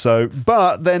 So,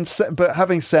 but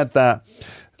having said that,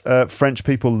 French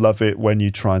people love it when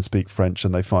you try and speak French,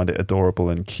 and they find it adorable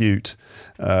and cute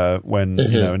when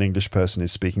an English person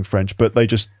is speaking French, but they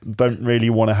just don't really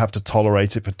want to have to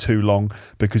tolerate it for too long,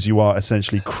 because you are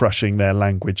essentially crushing their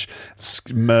language,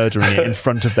 murdering it in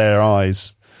front of their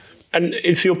eyes. And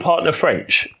is your partner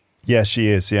French? Yeah, she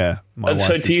is. Yeah, and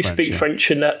so, do you speak French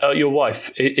in your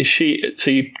wife? Is she? So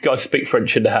you guys speak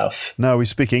French in the house? No, we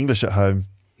speak English at home.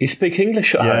 You speak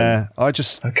English at home? Yeah, I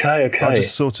just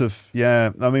sort of.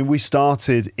 Yeah, I mean, we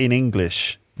started in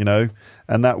English,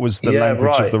 and that was the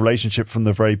language of the relationship from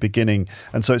the very beginning,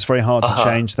 and so it's very hard to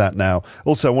change that now.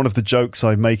 Also, one of the jokes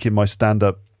I make in my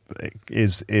stand-up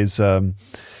is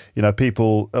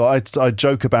people, I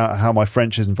joke about how my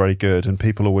French isn't very good, and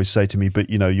people always say to me, but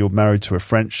you're married to a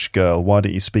French girl, why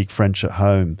don't you speak French at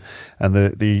home? And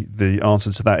the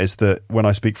answer to that is that when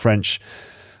I speak French,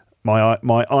 my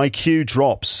IQ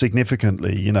drops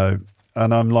significantly,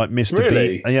 and I'm like Mr.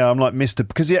 Really? B. Yeah, I'm like Mr.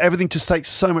 because everything just takes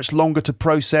so much longer to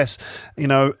process,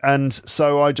 and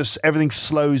so everything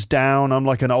slows down. I'm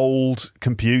like an old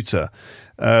computer.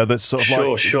 That's sort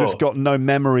of that's got no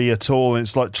memory at all, and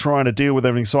it's like trying to deal with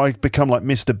everything. So I become like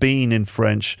Mr. Bean in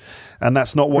French, and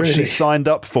that's not what she signed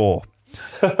up for.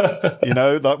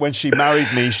 Like when she married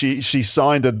me, she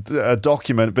signed a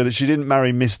document, but she didn't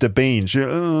marry Mr. Bean. She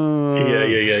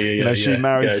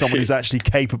married someone who's actually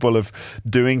capable of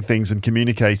doing things and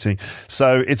communicating.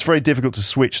 So it's very difficult to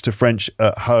switch to French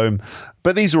at home.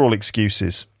 But these are all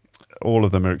excuses. All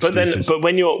of them are excuses. But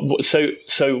when you're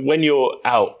when you're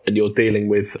out and you're dealing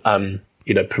with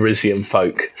Parisian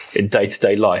folk in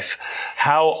day-to-day life,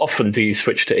 how often do you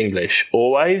switch to English?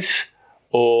 Always?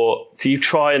 Or do you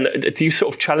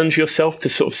sort of challenge yourself to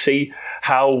sort of see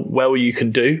how well you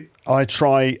can do? I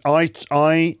try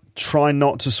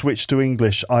not to switch to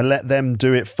English. I let them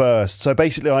do it first. So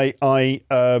basically I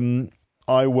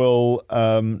will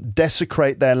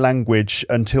desecrate their language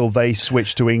until they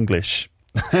switch to English.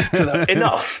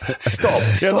 Enough. Stop.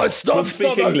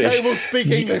 Stop. English. Okay, we'll speak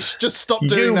English. Just stop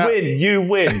doing that. You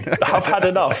win. I've had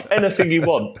enough. Anything you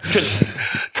want. Just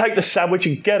take the sandwich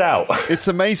and get out. It's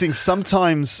amazing.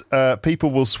 Sometimes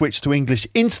people will switch to English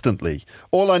instantly.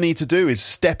 All I need to do is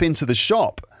step into the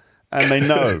shop and they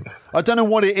know. I don't know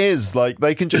what it is. Like,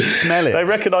 they can just smell it. They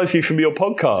recognise you from your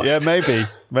podcast. Yeah,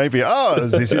 maybe. Oh,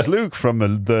 this is Luke from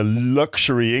the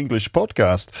Luxury English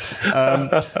podcast.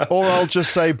 Or I'll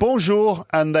just say bonjour,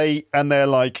 and they're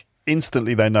like,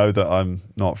 instantly they know that I'm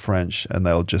not French, and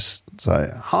they'll just say,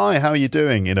 hi, how are you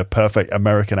doing? In a perfect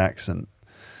American accent.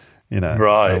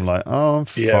 Right. I'm like, oh, I'm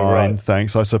fine,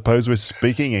 thanks. I suppose we're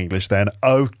speaking English then.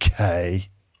 Okay.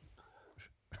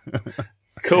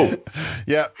 Cool.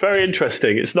 Yeah. Very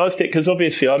interesting. It's nice because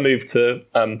obviously I moved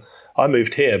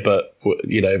here, but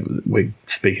we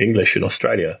speak English in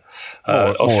Australia.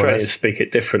 Australians speak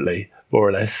it differently, more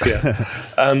or less. Yeah.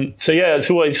 So yeah, it's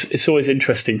always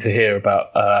interesting to hear about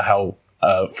how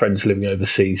friends living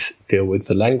overseas deal with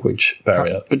the language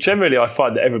barrier. But generally, I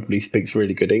find that everybody speaks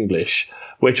really good English,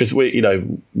 which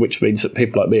means that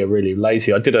people like me are really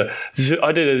lazy. I did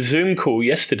a Zoom call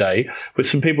yesterday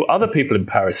with other people in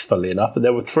Paris, funnily enough, and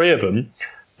there were 3 of them.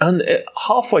 And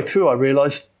halfway through, I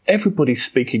realised everybody's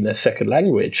speaking their second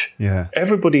language. Yeah,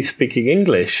 everybody's speaking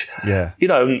English. Yeah,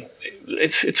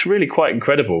 it's really quite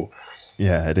incredible.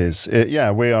 Yeah, it is.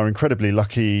 We are incredibly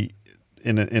lucky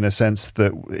in a sense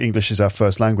that English is our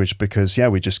first language, because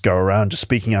we just go around just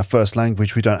speaking our first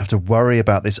language. We don't have to worry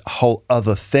about this whole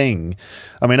other thing.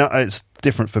 I mean, it's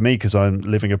different for me because I'm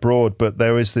living abroad, but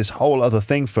there is this whole other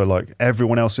thing for like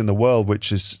everyone else in the world,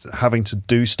 which is having to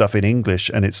do stuff in English,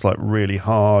 and it's like really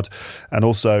hard. And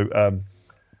also,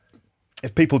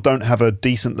 if people don't have a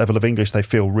decent level of English, they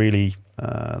feel really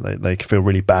they feel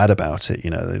really bad about it.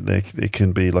 It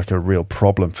can be like a real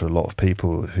problem for a lot of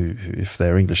people who, if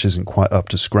their English isn't quite up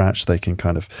to scratch, they can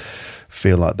kind of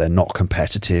feel like they're not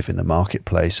competitive in the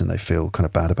marketplace, and they feel kind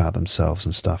of bad about themselves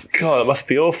and stuff. God, it must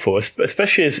be awful,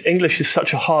 especially as English is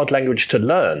such a hard language to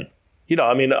learn.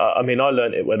 I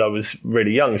learned it when I was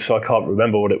really young, so I can't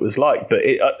remember what it was like. But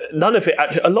a lot of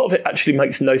it actually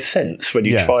makes no sense when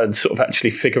you try and sort of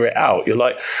actually figure it out. You're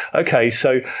like, okay,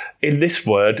 so in this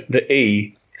word, the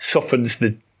E softens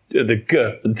the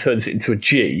G and turns it into a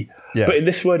G. Yeah. But in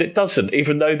this word, it doesn't,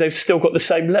 even though they've still got the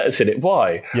same letters in it.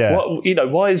 Why? Yeah.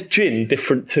 Why is gin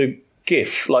different to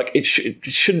GIF? Like, it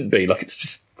shouldn't be. Like, it's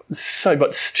just so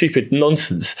much stupid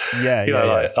nonsense. Yeah,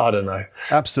 Like, I don't know.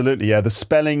 Absolutely, yeah. The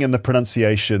spelling and the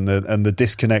pronunciation and the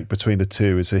disconnect between the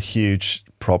two is a huge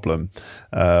problem.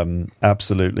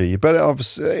 Absolutely. But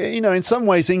obviously, in some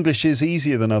ways, English is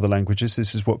easier than other languages.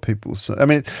 This is what people say. I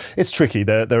mean, it's tricky.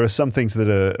 There are some things that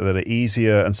are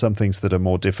easier and some things that are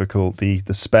more difficult. The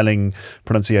spelling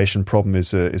pronunciation problem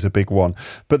is a big one.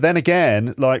 But then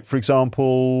again, like, for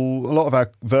example, a lot of our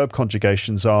verb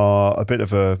conjugations are a bit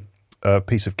of a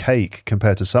piece of cake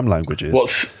compared to some languages.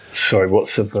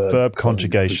 What's a verb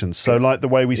conjugations? So like the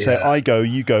way we say I go,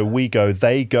 you go, we go,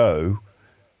 they go,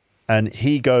 and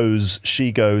he goes,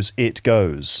 she goes, it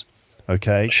goes.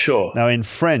 Okay? Sure. Now in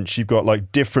French, you've got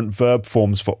like different verb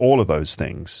forms for all of those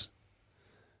things.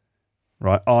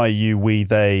 Right? I, you, we,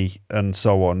 they, and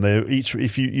so on. They're each,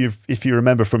 if you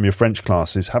remember from your French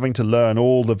classes, having to learn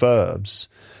all the verbs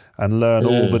and learn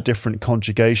all the different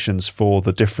conjugations for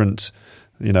the different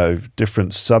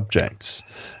subjects.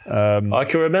 I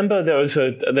can remember there was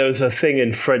a thing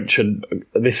in French, and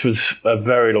this was a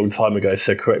very long time ago,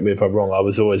 so correct me if I'm wrong. I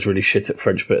was always really shit at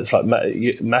French, but it's like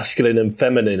masculine and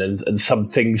feminine, and some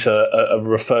things are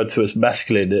referred to as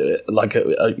masculine, like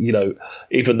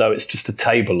even though it's just a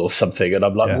table or something. And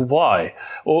I'm like, well, why?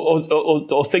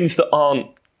 Or things that aren't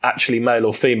actually male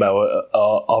or female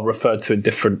are referred to in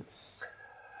different.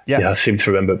 Yeah, I seem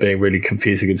to remember it being really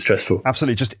confusing and stressful.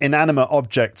 Absolutely. Just inanimate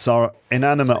objects are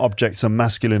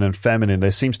masculine and feminine.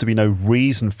 There seems to be no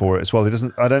reason for it as well.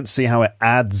 I don't see how it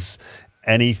adds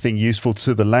anything useful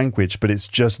to the language, but it's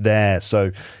just there.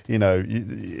 So,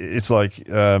 it's like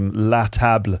la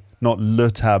table, not le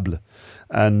table.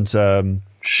 And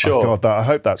sure. Oh God, I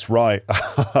hope that's right.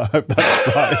 I hope that's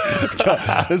right.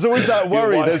 God, there's always that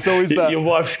worry. Your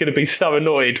wife's going to be so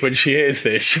annoyed when she hears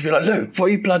this. She'll be like, "Look, why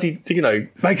you bloody,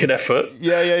 make an effort."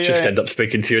 Yeah. Just end up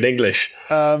speaking to you in English.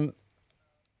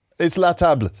 It's la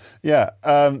table. Yeah.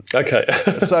 Okay.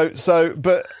 So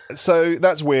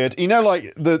that's weird. Like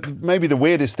maybe the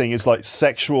weirdest thing is like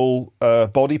sexual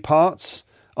body parts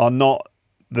are not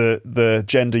the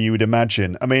gender you would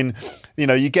imagine. I mean,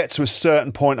 you get to a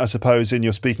certain point, I suppose, in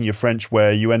your speaking your French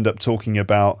where you end up talking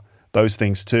about those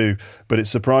things too. But it's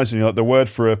surprising, like the word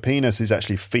for a penis is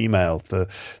actually female.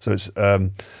 So it's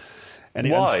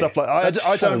and stuff like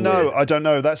I don't know. Weird. I don't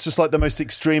know. That's just like the most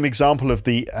extreme example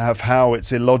of how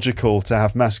it's illogical to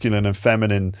have masculine and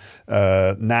feminine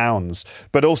nouns.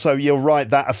 But also, you're right,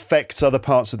 that affects other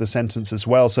parts of the sentence as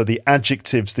well. So the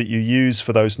adjectives that you use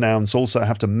for those nouns also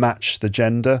have to match the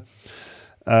gender.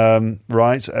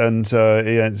 Right, and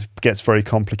it gets very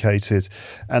complicated.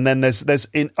 And then there's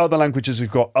in other languages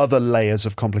we've got other layers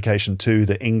of complication too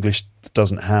that English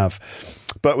doesn't have.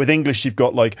 But with English you've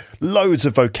got like loads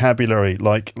of vocabulary,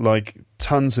 like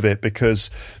tons of it, because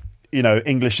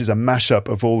English is a mashup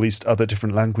of all these other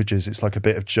different languages. It's like a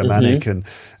bit of Germanic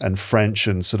and French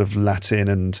and sort of Latin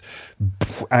and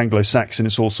Anglo-Saxon.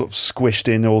 It's all sort of squished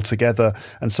in all together.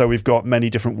 And so we've got many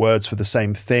different words for the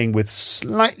same thing with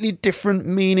slightly different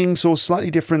meanings or slightly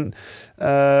different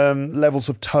levels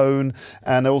of tone,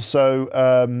 and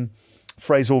also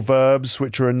phrasal verbs,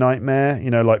 which are a nightmare,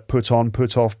 like put on,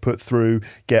 put off, put through,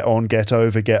 get on, get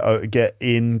over, get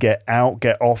in, get out,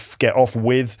 get off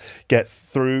with, get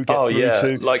through, get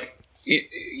through to. Like,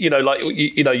 you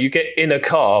get in a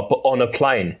car, but on a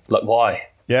plane. Like, why?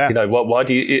 Yeah. Why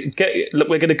do you get, look,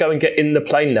 we're going to go and get in the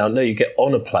plane now. No, you get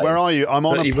on a plane. Where are you? I'm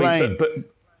on a plane.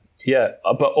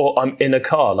 Or I'm in a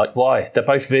car. Like, why? They're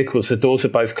both vehicles. The doors are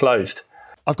both closed.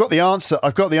 I've got the answer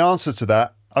to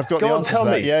that. I've got the answer to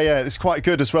that. Yeah. It's quite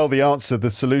good as well, the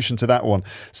solution to that one.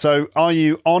 So are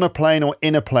you on a plane or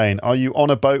in a plane? Are you on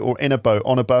a boat or in a boat?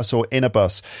 On a bus or in a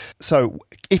bus? So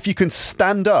if you can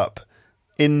stand up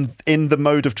in the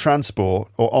mode of transport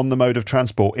or on the mode of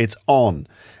transport, it's on.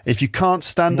 If you can't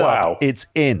stand up, it's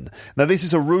in. Now, this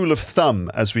is a rule of thumb,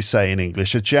 as we say in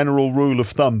English, a general rule of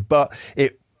thumb, but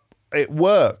it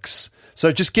works.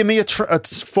 So just give me a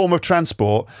form of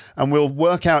transport and we'll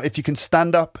work out if you can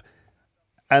stand up,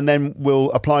 and then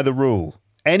we'll apply the rule.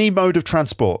 Any mode of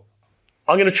transport.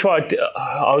 I was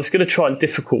going to try a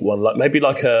difficult one, like maybe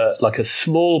like a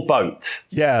small boat.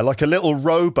 Yeah, like a little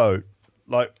rowboat,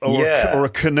 or a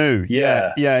canoe.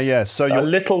 Yeah. So a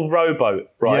little rowboat,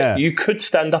 right? Yeah. You could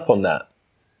stand up on that.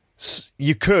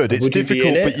 You could. It's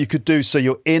difficult, but you could do. So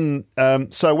you're in.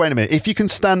 So wait a minute. If you can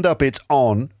stand up, it's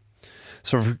on.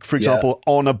 So, for example,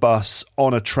 on a bus,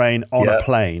 on a train, on a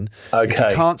plane. Okay. If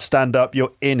you can't stand up,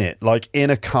 you're in it, like in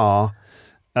a car.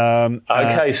 So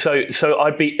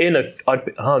I'd be in a.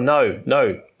 Oh, no.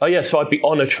 Oh, yeah. So I'd be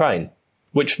on a train.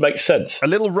 which makes sense. A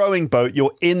little rowing boat,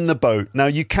 you're in the boat. Now,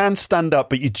 you can stand up,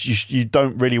 but you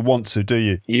don't really want to, do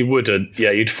you? You wouldn't.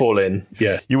 Yeah, you'd fall in.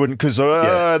 Yeah. You wouldn't, because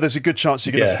there's a good chance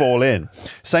you're going to fall in.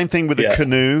 Same thing with a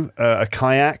canoe, a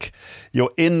kayak.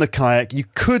 You're in the kayak. You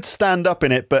could stand up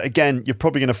in it, but again, you're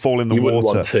probably going to fall in the water. You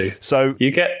wouldn't want to. So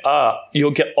you'll get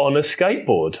on a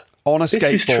skateboard. On a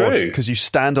skateboard, true. because you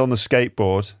stand on the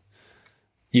skateboard.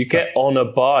 You get on a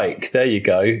bike. There you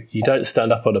go. You don't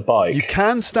stand up on a bike. You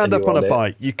can stand up on a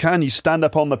bike. You can. You stand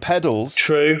up on the pedals.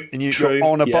 True. And you're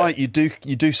on a bike. You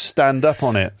do stand up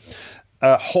on it.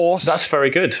 Horse. That's very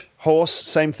good. Horse.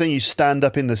 Same thing. You stand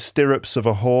up in the stirrups of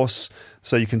a horse,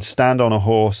 so you can stand on a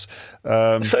horse.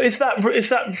 So is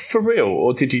that for real,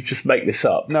 or did you just make this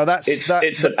up? No,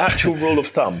 it's an actual rule of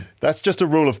thumb. That's just a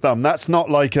rule of thumb. That's not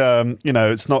like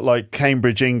it's not like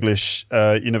Cambridge English.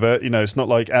 It's not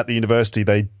like at the university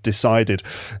they decided.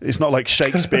 It's not like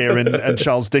Shakespeare and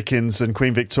Charles Dickens and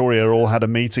Queen Victoria all had a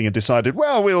meeting and decided,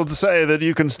 well, we'll say that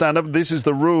you can stand up. This is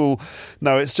the rule.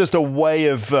 No, it's just a way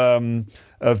of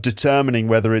determining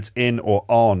whether it's in or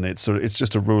on. It's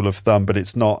just a rule of thumb, but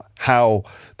it's not how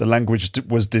the language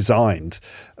was designed,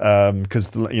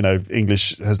 because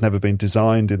English has never been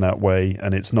designed in that way,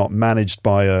 and it's not managed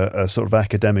by a sort of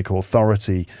academic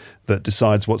authority that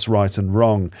decides what's right and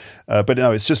wrong. But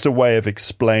no, it's just a way of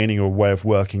explaining or a way of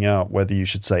working out whether you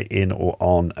should say in or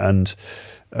on, and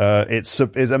it's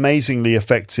amazingly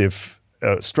effective.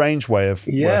 Strange way of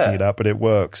working it out, but it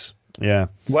works. Yeah.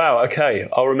 Wow. Okay,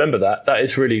 I'll remember that.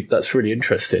 That's really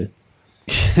interesting.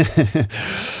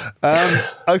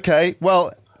 Okay.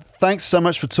 Well, thanks so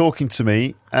much for talking to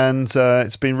me, and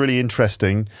it's been really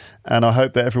interesting. And I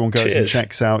hope that everyone goes and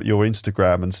checks out your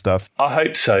Instagram and stuff. I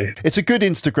hope so. It's a good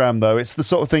Instagram, though. It's the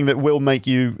sort of thing that will make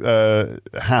you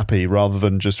happy rather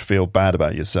than just feel bad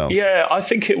about yourself. Yeah, I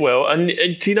think it will. And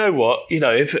do you know what?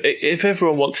 If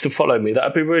everyone wants to follow me,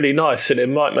 that'd be really nice, and it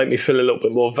might make me feel a little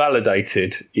bit more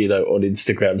validated, on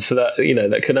Instagram. So that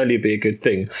that can only be a good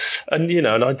thing. And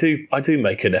and I do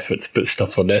make an effort to put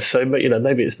stuff on there. So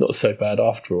maybe it's not so bad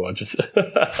after all. I just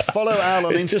follow Al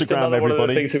on Instagram, everybody. One of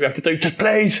the things that we have to do.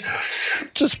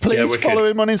 Just please follow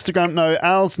him on Instagram. No,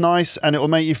 Al's nice, and it will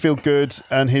make you feel good,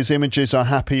 and his images are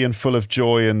happy and full of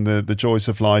joy and the joys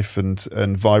of life and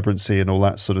vibrancy and all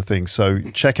that sort of thing. So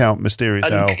check out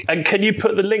Mysterious Al. And can you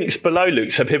put the links below,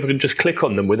 Luke, so people can just click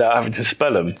on them without having to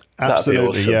spell them?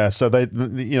 Absolutely, awesome. Yeah. So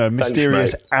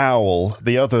Mysterious Owl,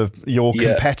 your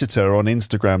competitor on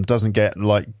Instagram, doesn't get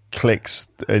clicks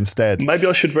instead. Maybe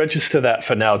I should register that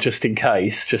for now, just in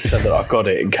case, just so that I've got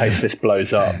it in case this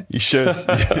blows up. You should.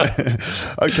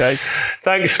 Okay.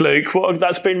 Thanks, Luke.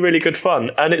 That's been really good fun,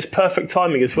 and it's perfect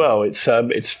timing as well. It's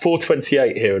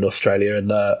 4:28 here in Australia,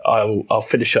 and I'll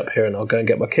finish up here and I'll go and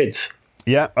get my kids.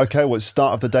 Yeah. Okay. Well, it's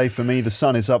start of the day for me. The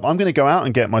sun is up. I'm going to go out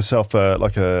and get myself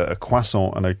a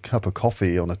croissant and a cup of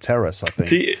coffee on a terrace, I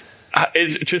think.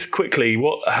 Just quickly,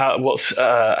 how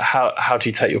do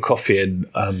you take your coffee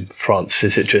in France? Do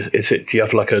you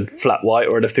have like a flat white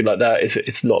or anything like that?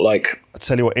 It's not like. I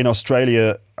tell you what, in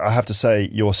Australia, I have to say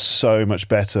you're so much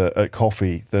better at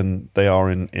coffee than they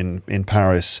are in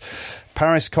Paris.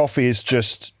 Paris coffee is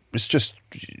just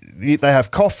they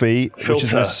have coffee, filter,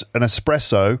 which is an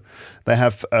espresso. They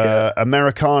have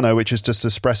Americano, which is just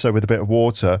espresso with a bit of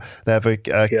water. They have a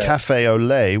cafe au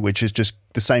lait, which is just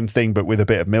the same thing but with a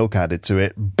bit of milk added to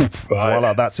it.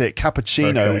 Voila, that's it.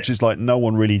 Cappuccino, which is like no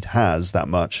one really has that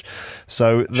much.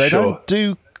 So they don't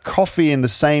do coffee in the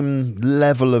same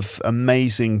level of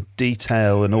amazing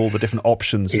detail and all the different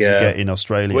options that you get in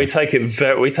Australia. We take it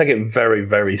very,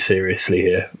 very seriously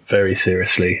here. Very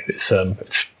seriously. It's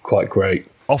quite great.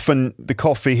 Often the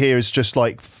coffee here is just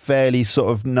like fairly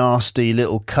sort of nasty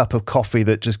little cup of coffee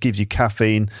that just gives you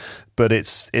caffeine, but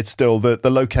it's still the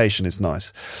location is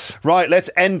nice. Right, let's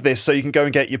end this so you can go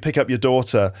and pick up your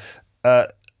daughter.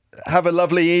 Have a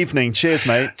lovely evening. Cheers,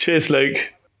 mate. Cheers,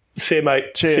 Luke. See you,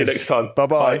 mate. Cheers. See you next time.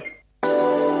 Bye-bye. Bye.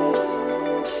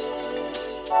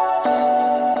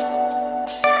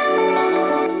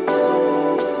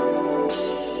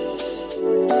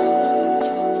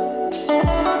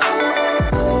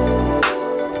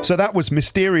 So that was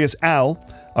Mysterious Al.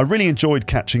 I really enjoyed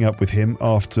catching up with him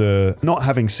after not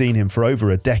having seen him for over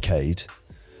a decade.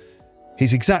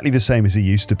 He's exactly the same as he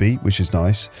used to be, which is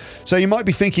nice. So you might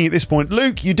be thinking at this point,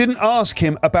 Luke, you didn't ask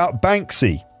him about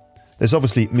Banksy. There's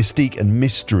obviously mystique and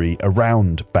mystery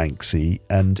around Banksy,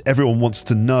 and everyone wants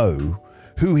to know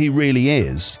who he really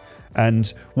is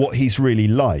and what he's really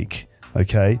like.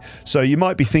 Okay, so you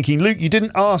might be thinking, Luke, you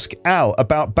didn't ask Al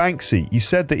about Banksy. You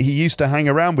said that he used to hang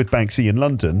around with Banksy in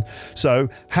London. So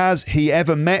has he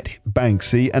ever met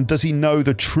Banksy, and does he know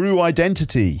the true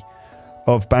identity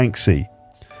of Banksy?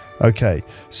 Okay,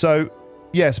 so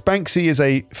yes, Banksy is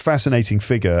a fascinating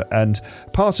figure, and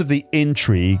part of the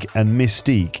intrigue and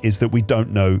mystique is that we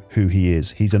don't know who he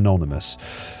is. He's anonymous.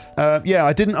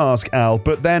 I didn't ask Al,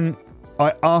 but then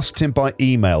I asked him by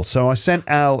email. So I sent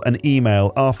Al an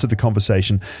email after the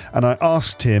conversation, and I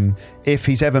asked him if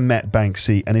he's ever met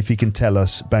Banksy and if he can tell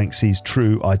us Banksy's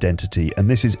true identity. And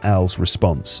this is Al's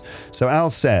response. So Al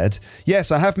said,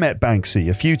 "Yes, I have met Banksy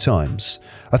a few times.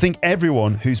 I think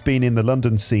everyone who's been in the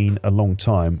London scene a long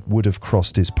time would have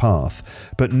crossed his path,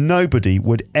 but nobody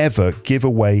would ever give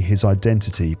away his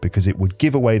identity because it would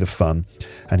give away the fun,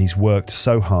 and he's worked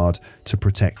so hard to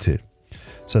protect it."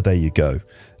 So there you go.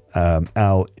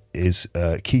 Al is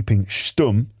keeping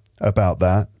stum about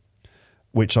that,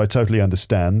 which I totally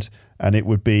understand, and it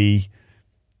would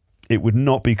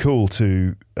not be cool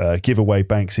to give away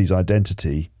Banksy's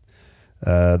identity.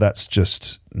 That's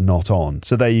just not on.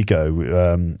 So there you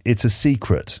go. It's a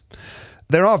secret.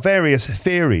 There are various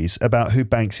theories about who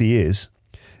Banksy is,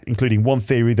 including one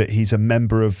theory that he's a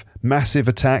member of Massive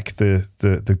Attack,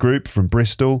 the group from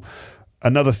Bristol.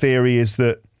 Another theory is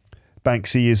that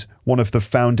Banksy is one of the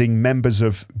founding members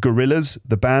of Gorillaz,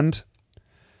 the band.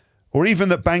 Or even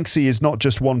that Banksy is not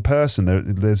just one person.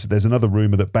 There's another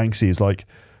rumour that Banksy is like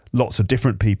lots of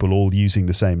different people all using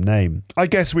the same name. I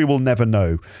guess we will never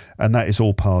know, and that is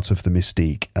all part of the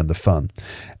mystique and the fun.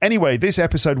 Anyway, this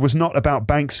episode was not about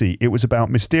Banksy, it was about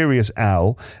Mysterious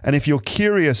Al, and if you're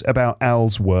curious about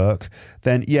Al's work,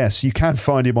 then yes, you can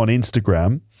find him on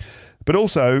Instagram. But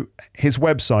also, his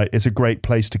website is a great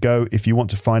place to go if you want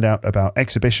to find out about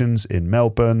exhibitions in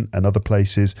Melbourne and other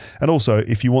places, and also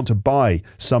if you want to buy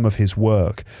some of his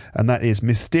work, and that is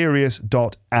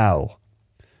mysterious.al.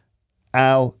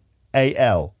 Al,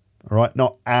 A-L, all right?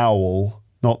 Not owl,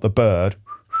 not the bird,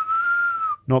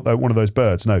 not one of those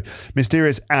birds, no.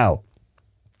 Mysterious Al,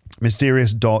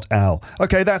 mysterious.al.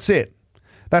 Okay, that's it.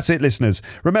 That's it, listeners.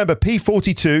 Remember,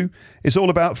 P42 is all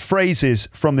about phrases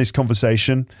from this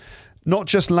conversation. Not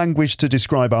just language to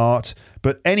describe art,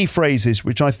 but any phrases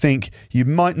which I think you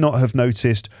might not have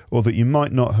noticed or that you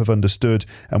might not have understood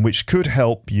and which could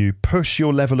help you push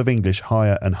your level of English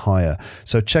higher and higher.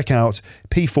 So check out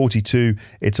P42.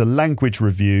 It's a language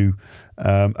review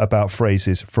about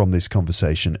phrases from this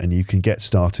conversation, and you can get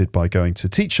started by going to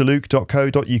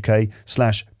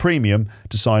teacherluke.co.uk/premium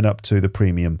to sign up to the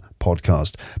premium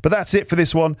podcast. But that's it for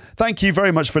this one. Thank you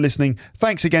very much for listening.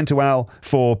 Thanks again to Al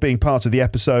for being part of the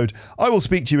episode. I will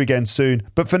speak to you again soon,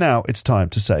 but for now it's time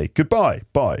to say goodbye.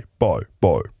 Bye, bye,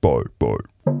 bye, bye, bye.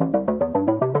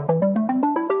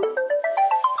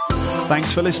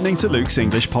 Thanks for listening to Luke's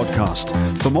English Podcast.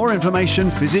 For more information,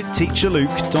 visit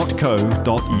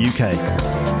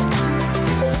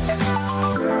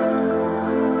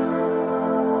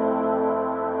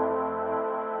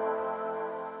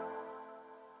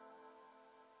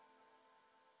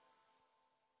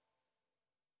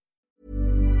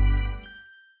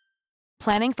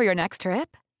Planning for your next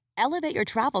trip? Elevate your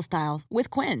travel style with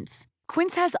Quince.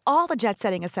 Quince has all the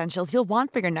jet-setting essentials you'll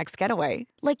want for your next getaway,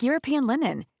 like European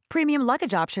linen, premium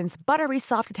luggage options, buttery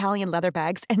soft Italian leather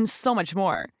bags, and so much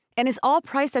more. And is all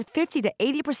priced at 50 to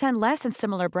 80% less than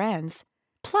similar brands.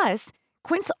 Plus,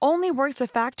 Quince only works with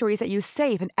factories that use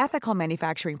safe and ethical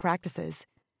manufacturing practices.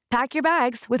 Pack your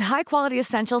bags with high-quality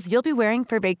essentials you'll be wearing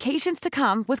for vacations to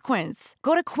come with Quince.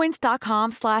 Go to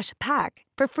quince.com/pack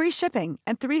for free shipping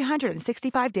and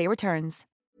 365-day returns.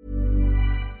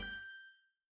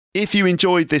 If you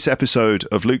enjoyed this episode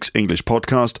of Luke's English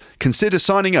Podcast, consider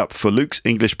signing up for Luke's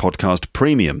English Podcast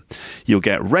Premium. You'll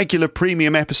get regular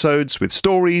premium episodes with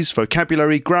stories,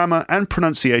 vocabulary, grammar and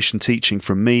pronunciation teaching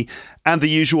from me and the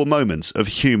usual moments of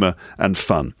humour and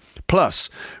fun. Plus,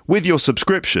 with your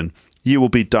subscription, you will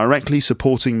be directly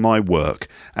supporting my work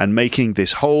and making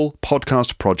this whole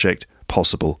podcast project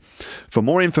possible. For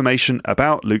more information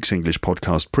about Luke's English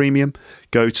Podcast Premium,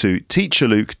 go to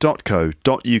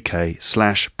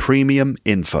teacherluke.co.uk/premium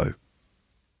info.